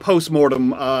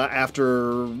post-mortem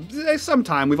after some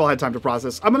time. We've all had time to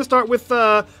process. I'm gonna start with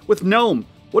Gnome.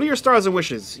 What are your stars and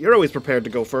wishes? You're always prepared to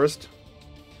go first.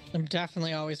 I'm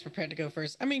definitely always prepared to go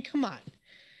first. I mean, come on.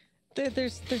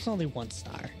 There's only one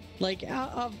star. Like,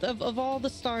 of all the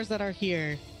stars that are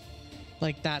here,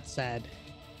 like that said,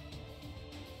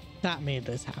 that made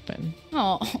this happen.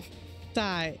 Oh.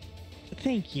 Thank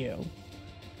you.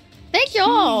 Thank you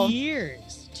all. 2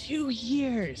 years. 2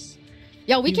 years.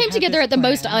 Yeah, we came together at the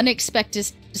most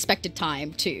unexpected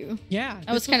time, too. Yeah.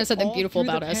 That was kind of something beautiful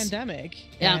about us. Pandemic.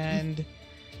 Yeah. And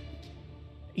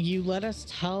you let us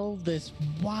tell this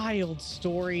wild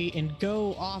story and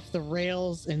go off the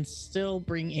rails and still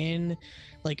bring in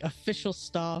like official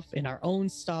stuff and our own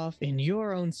stuff and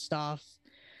your own stuff.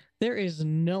 There is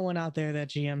no one out there that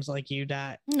GMs like you,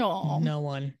 Dat. No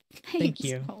one. Thank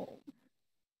you.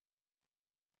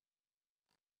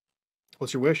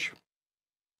 What's your wish?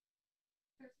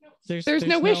 There's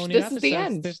no wish. This is the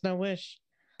end. There's no wish.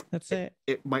 That's it.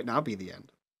 It might not be the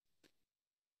end.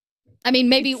 I mean,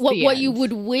 maybe what you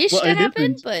would wish to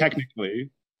happen, but technically.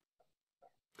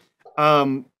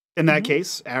 In that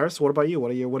case, Aris, what about you?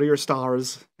 What are your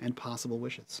stars and possible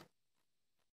wishes?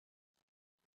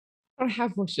 I don't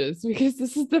have wishes because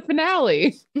this is the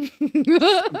finale.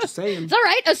 I'm just saying. It's all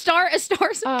right. A star's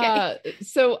okay.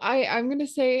 So I'm gonna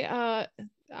say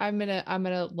I'm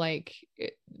gonna like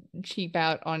cheap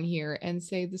out on here and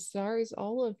say the star is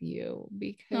all of you,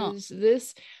 because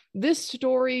this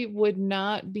story would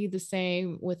not be the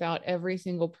same without every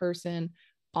single person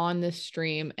on this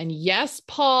stream. And yes,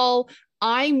 Paul,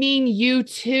 I mean you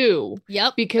too.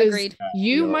 Yep. Because agreed.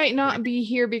 you might not be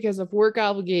here because of work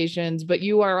obligations, but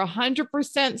you are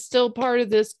 100% still part of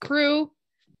this crew.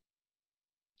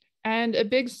 And a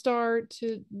big star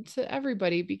to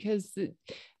everybody, because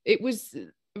it was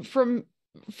from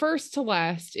first to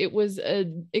last, it was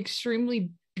an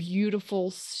extremely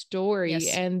beautiful story. Yes.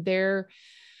 And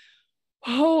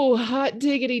hot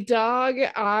diggity dog,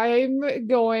 I'm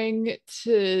gonna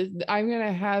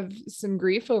have some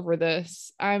grief over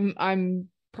this. I'm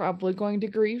probably going to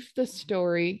grieve the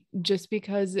story just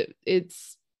because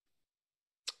it's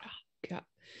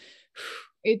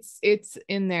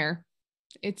in there.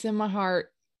 It's in my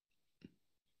heart.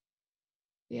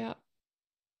 Yeah.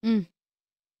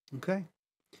 Okay.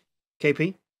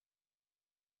 KP?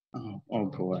 Oh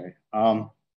boy. I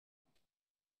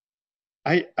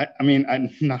mean, I'm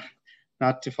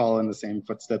not to follow in the same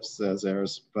footsteps as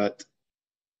theirs, but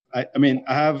I mean,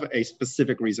 I have a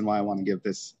specific reason why I want to give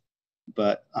this,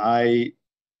 but my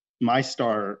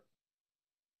star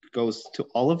goes to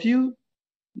all of you,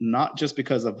 not just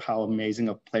because of how amazing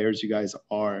of players you guys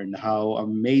are and how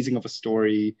amazing of a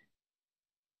story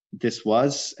this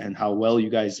was and how well you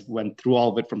guys went through all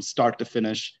of it from start to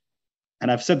finish. And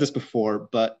I've said this before,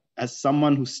 but as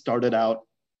someone who started out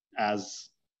as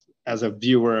a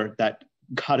viewer that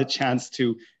got a chance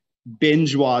to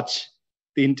binge watch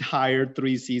the entire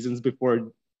 3 seasons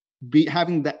before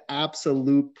having the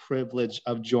absolute privilege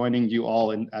of joining you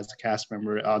all as a cast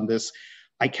member on this,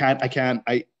 I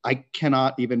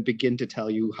cannot even begin to tell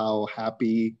you how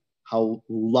happy, how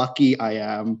lucky I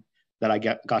am that I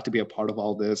got to be a part of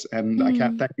all this. And I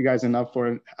can't thank you guys enough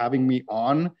for having me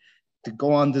on to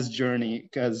go on this journey,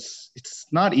 because it's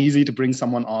not easy to bring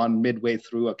someone on midway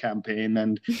through a campaign,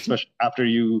 and especially after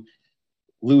you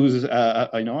lose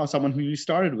someone who you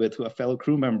started with, a fellow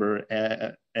crew member,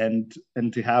 and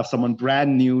to have someone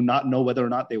brand new not know whether or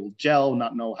not they will gel,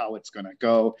 not know how it's going to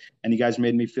go. And you guys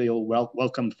made me feel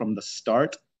welcomed from the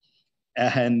start,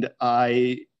 and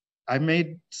I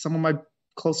made some of my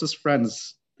closest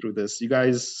friends through this. You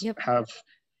guys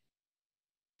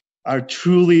are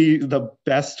truly the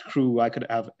best crew I could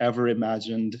have ever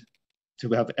imagined to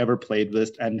have ever played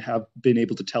with and have been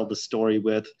able to tell the story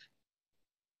with.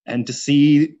 And to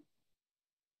see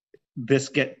this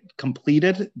get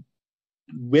completed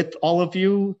with all of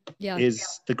you is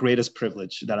the greatest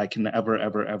privilege that I can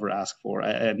ever ask for.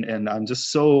 And I'm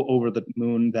just so over the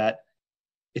moon that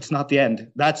it's not the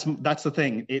end. That's the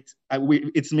thing. It's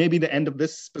maybe the end of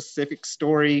this specific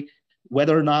story.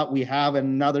 Whether or not we have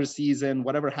another season,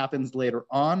 whatever happens later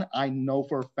on, I know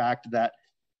for a fact that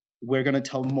we're going to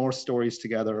tell more stories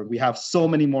together. We have so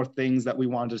many more things that we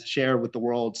want to share with the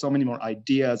world, so many more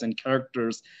ideas and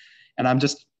characters. And I'm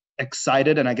just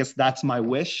excited. And I guess that's my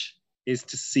wish, is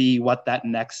to see what that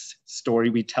next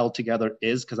story we tell together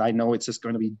is, because I know it's just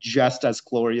going to be just as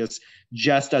glorious,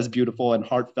 just as beautiful and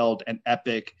heartfelt and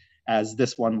epic as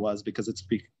this one was, because it's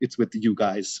with you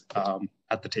guys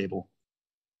at the table.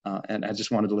 And I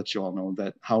just wanted to let you all know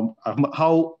that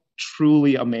how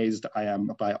truly amazed I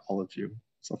am by all of you.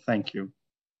 So thank you.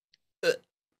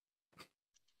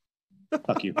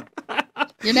 Fuck you.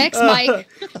 You're next, Mike.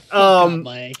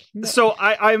 So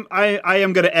I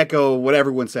am going to echo what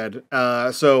everyone said.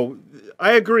 So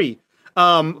I agree. So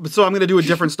I'm going to do a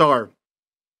different star,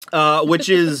 which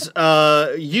is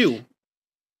you,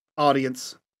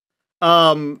 audience.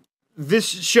 This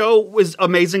show was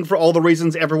amazing for all the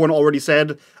reasons everyone already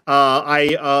said.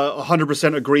 I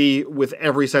 100% agree with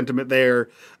every sentiment there.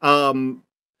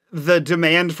 The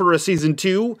demand for a season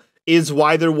 2 is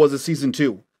why there was a season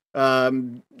 2.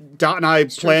 Dot and I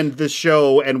planned this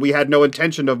show, and we had no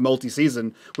intention of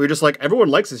multi-season. We were just like, everyone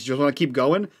likes this. You just want to keep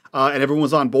going, and everyone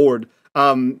was on board.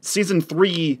 Season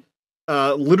 3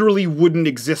 literally wouldn't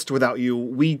exist without you.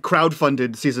 We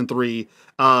crowdfunded season 3,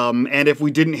 and if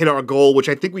we didn't hit our goal, which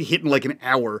I think we hit in like an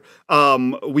hour,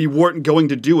 we weren't going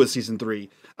to do a season 3.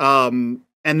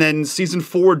 And then season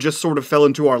 4 just sort of fell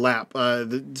into our lap.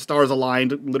 The stars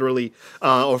aligned, literally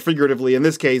or figuratively in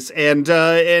this case, and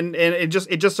it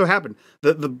just so happened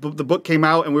the book came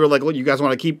out, and we were like, look, you guys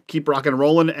want to keep rocking and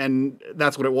rolling, and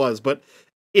that's what it was. But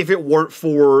if it weren't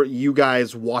for you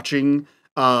guys watching,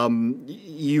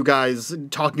 you guys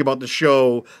talking about the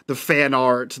show, the fan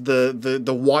art,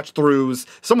 the watch throughs,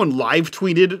 someone live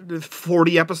tweeted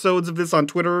 40 episodes of this on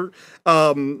Twitter,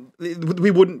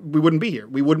 we wouldn't be here.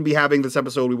 We wouldn't be having this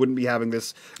episode. We wouldn't be having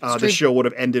this. This show would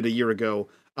have ended a year ago.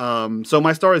 So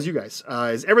my star is you guys,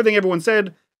 is everything everyone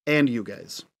said, and you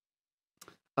guys.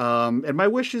 And my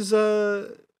wish is a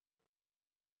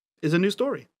new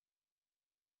story.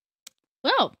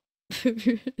 Well,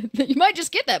 you might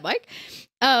just get that, Mike.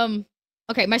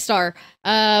 Okay, my star.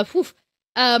 I'm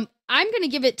gonna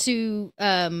give it to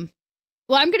I'm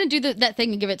gonna do that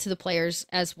thing and give it to the players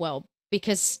as well,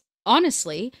 because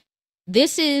honestly,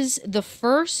 this is the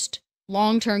first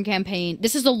long-term campaign.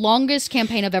 This is the longest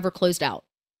campaign I've ever closed out.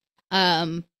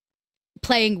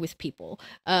 Playing with people.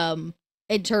 In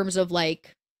terms of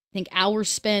like, I think hours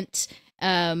spent.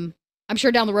 I'm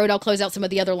sure down the road I'll close out some of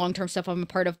the other long-term stuff I'm a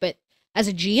part of, but as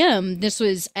a GM, this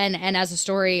was, and as a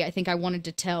story, I think I wanted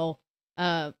to tell,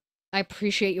 I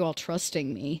appreciate you all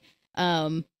trusting me,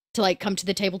 to like come to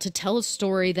the table to tell a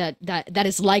story that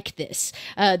is like this,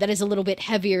 that is a little bit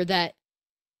heavier, that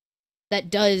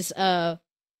does,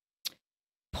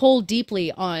 pull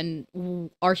deeply on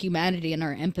our humanity and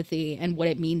our empathy and what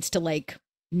it means to like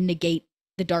negate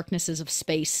the darknesses of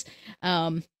space.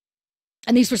 And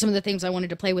these were some of the things I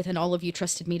wanted to play with, and all of you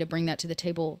trusted me to bring that to the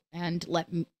table and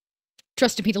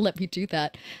trusted me to let me do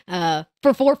that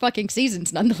for 4 fucking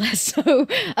seasons nonetheless. So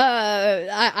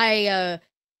I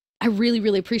really,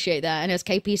 really appreciate that. And as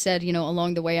KP said, you know,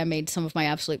 along the way I made some of my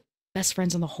absolute best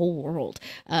friends in the whole world,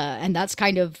 and that's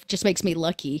kind of just makes me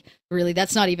lucky. Really,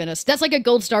 that's not even that's like a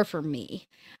gold star for me.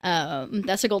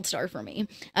 That's a gold star for me.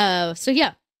 So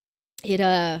yeah,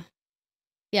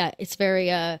 it's very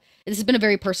this has been a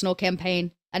very personal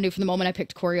campaign. I knew from the moment I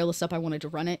picked Coriolis up I wanted to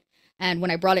run it, and when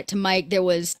I brought it to Mike, there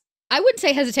was, I wouldn't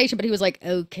say hesitation, but he was like,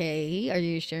 okay, are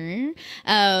you sure?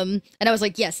 And I was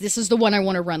like, yes, this is the one I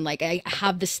want to run. Like, I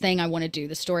have this thing I want to do,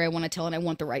 the story I want to tell, and I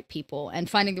want the right people. And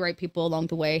finding the right people along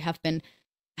the way have been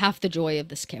half the joy of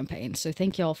this campaign. So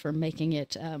thank y'all for making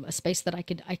it a space that I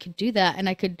could do that, and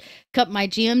I could cut my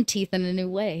GM teeth in a new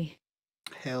way.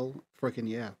 Hell freaking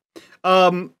yeah.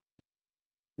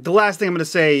 The last thing I'm going to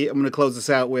say, I'm going to close this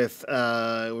out with,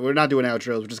 we're not doing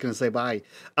outros, we're just going to say bye.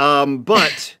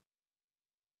 But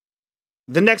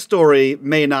the next story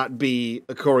may not be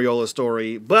a Coriolis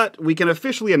story, but we can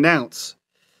officially announce.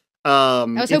 I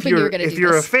was hoping you were going to do this. If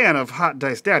you're a fan of Hot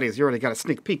Dice Daddies, you already got a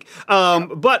sneak peek.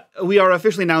 But we are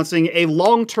officially announcing a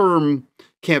long-term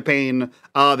campaign.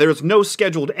 There is no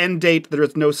scheduled end date. There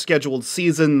is no scheduled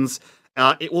seasons.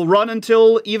 It will run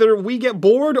until either we get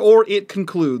bored or it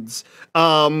concludes.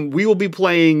 We will be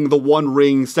playing the One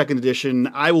Ring 2nd edition.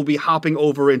 I will be hopping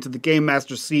over into the Game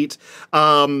Master seat.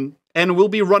 And we'll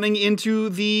be running into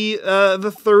the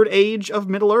 3rd age of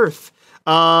Middle Earth.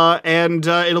 And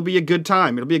it'll be a good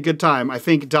time. It'll be a good time. I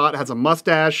think Dot has a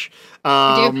mustache.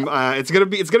 It's gonna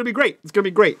be great. It's gonna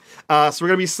be great. So we're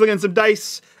gonna be slinging some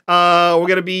dice. We're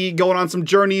gonna be going on some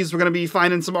journeys. We're gonna be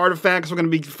finding some artifacts. We're gonna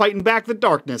be fighting back the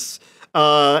darkness,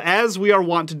 as we are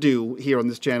wont to do here on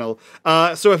this channel.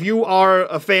 So if you are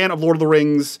a fan of Lord of the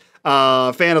Rings,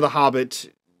 fan of The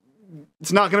Hobbit,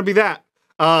 it's not gonna be that.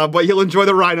 But you'll enjoy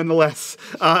the ride nonetheless.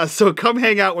 So come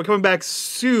hang out. We're coming back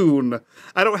soon.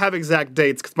 I don't have exact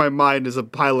dates because my mind is a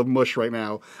pile of mush right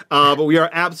now. But we are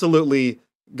absolutely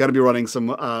going to be running some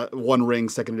One Ring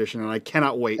 2nd edition, and I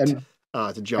cannot wait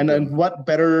to jump in. And what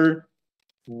better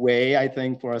way, I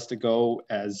think, for us to go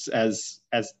as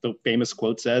the famous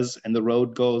quote says, and the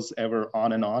road goes ever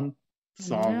on and on.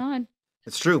 Song.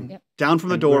 It's true. Yep. Down from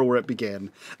the door where it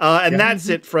began. And that's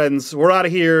it, friends. We're out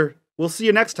of here. We'll see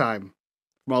you next time.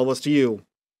 From all of us to you.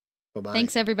 Bye-bye.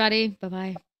 Thanks, everybody.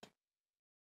 Bye-bye.